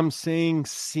 what I'm saying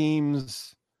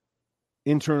seems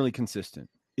internally consistent.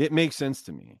 It makes sense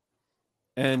to me,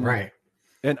 and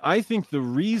and I think the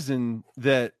reason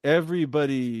that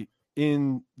everybody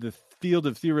in the field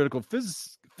of theoretical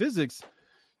physics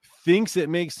thinks it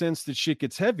makes sense that shit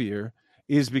gets heavier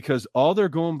is because all they're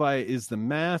going by is the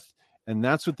math, and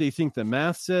that's what they think the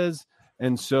math says,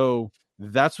 and so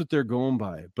that's what they're going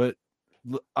by. But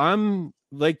I'm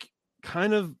like,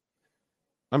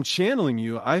 I'm channeling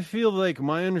you. I feel like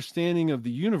my understanding of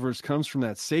the universe comes from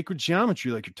that sacred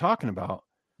geometry like you're talking about.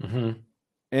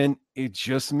 And it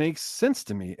just makes sense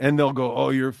to me. And they'll go, "Oh,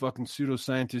 you're a fucking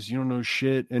pseudoscientist. You don't know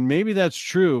shit." And maybe that's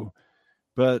true,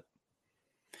 but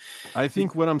I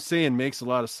think what I'm saying makes a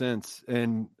lot of sense.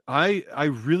 And I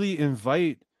really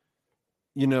invite,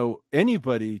 you know,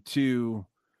 anybody to, you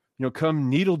know, come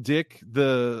needle dick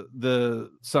the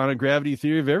sonic gravity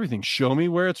theory of everything. Show me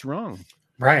where it's wrong.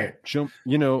 Right. Show,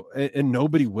 you know, and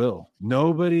nobody will.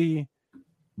 Nobody,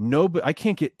 I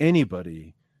can't get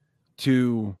anybody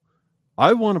to,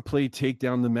 I want to play Take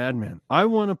Down the Madman. I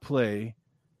want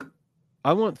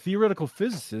theoretical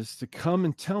physicists to come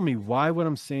and tell me why what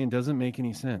I'm saying doesn't make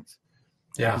any sense.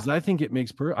 Yeah. Because I think it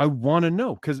makes I want to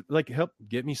know, because, like, help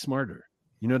get me smarter.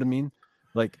 You know what I mean?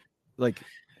 Like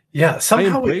yeah,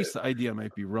 somehow I embrace the idea I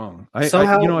might be wrong.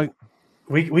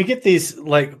 We get these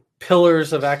like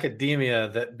pillars of academia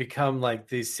that become like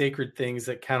these sacred things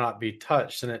that cannot be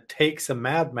touched, and it takes a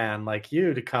madman like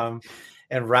you to come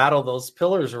and rattle those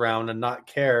pillars around and not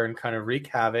care and kind of wreak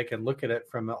havoc and look at it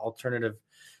from an alternative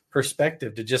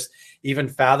perspective, to just even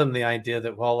fathom the idea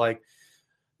that, well, like,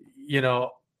 you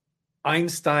know,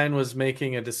 Einstein was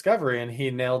making a discovery and he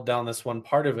nailed down this one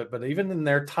part of it, but even in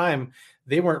their time,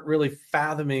 they weren't really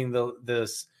fathoming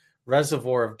this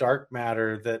reservoir of dark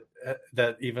matter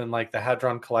that even like the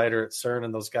Hadron Collider at CERN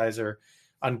and those guys are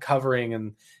uncovering.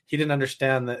 And he didn't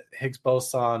understand the Higgs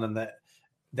boson and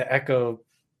the echo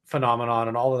phenomenon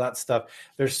and all of that stuff.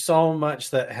 There's so much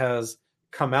that has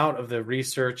come out of the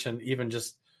research and even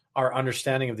just our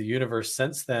understanding of the universe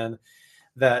since then,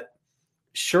 that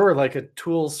sure, like a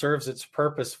tool serves its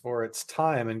purpose for its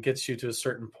time and gets you to a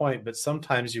certain point, but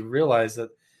sometimes you realize that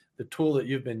the tool that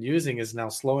you've been using is now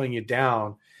slowing you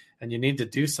down, and you need to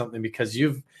do something because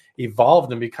you've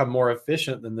evolved and become more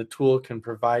efficient than the tool can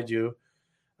provide you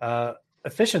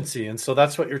efficiency. And so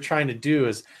that's what you're trying to do,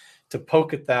 is to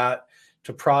poke at that,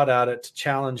 to prod at it, to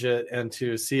challenge it, and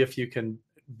to see if you can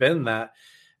bend that.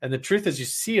 And the truth is, you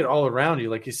see it all around you.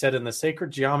 Like you said, in the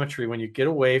sacred geometry, when you get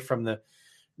away from the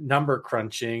number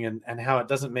crunching and how it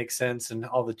doesn't make sense and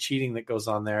all the cheating that goes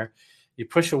on there, you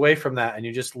push away from that and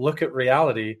you just look at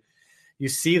reality. You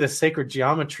see the sacred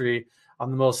geometry on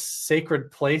the most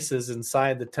sacred places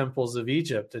inside the temples of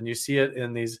Egypt. And you see it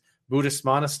in these Buddhist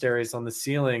monasteries on the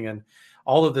ceiling, and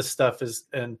all of this stuff is,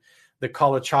 and the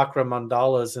Kalachakra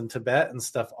mandalas in Tibet and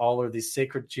stuff, all are these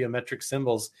sacred geometric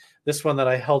symbols. This one that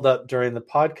I held up during the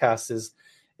podcast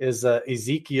is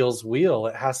Ezekiel's wheel.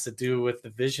 It has to do with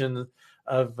the vision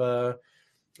of, or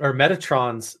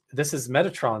Metatron's. This is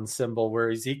Metatron's symbol, where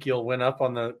Ezekiel went up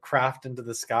on the craft into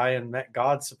the sky and met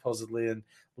God supposedly, and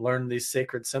learned these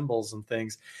sacred symbols and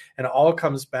things. And it all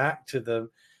comes back to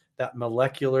that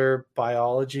molecular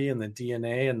biology and the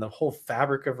DNA, and the whole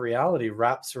fabric of reality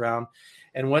wraps around.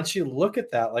 And once you look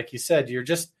at that, like you said, you're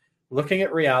just looking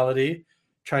at reality,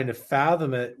 trying to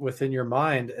fathom it within your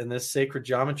mind, and this sacred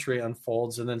geometry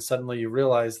unfolds. And then suddenly you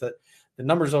realize that the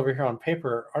numbers over here on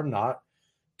paper are not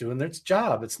doing its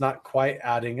job. It's not quite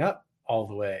adding up all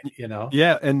the way, you know?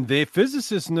 Yeah. And the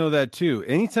physicists know that too.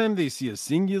 Anytime they see a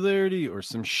singularity or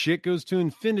some shit goes to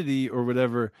infinity or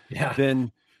whatever,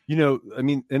 then, you know, I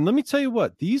mean, and let me tell you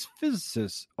what, these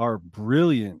physicists are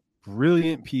brilliant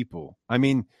people. I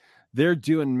mean, they're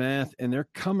doing math and they're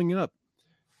coming up.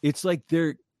 I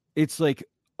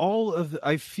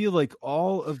feel like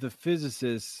all of the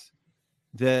physicists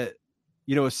that,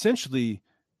 you know, essentially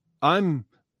I'm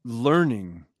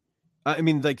learning. I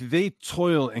mean, like, they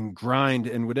toil and grind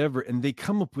and whatever, and they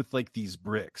come up with like these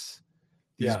bricks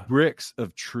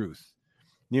of truth,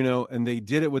 you know, and they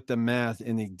did it with the math,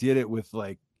 and they did it with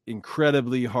like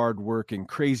incredibly hard work and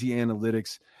crazy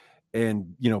analytics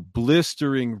and, you know,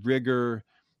 blistering rigor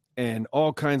and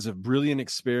all kinds of brilliant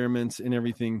experiments and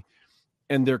everything.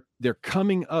 And they're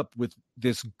coming up with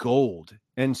this gold.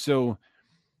 And so,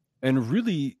 and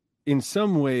really, in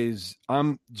some ways,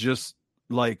 I'm just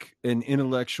like an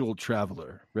intellectual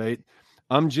traveler, right?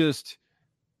 I'm just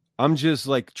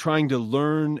like trying to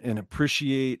learn and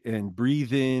appreciate and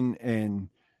breathe in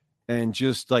and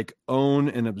just like own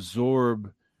and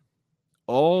absorb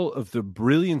all of the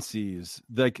brilliancies.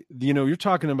 Like, you know, you're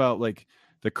talking about like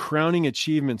the crowning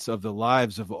achievements of the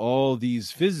lives of all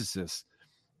these physicists.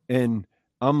 And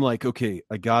I'm like, okay,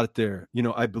 I got it there. You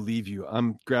know, I believe you.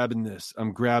 I'm grabbing this.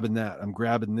 I'm grabbing that. I'm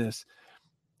grabbing this.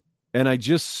 And I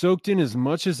just soaked in as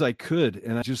much as I could.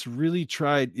 And I just really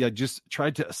tried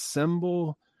to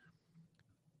assemble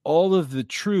all of the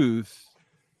truth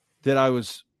that I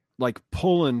was like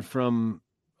pulling from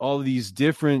all of these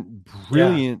different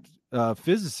brilliant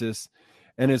physicists.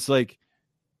 And it's like,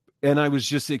 and I was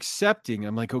just accepting.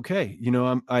 I'm like, okay, you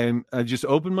know, I just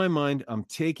opened my mind. I'm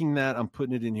taking that. I'm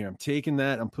putting it in here. I'm taking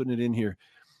that. I'm putting it in here.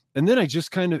 And then I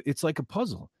just kind of, it's like a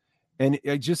puzzle. And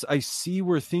I see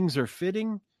where things are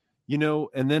fitting, you know,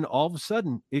 and then all of a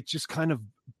sudden it just kind of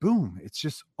boom, it's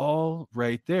just all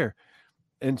right there.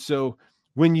 And so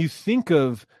when you think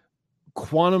of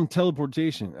quantum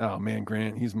teleportation, oh man,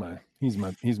 Grant, he's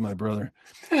my brother.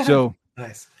 So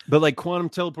nice. But like quantum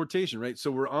teleportation, right? So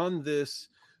we're on this.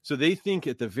 So they think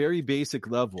at the very basic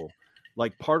level,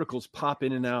 like particles pop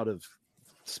in and out of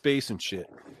space and shit,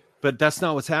 but that's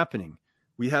not what's happening.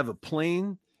 We have a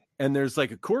plane, and there's like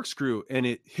a corkscrew, and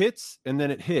it hits, and then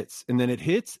it hits, and then it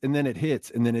hits, and then it hits,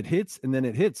 and then it hits, and then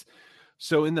it hits.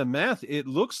 So in the math, it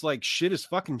looks like shit is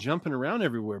fucking jumping around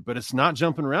everywhere, but it's not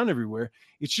jumping around everywhere.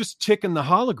 It's just ticking the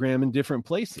hologram in different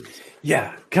places.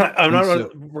 Yeah.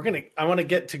 I want to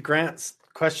get to Grant's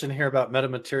question here about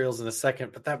metamaterials in a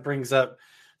second, but that brings up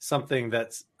something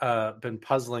that's been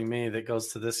puzzling me that goes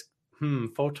to this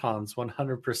photons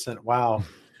 100% wow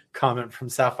comment from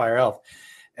Sapphire Elf.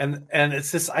 And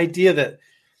it's this idea that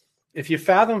if you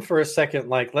fathom for a second,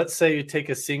 like let's say you take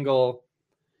a single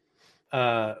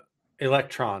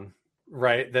electron,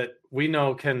 right, that we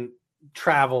know can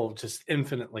travel just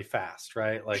infinitely fast,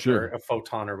 right? Like sure. Or a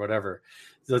photon or whatever.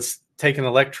 Let's take an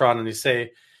electron and you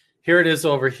say, here it is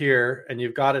over here, and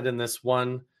you've got it in this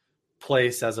one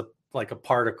place as a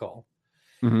particle.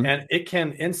 Mm-hmm. And it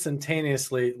can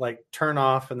instantaneously like turn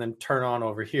off and then turn on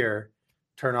over here,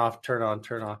 turn off, turn on,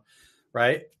 turn off,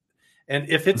 right? And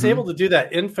if it's able to do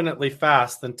that infinitely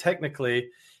fast, then technically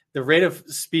the rate of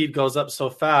speed goes up so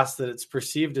fast that it's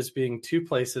perceived as being two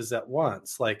places at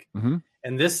once. Like,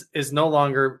 and this is no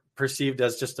longer perceived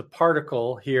as just a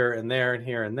particle here and there and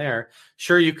here and there.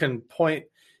 Sure, you can point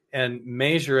and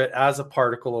measure it as a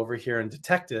particle over here and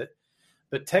detect it,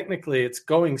 but technically it's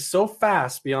going so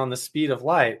fast beyond the speed of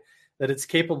light that it's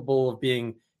capable of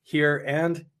being here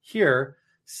and here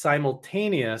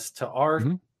simultaneous to our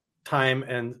time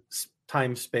and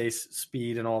time, space,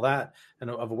 speed, and all that, and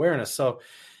of awareness. So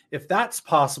if that's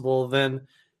possible, then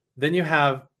you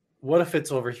have, what if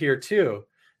it's over here too?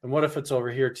 And what if it's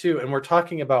over here too? And we're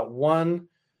talking about one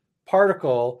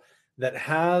particle that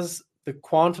has the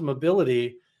quantum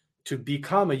ability to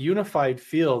become a unified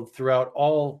field throughout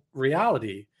all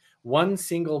reality. One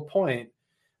single point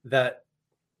that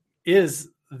is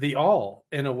the all,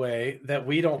 in a way that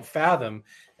we don't fathom.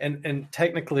 And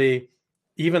technically,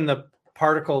 even the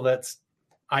particle that's,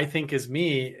 I think, is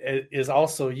me, is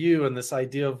also you, and this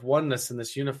idea of oneness in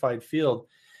this unified field.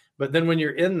 But then when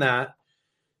you're in that,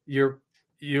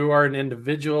 you are an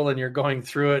individual and you're going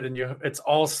through it, and it's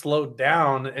all slowed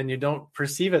down and you don't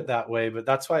perceive it that way. But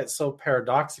that's why it's so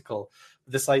paradoxical.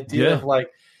 This idea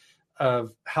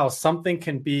of how something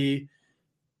can be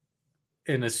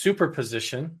in a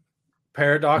superposition,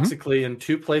 paradoxically, in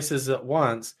two places at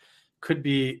once, could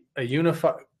be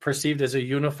perceived as a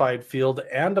unified field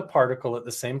and a particle at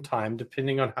the same time,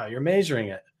 depending on how you're measuring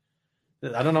it.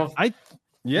 I don't know.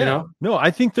 No, I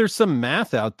think there's some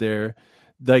math out there.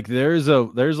 Like there's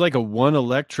like a one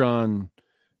electron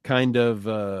kind of,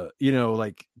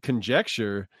 like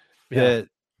conjecture that,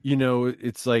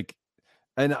 it's like,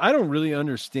 and I don't really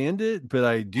understand it, but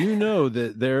I do know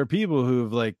that there are people who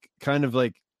have like kind of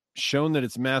like shown that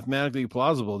it's mathematically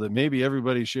plausible that maybe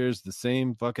everybody shares the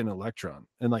same fucking electron.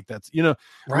 And like, that's, right.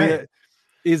 I mean,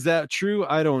 is that true?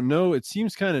 I don't know. It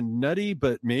seems kind of nutty,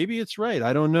 but maybe it's right.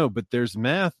 I don't know, but there's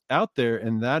math out there,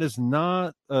 and that is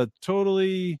not a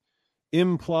totally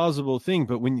implausible thing.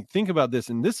 But when you think about this,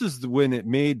 and this is when it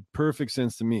made perfect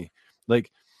sense to me,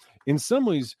 like in some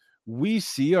ways we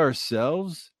see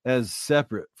ourselves as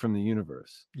separate from the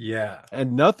universe. Yeah.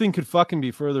 And nothing could fucking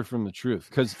be further from the truth.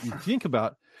 Because you think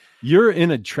about, you're in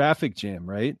a traffic jam,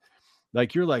 right?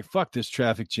 Like you're like, fuck this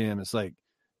traffic jam. It's like,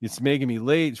 it's making me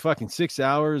late. It's fucking 6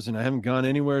 hours and I haven't gone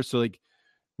anywhere. So like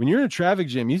when you're in a traffic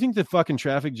jam, you think the fucking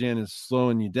traffic jam is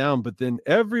slowing you down, but then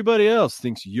everybody else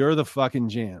thinks you're the fucking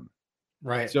jam.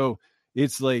 Right. So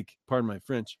it's like, pardon my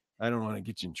French, I don't want to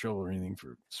get you in trouble or anything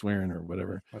for swearing or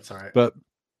whatever. That's all right.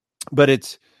 But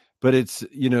it's,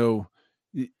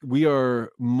 we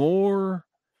are more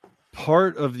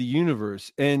part of the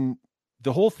universe. And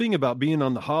the whole thing about being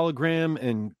on the hologram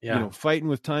and, fighting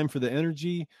with time for the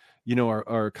energy,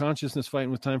 our consciousness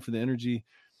fighting with time for the energy,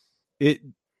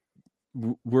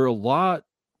 we're a lot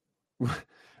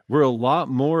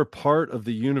more part of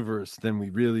the universe than we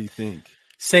really think.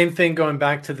 Same thing, going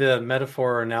back to the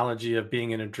metaphor or analogy of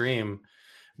being in a dream.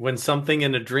 When something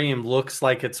in a dream looks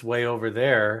like it's way over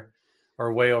there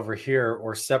or way over here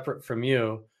or separate from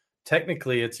you,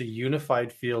 technically it's a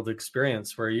unified field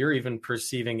experience where you're even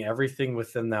perceiving everything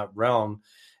within that realm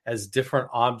as different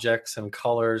objects and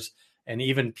colors and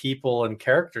even people and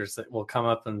characters that will come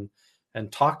up and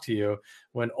talk to you,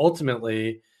 when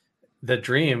ultimately the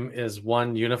dream is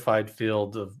one unified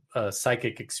field of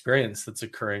psychic experience that's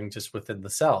occurring just within the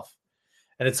self.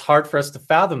 And it's hard for us to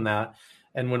fathom that.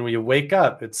 And when we wake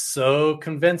up, it's so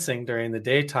convincing during the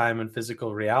daytime and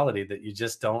physical reality that you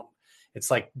just don't,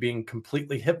 it's like being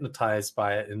completely hypnotized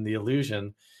by it in the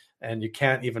illusion. And you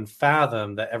can't even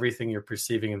fathom that everything you're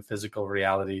perceiving in physical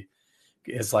reality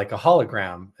is like a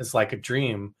hologram. It's like a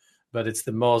dream, but it's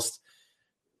the most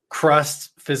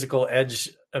crust physical edge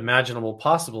imaginable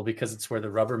possible, because it's where the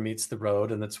rubber meets the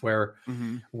road, and that's where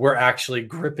we're actually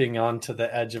gripping onto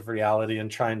the edge of reality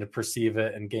and trying to perceive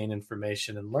it and gain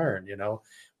information and learn,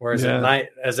 whereas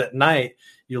at night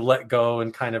you let go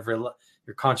and kind of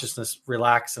your consciousness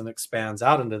relax and expands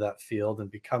out into that field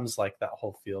and becomes like that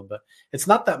whole field. But it's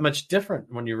not that much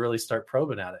different when you really start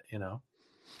probing at it,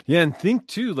 Yeah. And think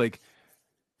too, like,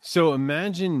 so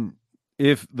imagine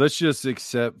if, let's just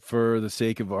accept for the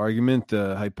sake of argument,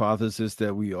 the hypothesis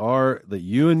that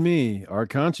you and me, our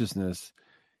consciousness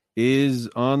is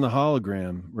on the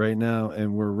hologram right now,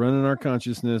 and we're running our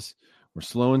consciousness, we're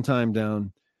slowing time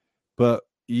down, but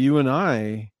you and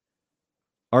I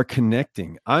are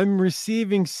connecting. I'm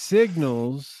receiving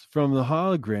signals from the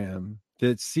hologram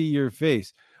that see your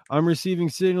face. I'm receiving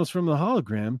signals from the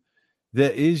hologram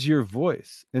that is your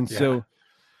voice. And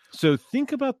so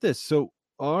think about this. So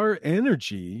our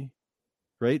energy,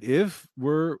 right? If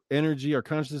we're energy, our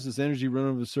consciousness is energy run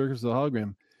over the surface of the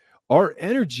hologram, our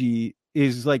energy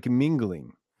is like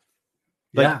mingling.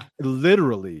 Like Yeah.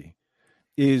 literally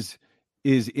is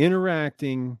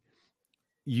interacting.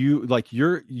 You like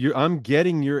you're I'm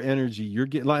getting your energy. You're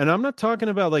getting like, and I'm not talking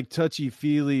about like touchy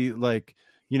feely, like,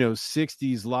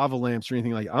 60s lava lamps or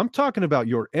anything. Like, I'm talking about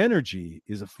your energy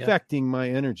is Yep. affecting my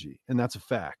energy, and that's a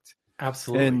fact.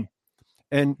 Absolutely.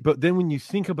 But then when you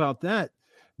think about that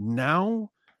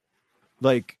now,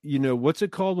 like, what's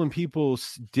it called when people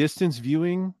distance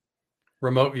viewing,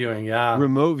 Remote viewing. Yeah.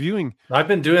 remote viewing? I've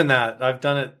been doing that. I've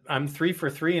done it. I'm 3 for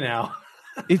 3 now.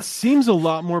 It seems a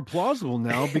lot more plausible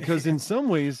now, because in some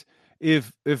ways,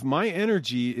 if my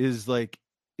energy is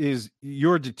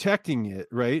you're detecting it,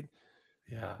 right?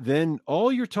 Yeah. Then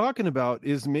all you're talking about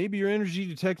is maybe your energy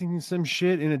detecting some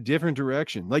shit in a different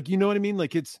direction. Like, you know what I mean?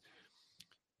 Like, it's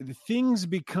things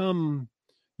become,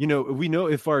 we know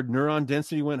if our neuron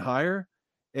density went higher,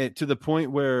 to the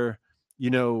point where,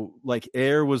 like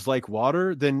air was like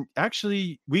water, then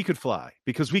actually we could fly,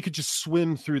 because we could just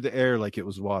swim through the air like it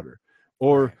was water,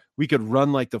 or Right. we could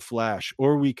run like the Flash,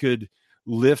 or we could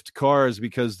lift cars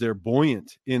because they're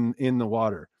buoyant in the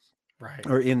water, Right.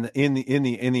 or in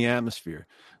the atmosphere.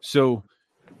 So,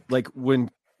 like,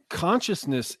 when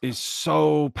consciousness is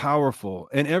so powerful,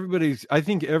 and I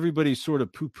think everybody sort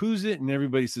of poo-poos it, and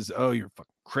everybody says, oh, you're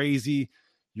fucking crazy,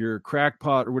 you're a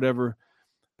crackpot or whatever.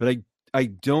 But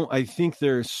I think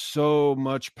there's so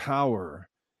much power.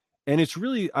 And it's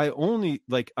really,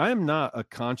 I'm not a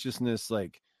consciousness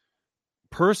like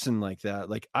person like that.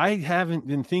 Like, I haven't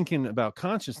been thinking about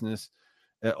consciousness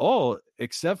at all,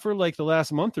 except for like the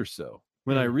last month or so,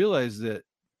 when I realized that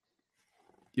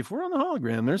if we're on the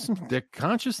hologram, there's the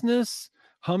consciousness,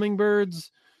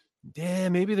 hummingbirds. Yeah,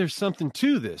 maybe there's something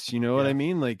to this. You know what I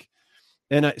mean? Like,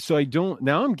 so I don't,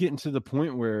 now I'm getting to the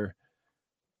point where,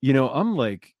 I'm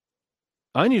like,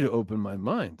 I need to open my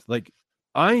mind. Like,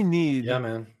 I need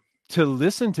Man. to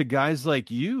listen to guys like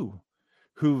you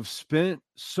who've spent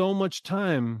so much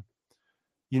time,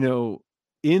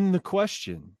 in the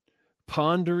question,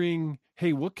 pondering,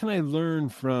 hey, what can I learn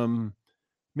from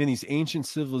these ancient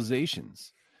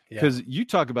civilizations? Because you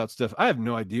talk about stuff, I have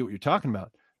no idea what you're talking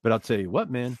about, but I'll tell you what,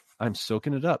 man, I'm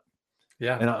soaking it up.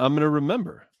 Yeah. And I'm going to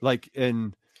remember. Like,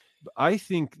 and I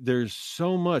think there's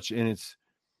so much, and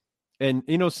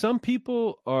some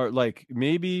people are like,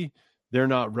 maybe they're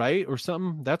not right or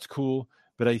something. That's cool.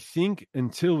 But I think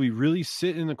until we really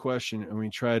sit in the question and we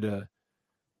try to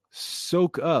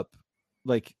soak up,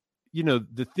 like,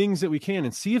 the things that we can,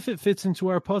 and see if it fits into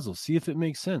our puzzle, see if it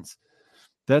makes sense.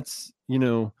 That's,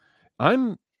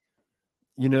 I'm,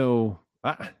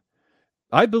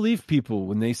 I believe people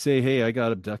when they say, hey, I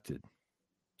got abducted.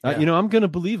 I'm going to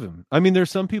believe him. I mean, there's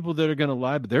some people that are going to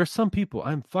lie, but there are some people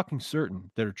I'm fucking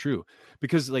certain that are true.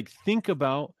 Because, like, think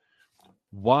about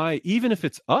why, even if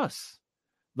it's us,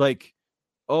 like,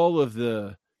 all of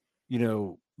the,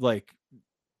 like,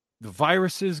 the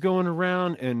viruses going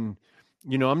around, and,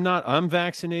 I'm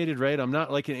vaccinated, right? I'm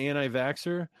not like an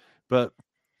anti-vaxxer, but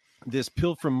this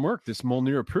pill from Merck, this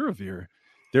molnupiravir,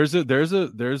 there's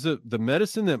the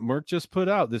medicine that Merck just put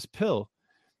out, this pill.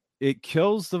 It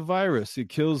kills the virus. It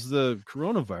kills the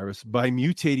coronavirus by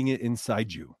mutating it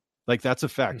inside you. Like, that's a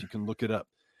fact. You can look it up.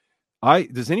 I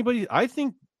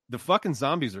think the fucking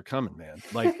zombies are coming, man.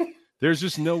 Like, there's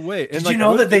just no way. And Did you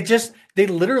know that they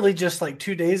literally just like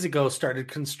 2 days ago started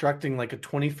constructing like a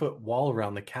 20-foot wall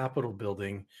around the Capitol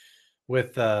building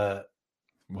with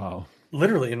wow,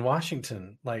 literally in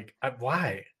Washington. Like,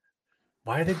 why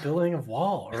are they building a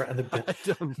wall around I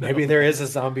don't know. Maybe there is a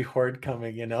zombie horde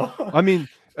coming, I mean,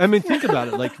 think about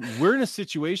it. Like, we're in a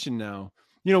situation now,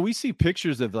 we see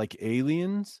pictures of like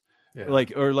aliens,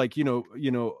 like, or like,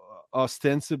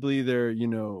 ostensibly they're,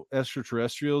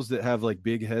 extraterrestrials that have like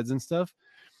big heads and stuff.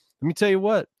 Let me tell you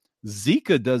what,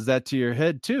 Zika does that to your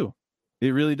head too. It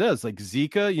really does. Like,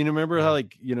 Zika, remember how,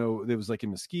 like, it was like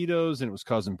in mosquitoes and it was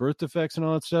causing birth defects and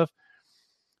all that stuff.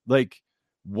 Like,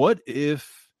 what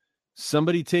if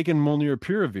somebody taking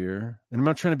molnupiravir, and I'm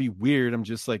not trying to be weird, I'm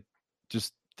just like,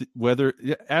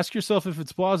 ask yourself if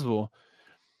it's plausible.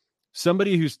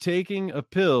 Somebody who's taking a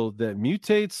pill that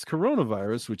mutates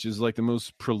coronavirus, which is like the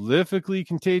most prolifically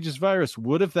contagious virus,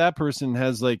 what if that person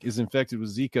is infected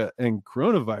with Zika, and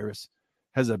coronavirus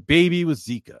has a baby with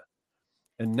Zika?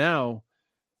 And now,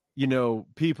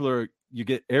 people you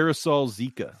get aerosol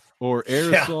Zika, or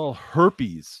aerosol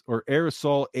herpes, or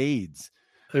aerosol AIDS.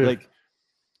 Like,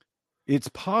 it's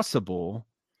possible.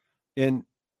 And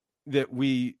that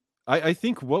I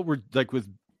think what we're like, with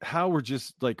how we're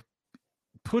just like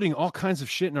putting all kinds of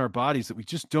shit in our bodies that we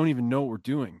just don't even know what we're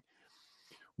doing.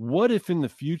 What if in the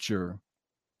future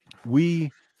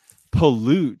we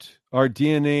pollute our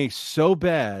DNA so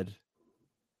bad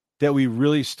that we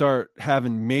really start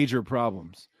having major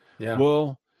problems. Yeah.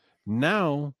 Well,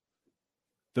 now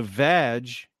the VAG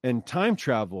and time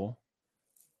travel,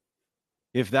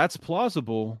 if that's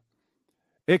plausible,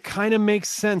 it kind of makes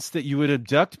sense that you would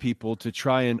abduct people to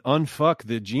try and unfuck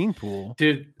the gene pool,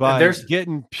 dude. by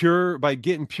getting pure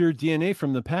DNA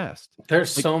from the past. There's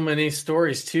so many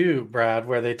stories too, Brad,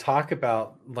 where they talk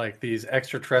about like these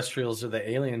extraterrestrials or the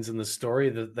aliens in the story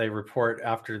that they report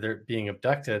after they're being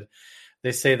abducted.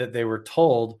 They say that they were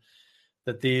told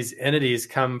that these entities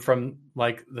come from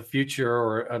like the future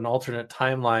or an alternate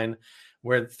timeline,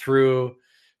 where through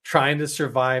trying to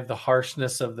survive the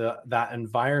harshness of that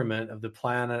environment of the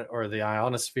planet or the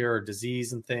ionosphere or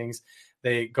disease and things,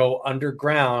 they go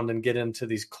underground and get into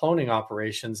these cloning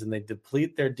operations, and they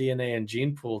deplete their DNA and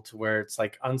gene pool to where it's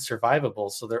like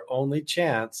unsurvivable. So their only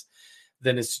chance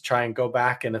then is to try and go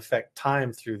back and affect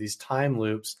time through these time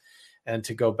loops, and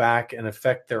to go back and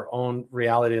affect their own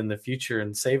reality in the future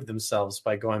and save themselves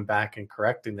by going back and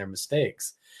correcting their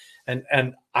mistakes.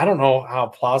 And I don't know how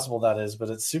plausible that is, but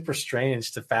it's super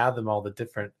strange to fathom all the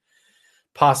different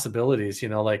possibilities.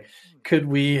 Like, could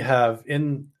we have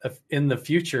in the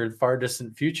future, far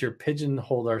distant future,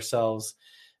 pigeonholed ourselves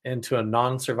into a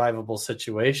non-survivable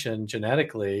situation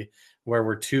genetically, where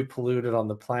we're too polluted on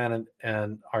the planet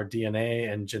and our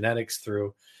DNA and genetics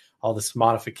through all this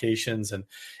modifications and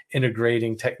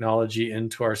integrating technology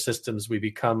into our systems, we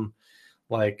become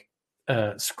like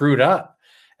screwed up.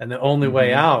 And the only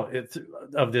way out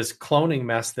of this cloning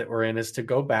mess that we're in is to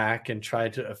go back and try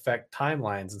to affect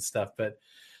timelines and stuff. But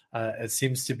it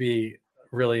seems to be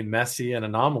really messy and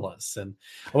anomalous. And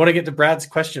I want to get to Brad's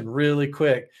question really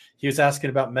quick. He was asking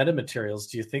about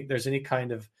metamaterials. Do you think there's any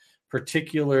kind of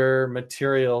particular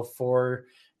material for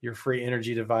your free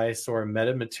energy device, or a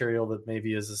metamaterial that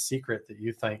maybe is a secret that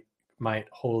you think might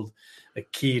hold a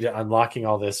key to unlocking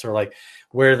all this, or like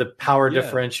where the power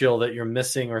differential that you're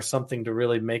missing or something to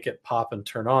really make it pop and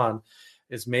turn on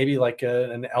is maybe like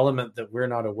an element that we're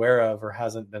not aware of or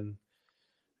hasn't been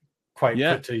quite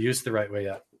put to use the right way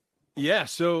yet? Yeah.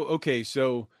 So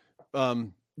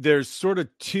there's sort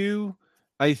of two,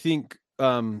 I think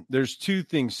there's two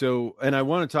things. So, and I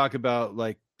want to talk about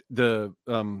like the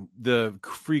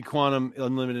free quantum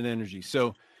unlimited energy.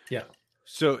 So, yeah.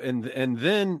 So, and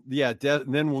then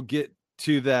we'll get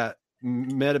to that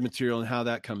metamaterial and how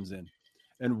that comes in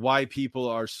and why people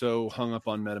are so hung up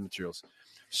on metamaterials.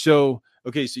 So,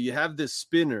 okay. So you have this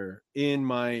spinner in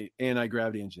my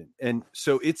anti-gravity engine. And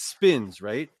so it spins,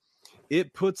 right?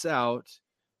 It puts out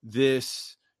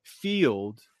this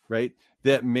field, right?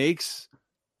 That makes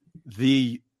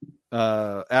the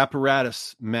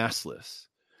apparatus massless.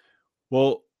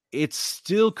 Well, it's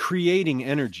still creating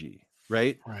energy,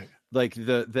 right? Right. Like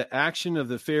the action of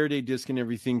the Faraday disc and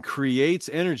everything creates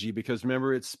energy, because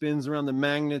remember, it spins around the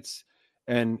magnets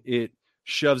and it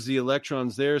shoves the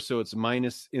electrons there. So it's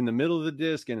minus in the middle of the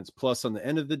disc and it's plus on the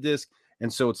end of the disc.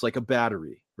 And so it's like a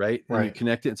battery, right? And you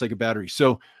connect it, it's like a battery.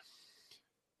 So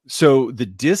the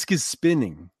disc is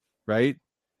spinning, right?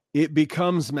 It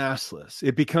becomes massless.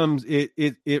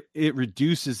 It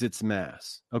reduces its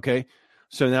mass. Okay.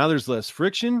 So now there's less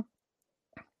friction.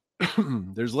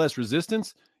 There's less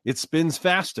resistance. It spins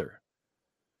faster,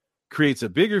 creates a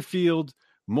bigger field,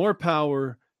 more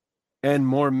power, and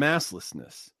more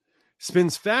masslessness.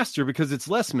 Spins faster because it's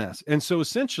less mass. And so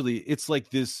essentially it's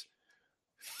like this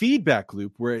feedback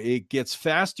loop where it gets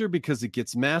faster because it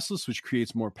gets massless, which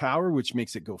creates more power, which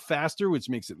makes it go faster, which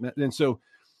makes it. And so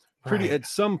at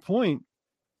some point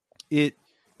it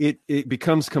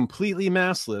becomes completely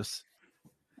massless,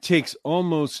 takes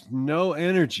almost no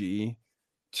energy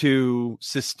to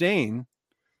sustain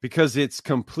because it's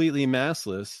completely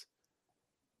massless.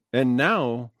 And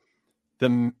now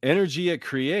the energy it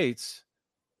creates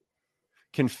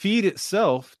can feed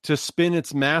itself to spin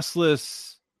its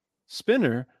massless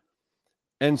spinner.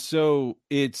 And so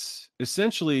it's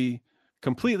essentially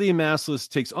completely massless,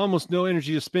 takes almost no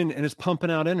energy to spin, and is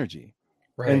pumping out energy.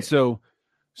 Right. And so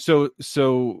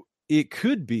it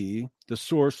could be the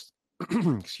source,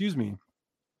 excuse me,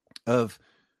 of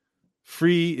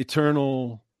free,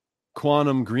 eternal,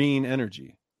 quantum green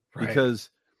energy. Right. Because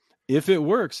if it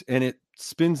works and it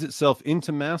spins itself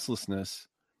into masslessness,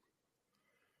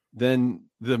 then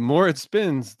the more it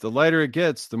spins, the lighter it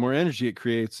gets, the more energy it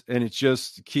creates, and it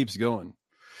just keeps going.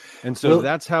 And so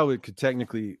that's how it could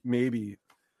technically maybe.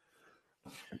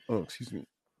 Oh, excuse me.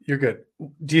 You're good.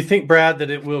 Do you think, Brad, that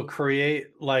it will create,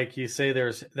 like you say,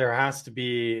 there has to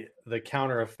be the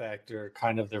counter effect or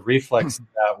kind of the reflex of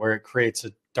that, where it creates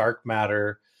a dark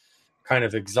matter kind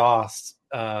of exhaust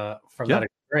from that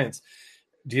experience?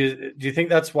 Do you think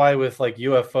that's why with like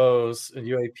UFOs and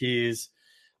UAPs,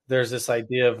 there's this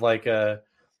idea of like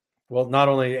not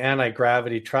only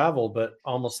anti-gravity travel, but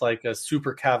almost like a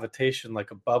super cavitation,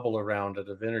 like a bubble around it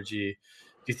of energy.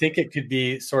 Do you think it could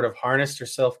be sort of harnessed or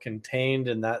self-contained?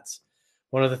 And that's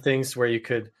one of the things where you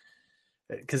could,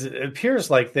 because it appears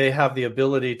like they have the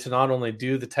ability to not only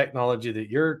do the technology that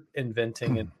you're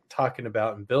inventing and talking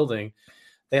about and building,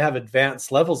 they have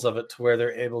advanced levels of it to where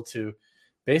they're able to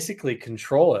basically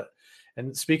control it.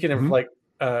 And speaking of like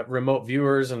remote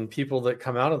viewers and people that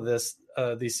come out of this,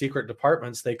 these secret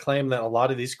departments, they claim that a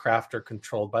lot of these craft are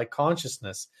controlled by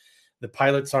consciousness. The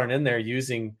pilots aren't in there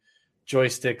using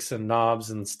joysticks and knobs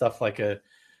and stuff like a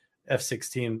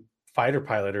F-16 fighter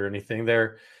pilot or anything.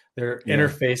 They're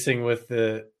interfacing with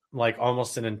the like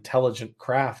almost an intelligent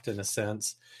craft in a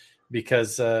sense,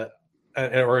 because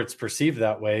or it's perceived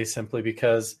that way simply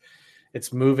because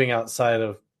it's moving outside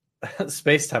of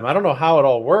space-time. I don't know how it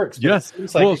all works, but it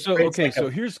seems like so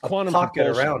here's quantum pocket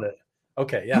propulsion around it.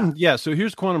 Okay, yeah. Yeah, so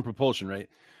here's quantum propulsion, right?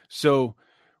 So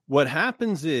what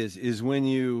happens is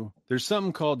when there's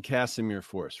something called Casimir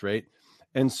force, right?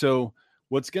 And so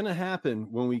what's going to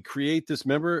happen when we create this,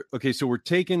 remember, okay, so we're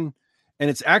taking, and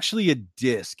it's actually a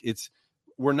disc.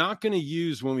 We're not going to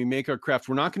use, when we make our craft,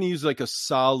 we're not going to use like a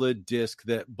solid disc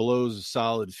that blows a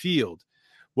solid field.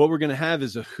 What we're going to have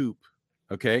is a hoop,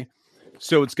 okay?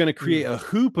 So it's going to create a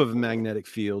hoop of a magnetic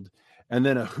field and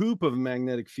then a hoop of a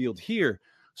magnetic field here.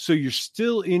 So you're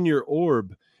still in your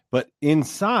orb, but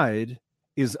inside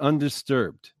is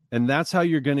undisturbed. And that's how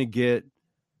you're going to get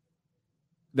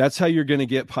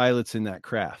pilots in that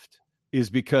craft, is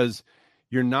because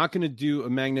you're not going to do a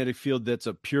magnetic field that's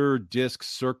a pure disc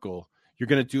circle. You're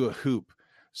going to do a hoop.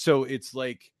 So it's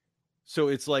like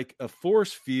a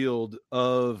force field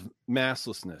of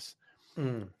masslessness.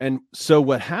 And so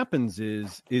what happens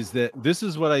is that this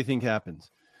is what I think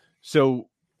happens. So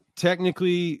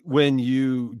technically, when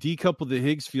you decouple the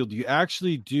Higgs field, you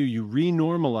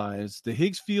renormalize. The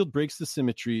Higgs field breaks the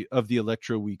symmetry of the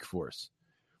electroweak force.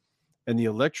 And the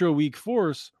electroweak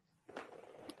force,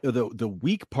 the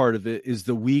weak part of it is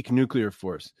the weak nuclear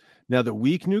force. Now, the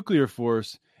weak nuclear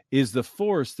force is the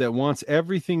force that wants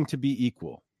everything to be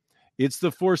equal. It's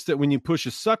the force that when you push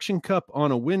a suction cup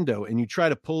on a window and you try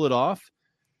to pull it off,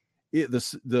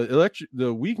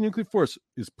 the weak nuclear force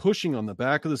is pushing on the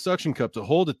back of the suction cup to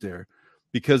hold it there,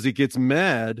 because it gets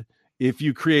mad if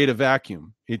you create a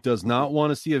vacuum. It does not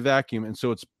want to see a vacuum. And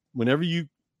so it's whenever you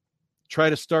try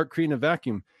to start creating a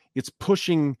vacuum, it's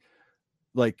pushing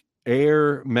like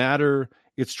air, matter.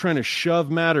 It's trying to shove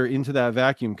matter into that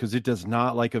vacuum because it does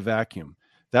not like a vacuum.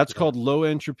 That's called low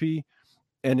entropy.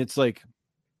 And it's like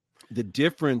the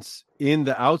difference in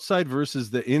the outside versus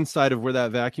the inside of where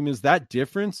that vacuum is, that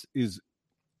difference is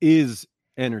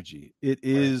energy. It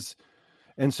is.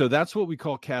 And so that's what we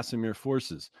call Casimir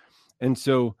forces. And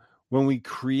so when we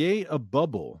create a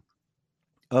bubble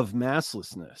of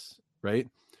masslessness, right,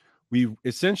 we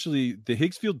essentially, the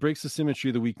Higgs field breaks the symmetry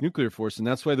of the weak nuclear force. And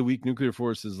that's why the weak nuclear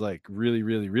force is like really,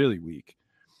 really, really weak.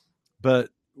 But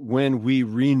when we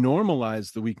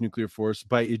renormalize the weak nuclear force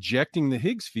by ejecting the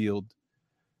Higgs field,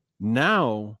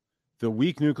 now the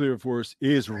weak nuclear force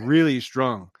is really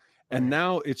strong. And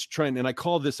now it's trying, and I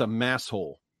call this a mass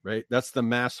hole, right? That's the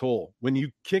mass hole. When you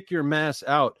kick your mass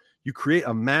out, you create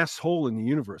a mass hole in the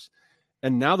universe.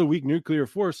 And now the weak nuclear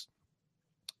force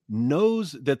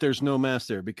knows that there's no mass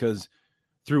there, because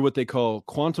through what they call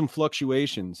quantum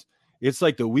fluctuations, it's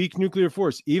like the weak nuclear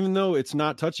force, even though it's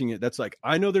not touching it, that's like,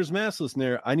 I know there's massless in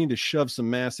there. I need to shove some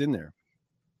mass in there.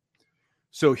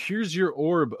 So here's your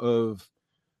orb of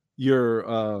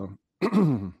your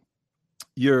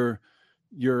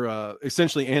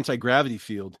essentially anti-gravity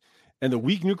field, and the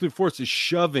weak nuclear force is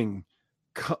shoving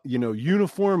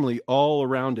uniformly all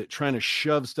around it, trying to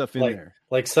shove stuff in there,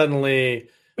 like suddenly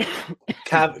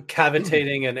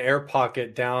cavitating an air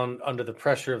pocket down under the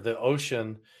pressure of the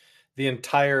ocean. The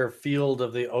entire field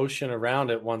of the ocean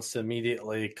around it wants to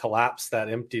immediately collapse that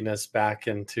emptiness back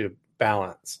into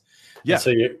balance. Yeah. And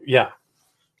so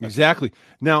exactly.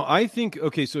 Now, I think,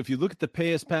 okay, so if you look at the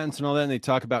Payas patents and all that, and they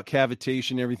talk about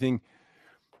cavitation and everything,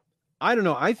 I don't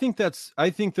know. I think those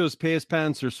Payas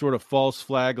patents are sort of false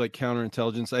flag, like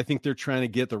counterintelligence. I think they're trying to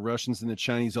get the Russians and the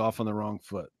Chinese off on the wrong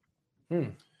foot.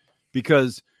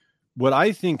 Because what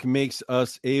I think makes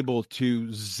us able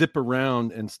to zip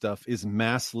around and stuff is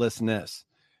masslessness.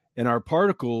 And our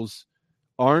particles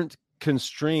aren't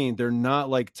constrained. They're not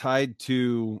like tied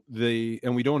to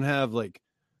and we don't have like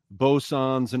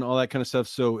bosons and all that kind of stuff.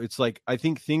 So it's like, I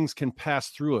think things can pass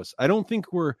through us. I don't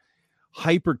think we're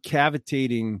hyper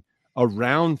cavitating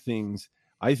around things.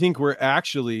 I think we're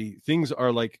actually, things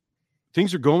are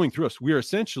going through us. We are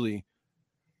essentially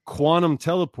quantum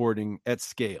teleporting at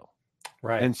scale.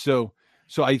 Right. And so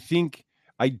I think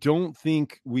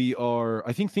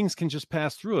things can just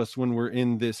pass through us when we're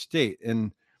in this state.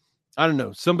 And I don't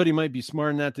know, somebody might be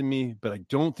smarter than that than me, but I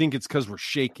don't think it's because we're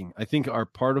shaking. I think our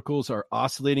particles are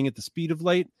oscillating at the speed of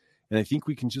light, and I think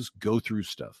we can just go through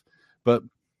stuff. But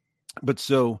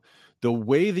so the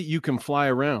way that you can fly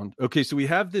around, okay, so we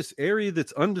have this area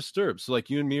that's undisturbed. So like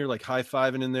you and me are like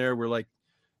high-fiving in there. We're like,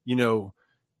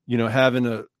 having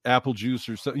a apple juice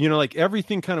or something, like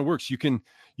everything kind of works. You can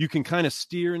kind of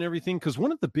steer and everything. Because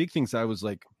one of the big things I was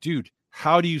like, dude,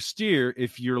 how do you steer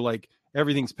if you're like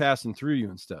everything's passing through you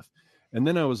and stuff? And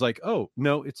then I was like, oh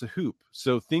no, it's a hoop.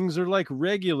 So things are like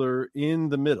regular in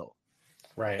the middle.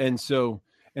 Right. And so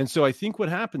I think what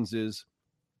happens is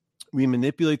we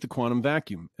manipulate the quantum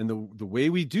vacuum. And the way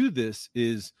we do this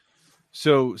is,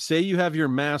 so say you have your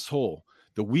mass hole.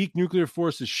 The weak nuclear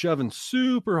force is shoving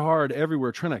super hard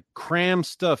everywhere, trying to cram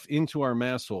stuff into our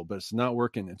mass hole, but it's not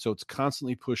working. And so it's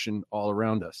constantly pushing all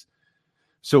around us.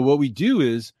 So what we do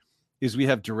is we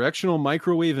have directional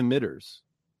microwave emitters.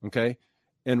 Okay.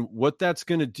 And what that's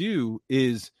going to do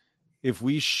is if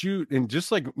we shoot, and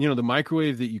just like, the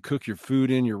microwave that you cook your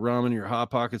food in, your ramen, your Hot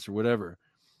Pockets or whatever.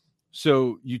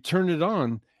 So you turn it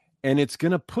on and it's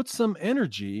going to put some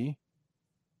energy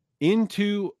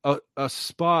into a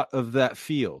spot of that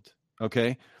field.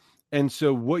 Okay. And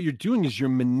so what you're doing is you're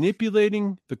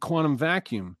manipulating the quantum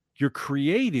vacuum. You're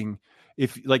creating,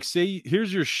 if like, say,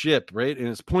 here's your ship, right? And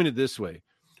it's pointed this way.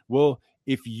 Well,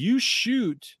 if you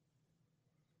shoot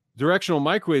directional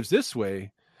microwaves this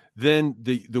way, then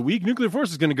the weak nuclear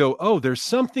force is going to go, oh, there's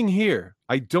something here.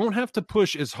 I don't have to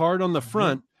push as hard on the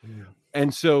front. Mm-hmm.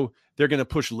 And so they're going to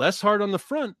push less hard on the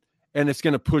front and it's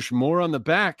going to push more on the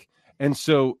back. And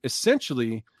so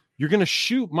essentially you're going to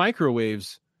shoot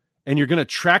microwaves and you're going to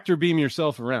tractor beam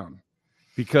yourself around,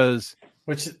 because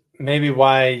which maybe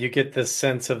why you get this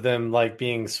sense of them like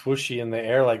being swooshy in the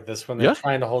air like this when they're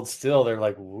trying to hold still. They're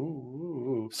like,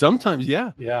 woo. Sometimes,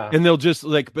 yeah. And they'll just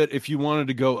like, but if you wanted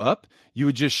to go up, you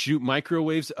would just shoot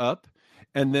microwaves up,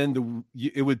 and then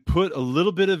it would put a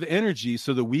little bit of energy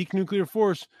so the weak nuclear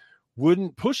force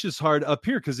wouldn't push as hard up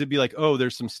here, because it'd be like, oh,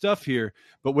 there's some stuff here,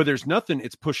 but where there's nothing,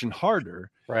 it's pushing harder.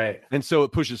 Right. And so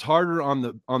it pushes harder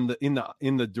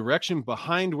in the direction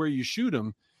behind where you shoot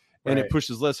them, and it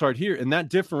pushes less hard here. And that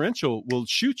differential will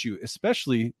shoot you,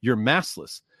 especially you're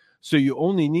massless. So you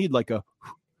only need like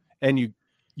and you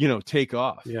take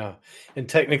off. Yeah. And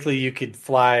technically you could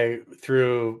fly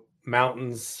through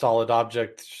mountains, solid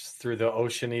objects, through the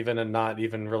ocean even, and not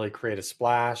even really create a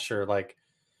splash or like,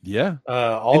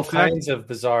 all kinds of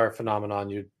bizarre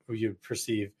phenomenon you'd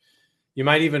perceive. You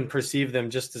might even perceive them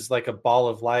just as like a ball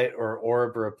of light or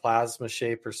orb or a plasma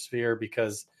shape or sphere,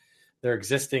 because they're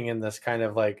existing in this kind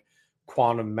of like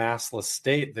quantum massless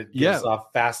state that gives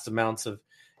off vast amounts of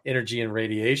energy and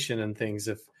radiation and things.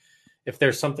 If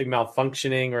there's something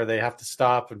malfunctioning or they have to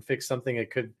stop and fix something, it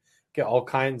could get all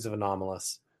kinds of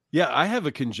anomalous. Yeah, I have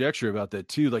a conjecture about that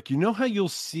too. Like, how you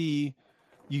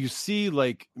see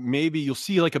like maybe you'll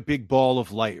see like a big ball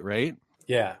of light, right?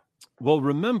 Yeah. Well,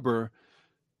 remember,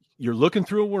 you're looking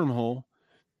through a wormhole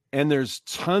and there's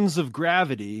tons of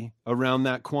gravity around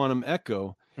that quantum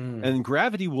echo, and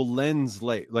gravity will lens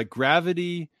light. Like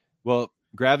gravity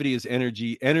is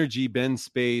energy bends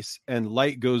space, and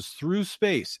light goes through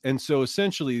space. And so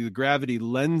essentially the gravity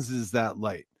lenses that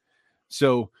light.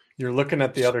 So you're looking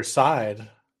at the other side.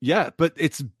 Yeah, but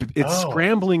it's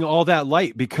scrambling all that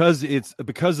light because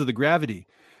of the gravity.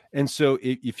 And so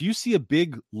if you see a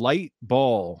big light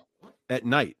ball at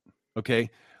night, okay,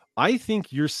 I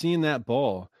think you're seeing that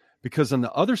ball because on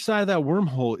the other side of that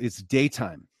wormhole, it's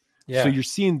daytime. Yeah. So you're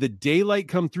seeing the daylight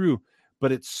come through,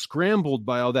 but it's scrambled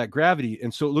by all that gravity.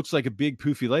 And so it looks like a big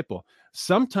poofy light ball.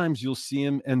 Sometimes you'll see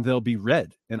them and they'll be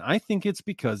red. And I think it's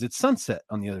because it's sunset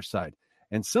on the other side.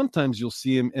 And sometimes you'll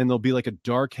see them and they'll be like a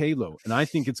dark halo. And I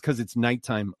think it's because it's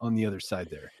nighttime on the other side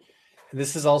there.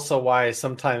 This is also why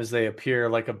sometimes they appear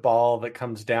like a ball that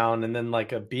comes down and then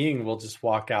like a being will just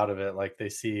walk out of it. Like they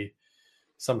see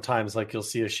sometimes like you'll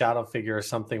see a shadow figure or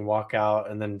something walk out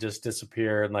and then just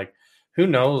disappear. And like, who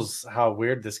knows how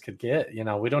weird this could get?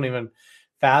 We don't even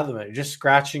fathom it. You're just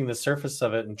scratching the surface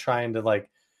of it and trying to like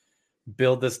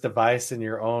build this device in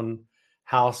your own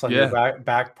house on your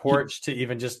back porch to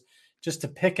even just to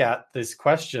pick at this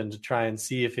question to try and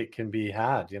see if it can be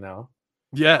had,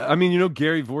 Yeah. I mean,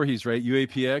 Gary Voorhees, right?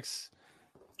 UAPX.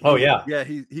 Oh yeah. Yeah.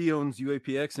 He owns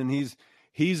UAPX, and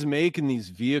he's making these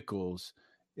vehicles,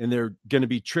 and they're going to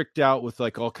be tricked out with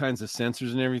like all kinds of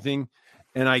sensors and everything.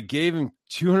 And I gave him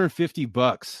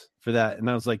 $250 for that. And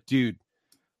I was like, dude,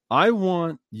 I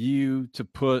want you to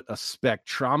put a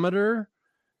spectrometer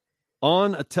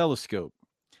on a telescope.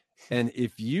 And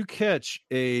if you catch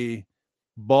a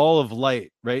ball of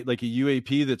light, right, like a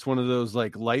UAP that's one of those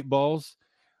like light balls,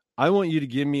 I want you to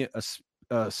give me a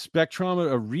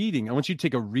spectrometer, a reading. I want you to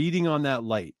take a reading on that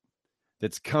light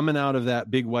that's coming out of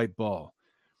that big white ball.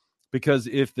 Because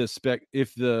if the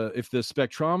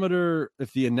spectrometer,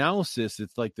 if the analysis,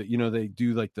 it's like the, they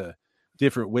do like the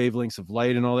different wavelengths of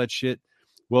light and all that shit.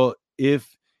 Well,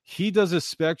 if he does a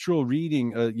spectral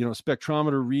reading,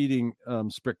 spectrometer reading,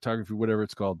 spectrography, whatever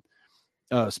it's called,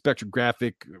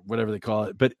 spectrographic, whatever they call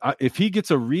it. But if he gets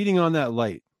a reading on that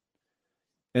light,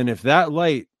 and if that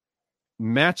light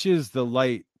matches the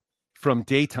light from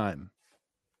daytime,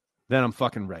 then I'm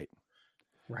fucking right.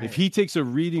 If he takes a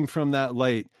reading from that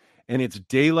light and it's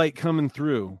daylight coming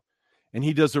through, and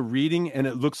he does a reading and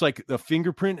it looks like a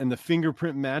fingerprint, and the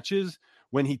fingerprint matches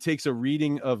when he takes a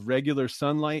reading of regular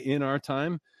sunlight in our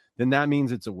time, then that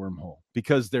means it's a wormhole,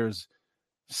 because there's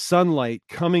sunlight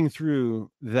coming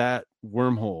through that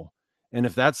wormhole. And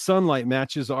if that sunlight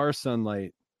matches our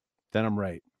sunlight, then I'm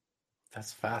right.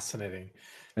 That's fascinating.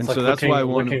 And it's so like that's why I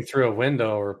want looking through a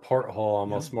window or porthole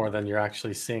almost more than you're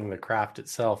actually seeing the craft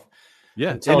itself.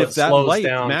 Yeah, and if that light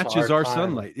matches our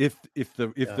sunlight, if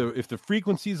the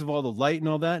frequencies of all the light and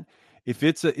all that, if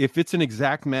it's an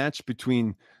exact match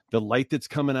between the light that's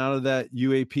coming out of that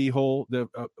UAP hole,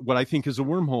 what I think is a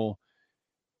wormhole,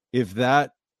 if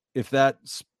that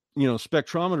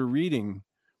spectrometer reading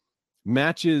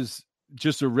matches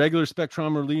just a regular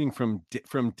spectrometer reading from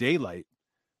daylight,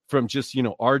 from just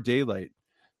our daylight,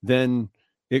 then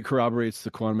it corroborates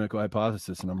the quantum echo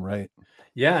hypothesis, and I'm right.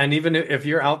 Yeah, and even if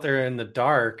you're out there in the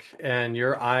dark and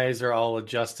your eyes are all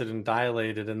adjusted and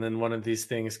dilated, and then one of these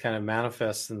things kind of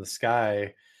manifests in the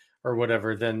sky or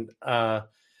whatever, then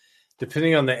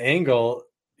depending on the angle,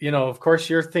 of course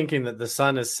you're thinking that the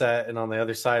sun is set and on the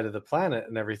other side of the planet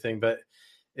and everything, but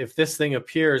if this thing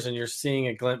appears and you're seeing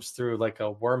a glimpse through like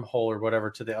a wormhole or whatever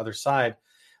to the other side,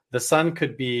 the sun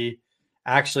could be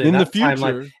actually in the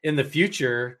timeline in the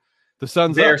future. The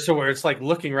sun's there, up. so where it's like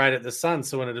looking right at the sun.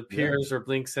 So when it appears or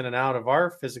blinks in and out of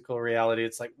our physical reality,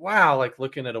 it's like, wow, like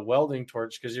looking at a welding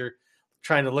torch, because you're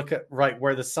trying to look at right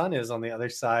where the sun is on the other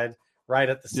side, right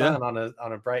at the sun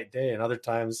on a bright day. And other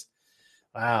times,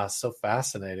 wow, so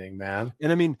fascinating, man.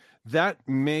 And I mean, that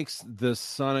makes the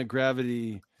sonic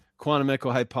gravity quantum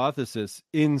echo hypothesis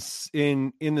in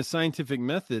the scientific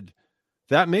method,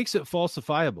 that makes it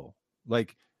falsifiable.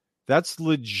 Like, that's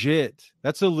legit.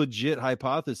 That's a legit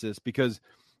hypothesis, because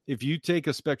if you take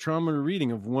a spectrometer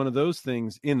reading of one of those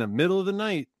things in the middle of the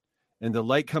night and the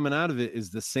light coming out of it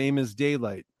is the same as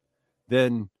daylight,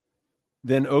 then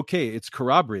okay, it's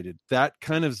corroborated. That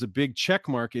kind of is a big check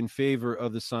mark in favor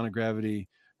of the sonic gravity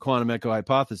quantum echo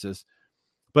hypothesis.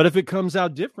 But if it comes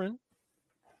out different,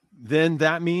 then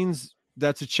that means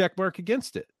that's a check mark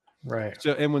against it. Right.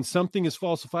 So, and when something is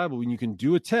falsifiable, when you can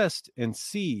do a test and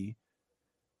see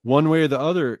one way or the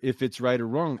other if it's right or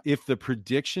wrong, if the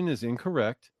prediction is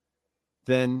incorrect,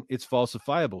 then it's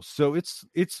falsifiable. So it's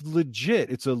legit.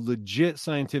 It's a legit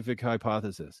scientific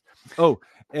hypothesis. Oh,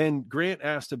 and Grant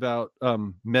asked about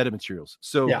metamaterials.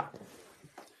 So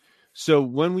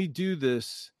when we do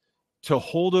this, to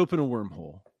hold open a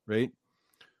wormhole, right?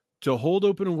 To hold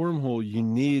open a wormhole, you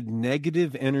need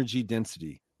negative energy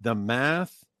density. The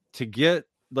math to get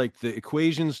like the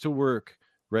equations to work,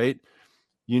 right?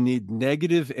 You need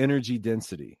negative energy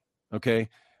density. Okay.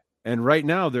 And right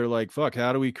now they're like, fuck,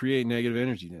 how do we create negative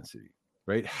energy density?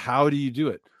 Right? How do you do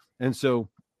it? And so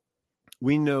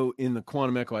we know in the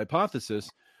quantum echo hypothesis,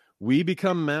 we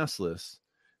become massless.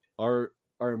 Our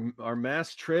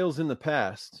mass trails in the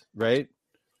past, right?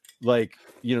 Like,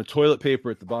 toilet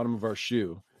paper at the bottom of our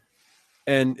shoe.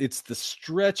 And it's the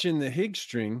stretch in the Higgs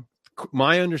string,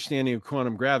 my understanding of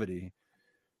quantum gravity,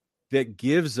 that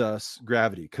gives us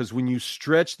gravity. Because when you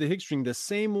stretch the Higgs string the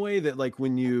same way that like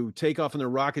when you take off in the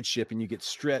rocket ship and you get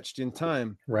stretched in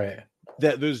time, right,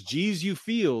 that those G's you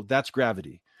feel, that's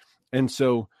gravity. And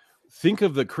so think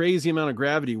of the crazy amount of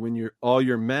gravity when all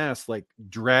your mass like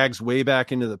drags way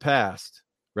back into the past,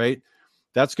 right?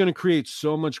 That's going to create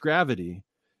so much gravity,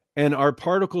 and our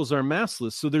particles are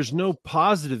massless. So there's no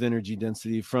positive energy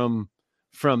density from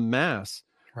mass.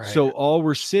 Right. So all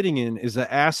we're sitting in is an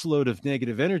ass load of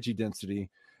negative energy density.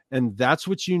 And that's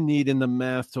what you need in the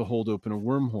math to hold open a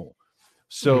wormhole.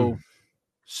 So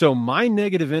my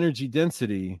negative energy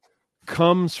density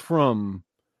comes from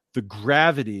the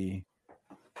gravity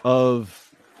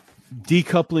of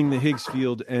decoupling the Higgs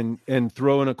field and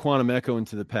throwing a quantum echo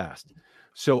into the past.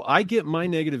 So I get my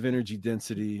negative energy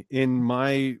density in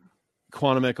my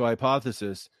quantum echo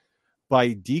hypothesis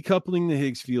by decoupling the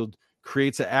Higgs field,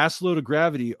 creates an ass load of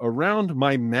gravity around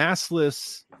my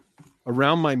massless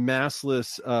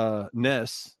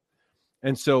ness.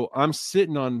 And so I'm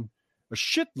sitting on a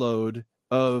shitload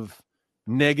of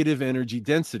negative energy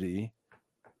density,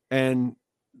 and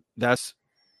that's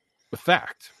a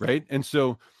fact, right? And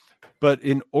so, but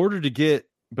in order to get,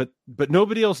 but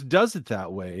nobody else does it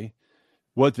that way.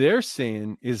 What they're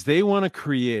saying is they want to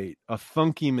create a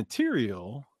funky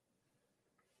material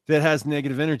that has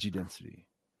negative energy density,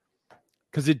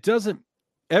 because it doesn't.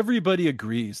 Everybody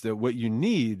agrees that what you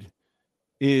need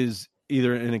is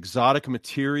either an exotic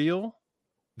material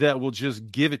that will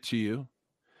just give it to you.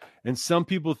 And some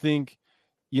people think,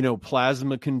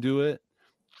 plasma can do it,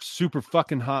 super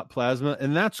fucking hot plasma.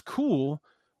 And that's cool.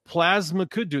 Plasma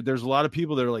could do it. There's a lot of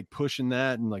people that are like pushing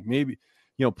that, and like maybe,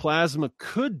 plasma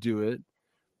could do it,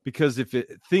 because if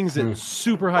things at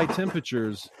super high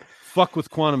temperatures fuck with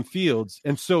quantum fields.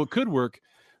 And so it could work,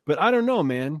 but I don't know,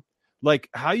 man. Like,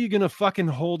 how are you going to fucking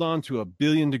hold on to a 1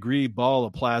 billion degree ball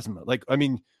of plasma? Like, I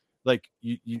mean, like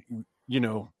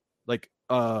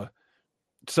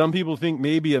some people think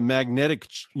maybe a magnetic,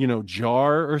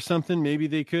 jar or something, maybe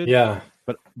they could. Yeah.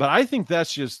 But I think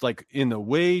that's just like in the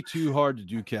way too hard to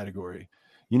do category.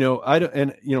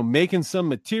 Making some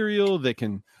material that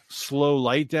can slow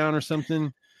light down or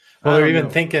something. Well, they're even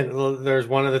thinking, there's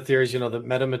one of the theories, the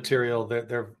metamaterial,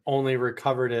 they've only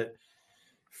recovered it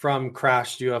from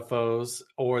crashed UFOs,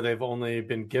 or they've only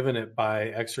been given it by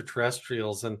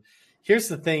extraterrestrials. And here's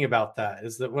the thing about that,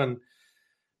 is that when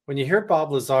you hear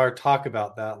Bob Lazar talk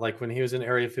about that, like when he was in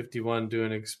Area 51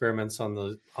 doing experiments on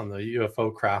the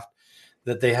UFO craft,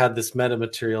 that they had this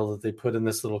metamaterial that they put in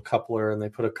this little coupler, and they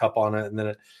put a cup on it, and then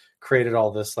it created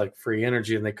all this like free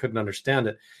energy, and they couldn't understand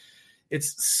it.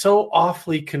 It's so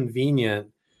awfully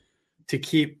convenient to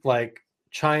keep like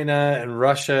China and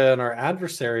Russia and our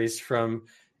adversaries from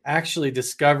actually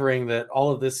discovering that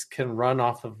all of this can run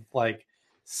off of like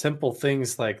simple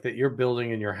things like that you're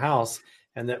building in your house.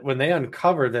 And that when they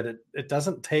uncover that it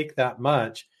doesn't take that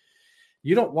much,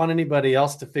 you don't want anybody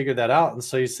else to figure that out. And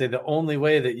so you say the only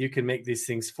way that you can make these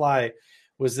things fly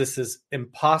was this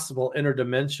impossible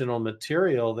interdimensional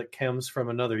material that comes from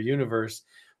another universe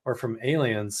or from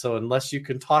aliens. So unless you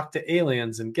can talk to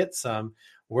aliens and get some,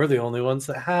 we're the only ones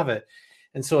that have it.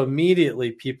 And so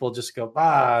immediately people just go,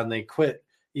 and they quit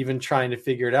even trying to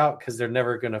figure it out, because they're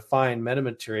never going to find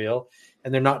metamaterial,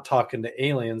 and they're not talking to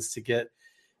aliens to get,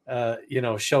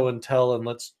 show and tell, and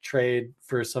let's trade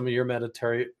for some of your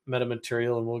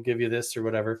metamaterial and we'll give you this or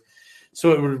whatever.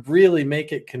 So it would really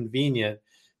make it convenient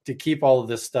to keep all of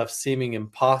this stuff seeming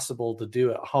impossible to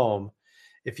do at home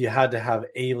if you had to have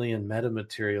alien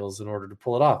metamaterials in order to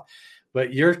pull it off.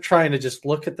 But you're trying to just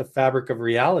look at the fabric of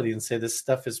reality and say this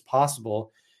stuff is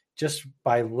possible just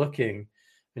by looking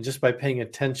and just by paying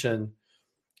attention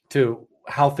to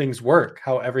how things work,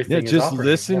 how everything is just operating.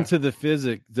 Listen to the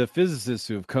physicists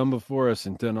who have come before us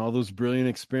and done all those brilliant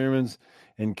experiments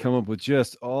and come up with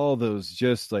just all those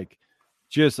just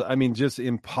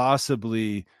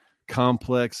impossibly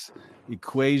complex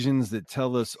equations that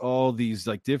tell us all these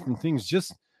like different things.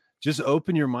 Just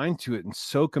open your mind to it and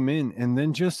soak them in, and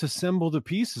then just assemble the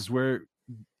pieces where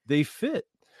they fit.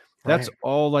 That's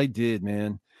all I did,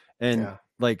 man. And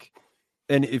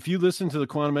and if you listen to the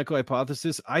quantum echo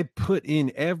hypothesis, I put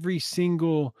in every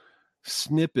single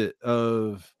snippet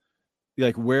of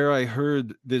like where I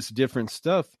heard this different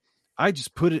stuff. I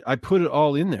put it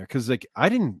all in there, because like I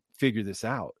didn't figure this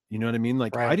out. You know what I mean?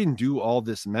 Like I didn't do all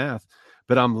this math,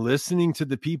 but I'm listening to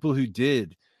the people who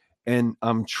did, and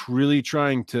I'm truly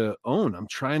trying to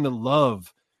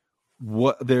love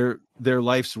what their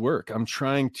life's work. I'm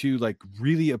trying to like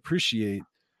really appreciate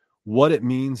what it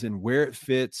means and where it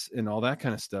fits and all that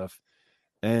kind of stuff.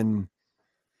 And,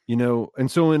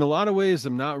 and so in a lot of ways,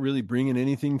 I'm not really bringing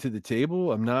anything to the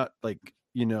table. I'm not like,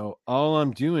 all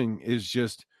I'm doing is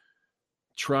just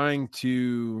trying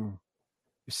to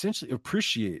essentially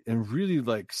appreciate and really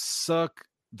like suck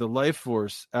the life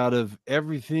force out of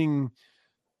everything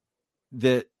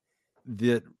that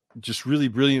just really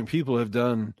brilliant people have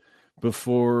done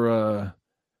before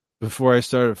I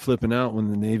started flipping out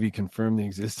when the Navy confirmed the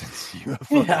existence of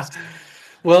UFOs. Yeah.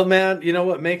 Well, man, you know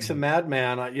what makes a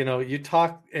madman? You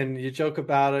talk and you joke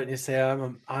about it and you say,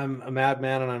 I'm a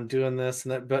madman and I'm doing this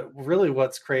and that. But really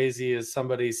what's crazy is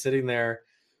somebody sitting there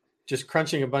just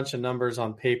crunching a bunch of numbers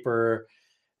on paper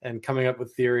and coming up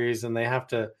with theories, and they have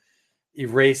to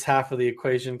erase half of the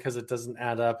equation because it doesn't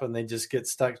add up, and they just get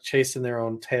stuck chasing their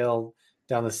own tail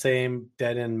down the same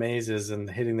dead-end mazes and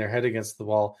hitting their head against the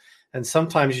wall. And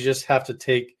sometimes you just have to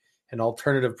take an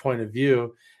alternative point of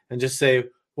view and just say,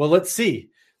 well, let's see.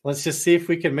 Let's just see if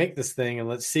we can make this thing, and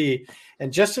let's see.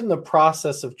 And just in the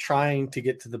process of trying to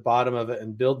get to the bottom of it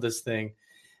and build this thing,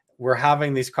 we're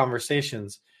having these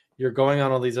conversations. You're going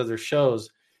on all these other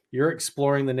shows. You're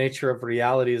exploring the nature of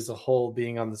reality as a whole,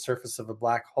 being on the surface of a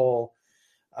black hole,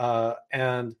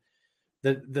 and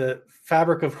the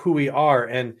fabric of who we are.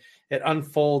 And it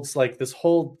unfolds like this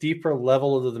whole deeper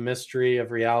level of the mystery of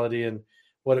reality and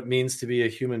what it means to be a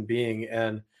human being.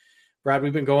 And Brad,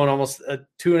 we've been going almost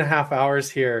 2.5 hours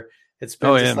here. It's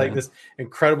been this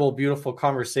incredible, beautiful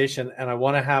conversation. And I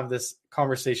want to have this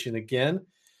conversation again.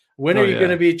 When are you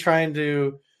going to be trying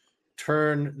to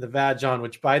turn the vag on?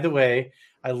 Which, by the way,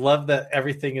 I love that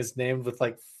everything is named with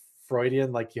like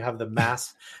Freudian, like you have the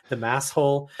mass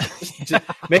hole. Just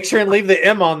make sure and leave the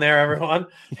M on there, everyone.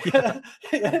 And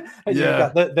you've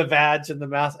got the vag and the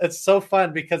mass. It's so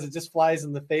fun because it just flies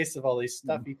in the face of all these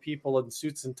stuffy people in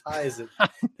suits and ties, and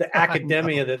the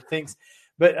academia that thinks.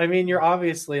 But I mean, you're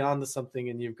obviously onto something,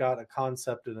 and you've got a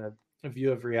concept and a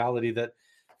view of reality that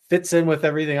fits in with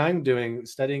everything I'm doing,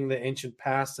 studying the ancient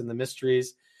past and the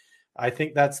mysteries. I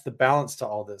think that's the balance to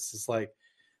all this. It's like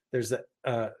there's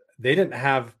they didn't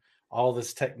have all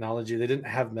this technology. They didn't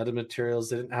have metamaterials.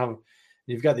 They didn't have,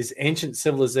 you've got these ancient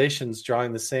civilizations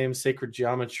drawing the same sacred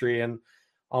geometry and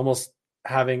almost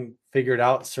having figured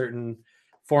out certain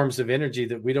forms of energy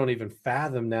that we don't even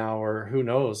fathom now, or who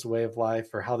knows, way of life,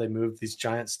 or how they move these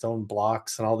giant stone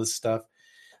blocks and all this stuff.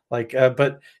 Like,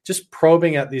 but just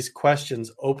probing at these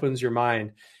questions opens your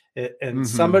mind. And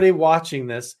somebody watching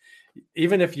this,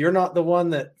 even if you're not the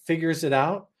one that figures it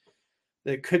out,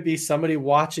 it could be somebody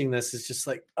watching this is just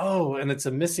like, oh, and it's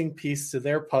a missing piece to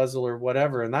their puzzle or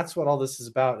whatever. And that's what all this is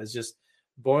about, is just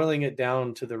boiling it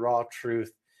down to the raw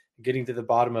truth, getting to the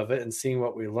bottom of it and seeing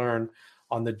what we learn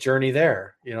on the journey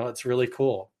there. You know, it's really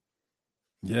cool.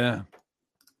 Yeah.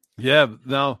 Yeah.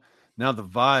 Now the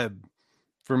vibe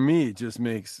for me just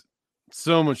makes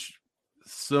so much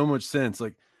sense.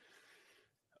 Like,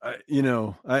 I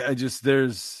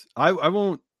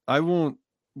won't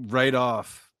write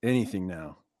off anything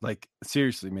now. Like,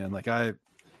 seriously, man. Like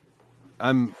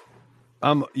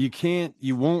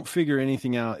you won't figure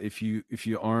anything out if you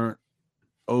aren't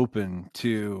open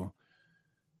to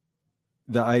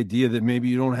the idea that maybe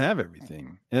you don't have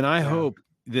everything. And I hope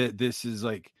that this is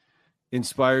like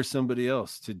inspire somebody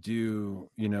else to do,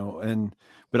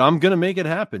 but I'm going to make it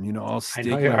happen. I'll stake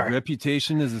my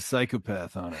reputation as a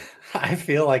psychopath on it. I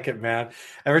feel like it, man.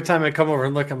 Every time I come over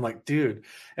and look, I'm like, dude.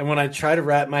 And when I try to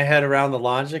wrap my head around the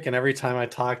logic, and every time I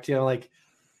talk to you, I'm like,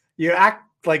 you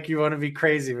act like you want to be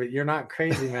crazy, but you're not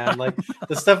crazy, man. Like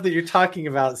the stuff that you're talking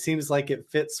about seems like it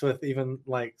fits with even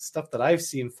like stuff that I've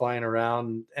seen flying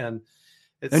around, and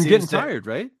getting tired,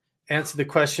 right? Answer the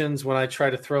questions when I try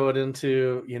to throw it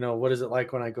into, what is it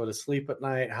like when I go to sleep at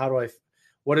night?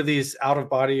 What are these out of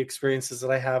body experiences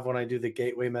that I have when I do the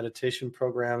gateway meditation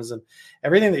programs? And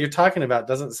everything that you're talking about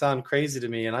doesn't sound crazy to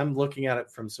me. And I'm looking at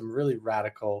it from some really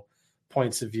radical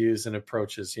points of views and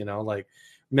approaches, like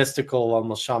mystical,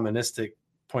 almost shamanistic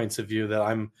points of view, that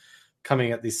I'm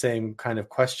coming at these same kind of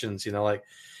questions, like,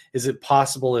 is it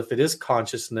possible, if it is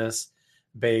consciousness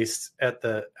based at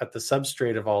the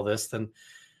substrate of all this, then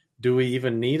do we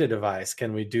even need a device?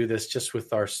 Can we do this just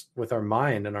with our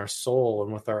mind and our soul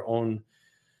and with our own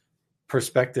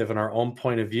perspective and our own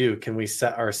point of view? Can we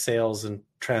set our sails and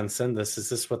transcend this? Is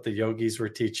this what the yogis were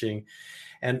teaching?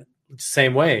 And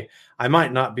same way, I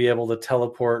might not be able to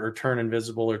teleport or turn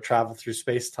invisible or travel through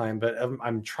space-time, but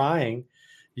I'm trying,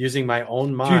 using my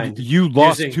own mind. Dude, you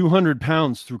lost 200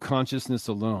 pounds through consciousness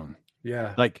alone.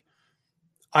 Yeah. Like,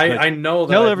 I know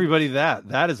that. Tell everybody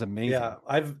that is amazing. Yeah,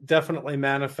 I've definitely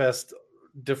manifest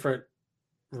different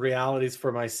realities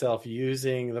for myself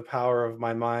using the power of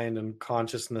my mind and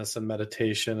consciousness and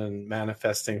meditation and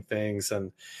manifesting things.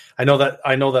 And I know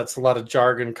that's a lot of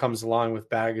jargon comes along with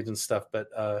baggage and stuff, but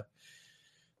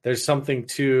there's something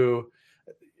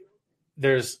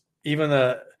there's even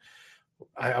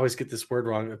I always get this word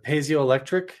wrong.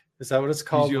 Piezoelectric, is that what it's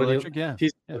called? Piezoelectric, yeah.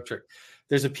 Piezoelectric.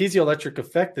 There's a piezoelectric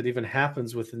effect that even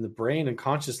happens within the brain and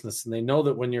consciousness. And they know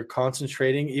that when you're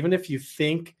concentrating, even if you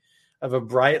think of a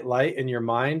bright light in your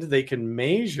mind, they can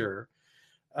measure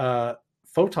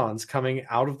photons coming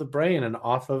out of the brain and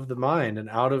off of the mind and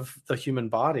out of the human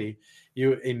body.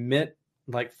 You emit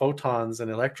like photons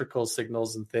and electrical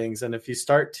signals and things. And if you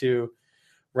start to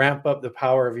ramp up the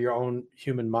power of your own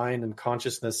human mind and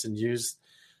consciousness and use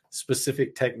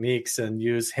specific techniques and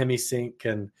use hemisync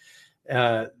and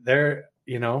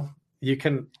you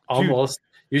can almost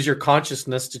use your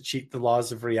consciousness to cheat the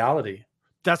laws of reality.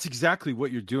 That's exactly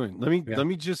what you're doing. Let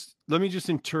me just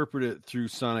interpret it through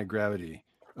sonic gravity.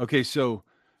 Okay, so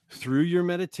through your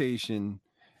meditation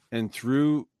and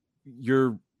through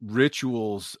your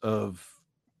rituals of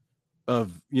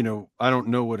I don't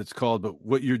know what it's called, but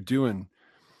what you're doing,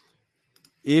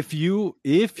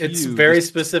 it's very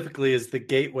specifically is the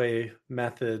gateway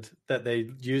method that they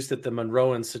used at the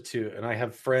Monroe Institute, and I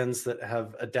have friends that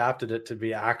have adapted it to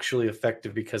be actually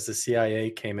effective because the CIA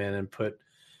came in and put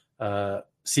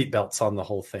seatbelts on the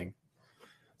whole thing.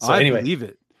 So I believe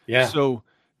it. Yeah. So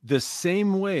the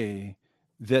same way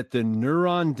that the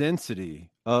neuron density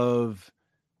of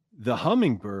the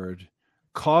hummingbird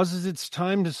causes its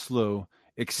time to slow,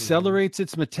 accelerates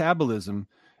its metabolism,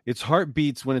 its heart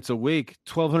beats when it's awake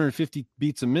 1,250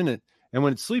 beats a minute, and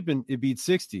when it's sleeping, it beats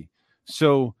 60.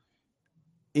 So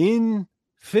in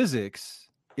physics,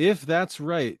 if that's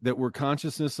right, that we're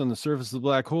consciousness on the surface of the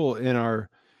black hole, and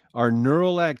our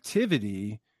neural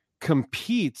activity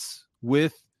competes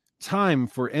with time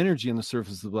for energy on the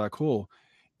surface of the black hole.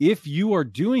 If you are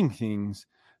doing things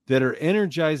that are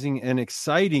energizing and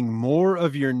exciting more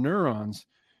of your neurons,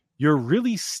 you're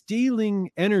really stealing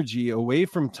energy away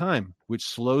from time, which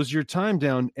slows your time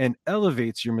down and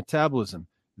elevates your metabolism.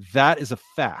 That is a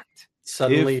fact.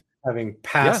 Suddenly having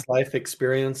past life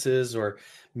experiences or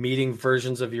meeting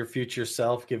versions of your future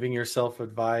self, giving yourself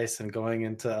advice and going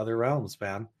into other realms,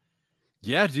 man.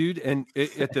 Yeah, dude. And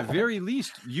at the very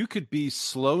least, you could be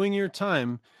slowing your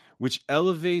time, which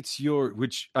elevates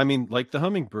like the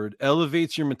hummingbird,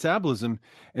 elevates your metabolism.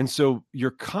 And so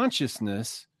your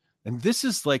consciousness, and this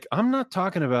is like, I'm not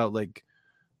talking about like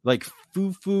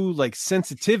foo-foo, like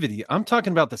sensitivity. I'm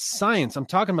talking about the science. I'm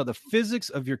talking about the physics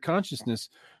of your consciousness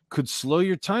could slow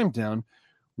your time down,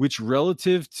 which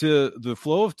relative to the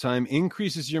flow of time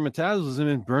increases your metabolism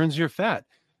and burns your fat.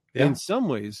 Yeah. In some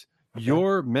ways,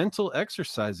 your mental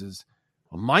exercises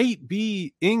might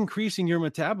be increasing your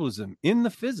metabolism in the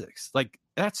physics. Like,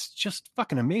 that's just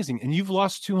fucking amazing. And you've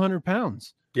lost 200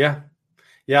 pounds. Yeah.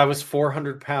 I was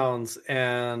 400 pounds.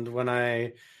 And when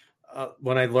I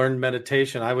learned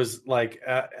meditation, I was like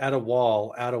at a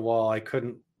wall. I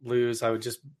couldn't lose. I would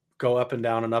just go up and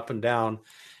down and up and down.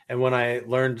 And when I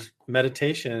learned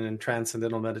meditation and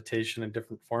transcendental meditation and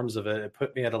different forms of it, it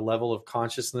put me at a level of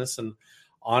consciousness and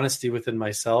honesty within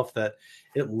myself that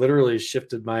it literally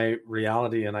shifted my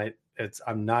reality. And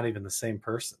I'm not even the same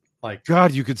person. Like,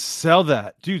 God, you could sell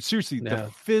that, dude. Seriously, the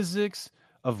physics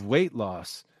of weight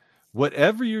loss,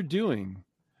 whatever you're doing,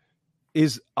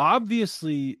 is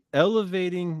obviously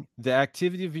elevating the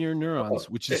activity of your neurons,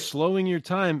 which is slowing your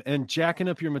time and jacking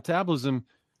up your metabolism,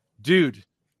 dude.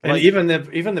 And like, even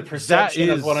the perception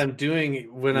of what I'm doing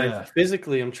when I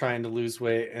physically am trying to lose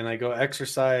weight and I go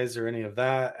exercise or any of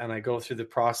that, and I go through the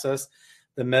process,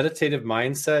 the meditative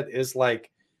mindset is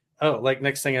like, oh, like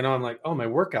next thing I know, I'm like, oh, my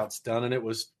workout's done. And it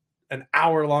was an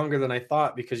hour longer than I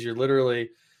thought, because you're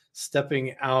literally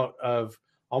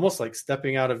almost like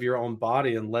stepping out of your own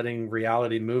body and letting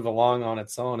reality move along on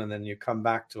its own. And then you come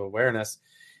back to awareness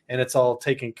and it's all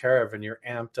taken care of and you're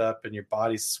amped up and your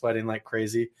body's sweating like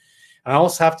crazy. And I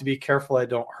also have to be careful I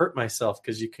don't hurt myself,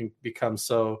 because you can become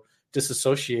so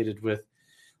disassociated with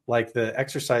like the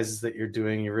exercises that you're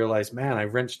doing. You realize, man, I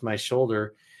wrenched my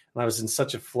shoulder and I was in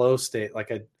such a flow state.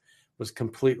 Like I was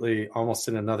completely almost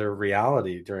in another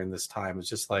reality during this time. It's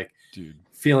just like, dude,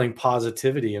 feeling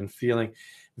positivity and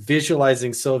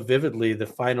visualizing so vividly the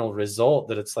final result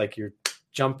that it's like you're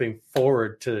jumping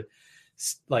forward to,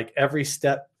 like, every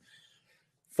step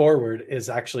forward is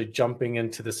actually jumping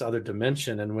into this other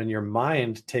dimension. And when your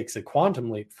mind takes a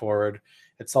quantum leap forward,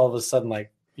 it's all of a sudden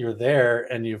like you're there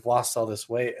and you've lost all this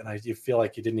weight and you feel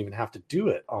like you didn't even have to do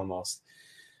it almost.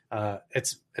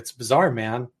 It's bizarre,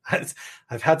 man.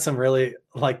 I've had some really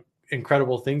like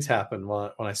incredible things happen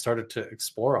when I started to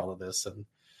explore all of this, and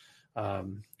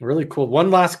really cool. One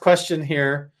last question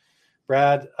here,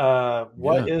 Brad.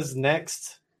 What is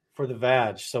next for the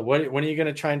Vag? So when are you going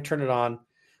to try and turn it on?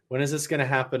 When is this going to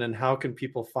happen? And how can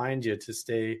people find you to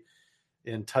stay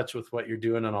in touch with what you're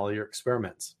doing on all your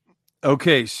experiments?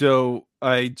 Okay. So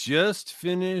I just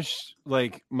finished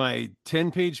like my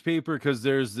 10-page paper, because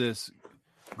there's this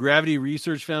Gravity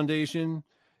Research Foundation.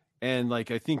 And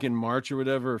like, I think in March or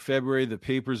whatever, or February, the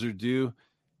papers are due.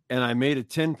 And I made a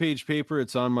 10-page paper.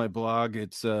 It's on my blog.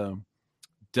 It's www.sonic-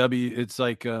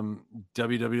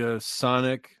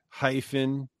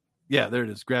 there it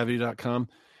is, gravity.com.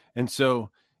 And so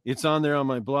it's on there on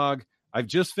my blog. I've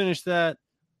just finished that.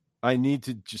 I need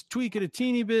to just tweak it a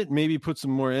teeny bit, maybe put some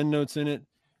more endnotes in it.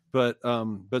 But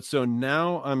so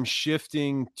now I'm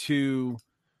shifting to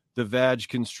the Vag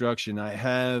construction. I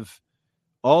have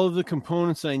all of the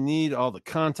components I need, all the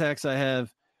contacts I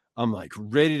have. I'm like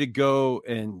ready to go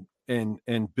and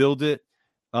build it.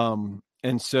 And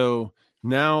so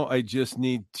now I just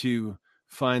need to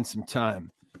find some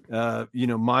time.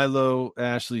 Milo,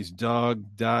 Ashley's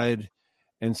dog, died,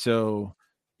 and so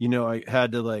I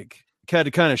had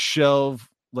to kind of shelve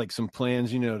like some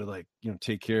plans, to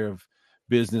take care of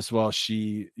business while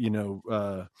she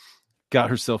got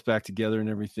herself back together and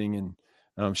everything,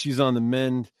 and she's on the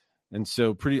mend, and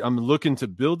so I'm looking to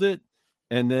build it,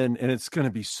 and it's going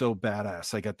to be so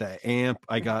badass. I got that amp,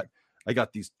 I got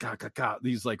these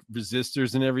these like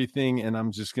resistors and everything, and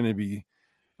I'm just going to be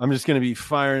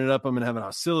firing it up. I'm going to have an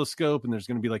oscilloscope, and there's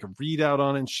going to be like a readout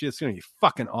on it and shit. It's going to be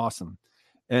fucking awesome.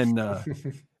 And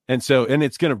it's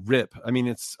going to rip. I mean,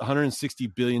 it's 160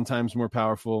 billion times more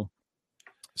powerful.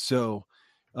 So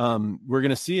we're going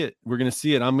to see it.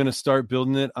 I'm going to start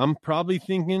building it. I'm probably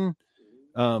thinking,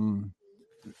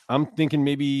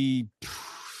 maybe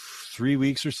 3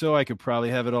 weeks or so, I could probably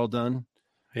have it all done.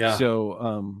 Yeah.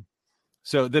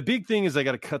 So the big thing is I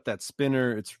got to cut that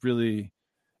spinner.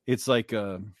 It's like,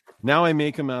 now I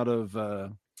make them out of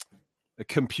a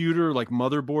computer, like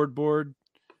motherboard board.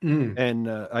 And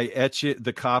I etch it,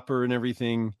 the copper and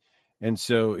everything. And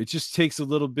so it just takes a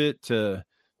little bit to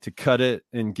cut it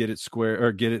and get it square,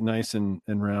 or get it nice and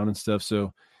round and stuff.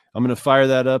 So I'm going to fire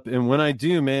that up. And when I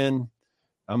do, man,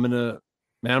 I'm going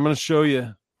to show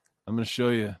you. I'm going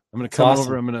to come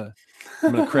over. I'm going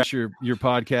to crash your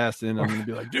podcast, and I'm going to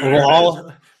be like, dude,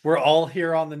 we're all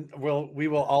here on we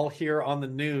will all hear on the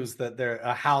news that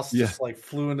a house just like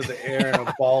flew into the air in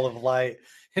a ball of light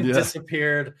and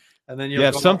disappeared. And then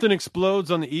if something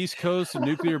explodes on the East Coast, a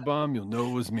nuclear bomb, you'll know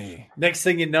it was me. Next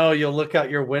thing you know, you'll look out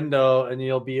your window and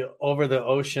you'll be over the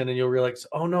ocean, and you'll realize,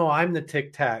 oh no, I'm the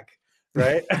Tic Tac,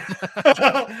 right?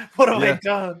 What have I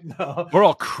done? No. Or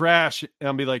I'll crash and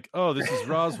I'll be like, oh, this is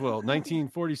Roswell,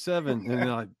 1947, and then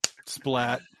I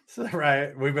splat.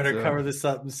 Right. We better cover this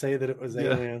up and say that it was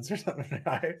aliens or something,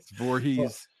 right? It's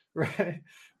Voorhees. Right.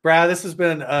 Brad, this has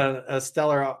been a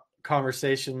stellar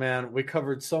conversation, man. We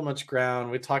covered so much ground.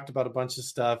 We talked about a bunch of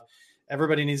stuff.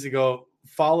 Everybody needs to go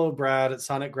follow Brad at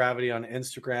Sonic Gravity on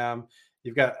Instagram.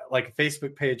 You've got like a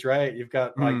Facebook page, right? You've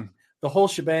got like the whole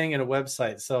shebang and a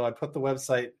website. So I put the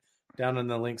website down in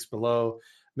the links below.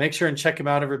 Make sure and check him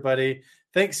out, everybody.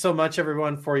 Thanks so much,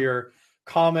 everyone, for your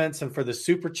comments and for the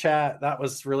super chat. That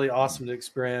was really awesome to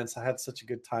experience. I had such a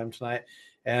good time tonight.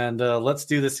 And let's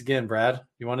do this again, Brad.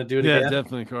 You want to do it again? Yeah,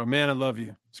 definitely, Carl. Man, I love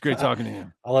you. It's great talking to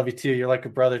you. I love you too. You're like a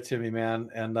brother to me, man.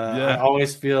 And I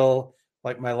always feel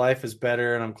like my life is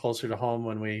better and I'm closer to home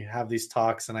when we have these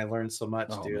talks, and I learn so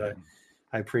much, dude.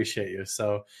 I appreciate you.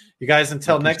 So you guys,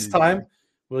 until next time,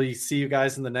 we'll see you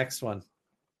guys in the next one.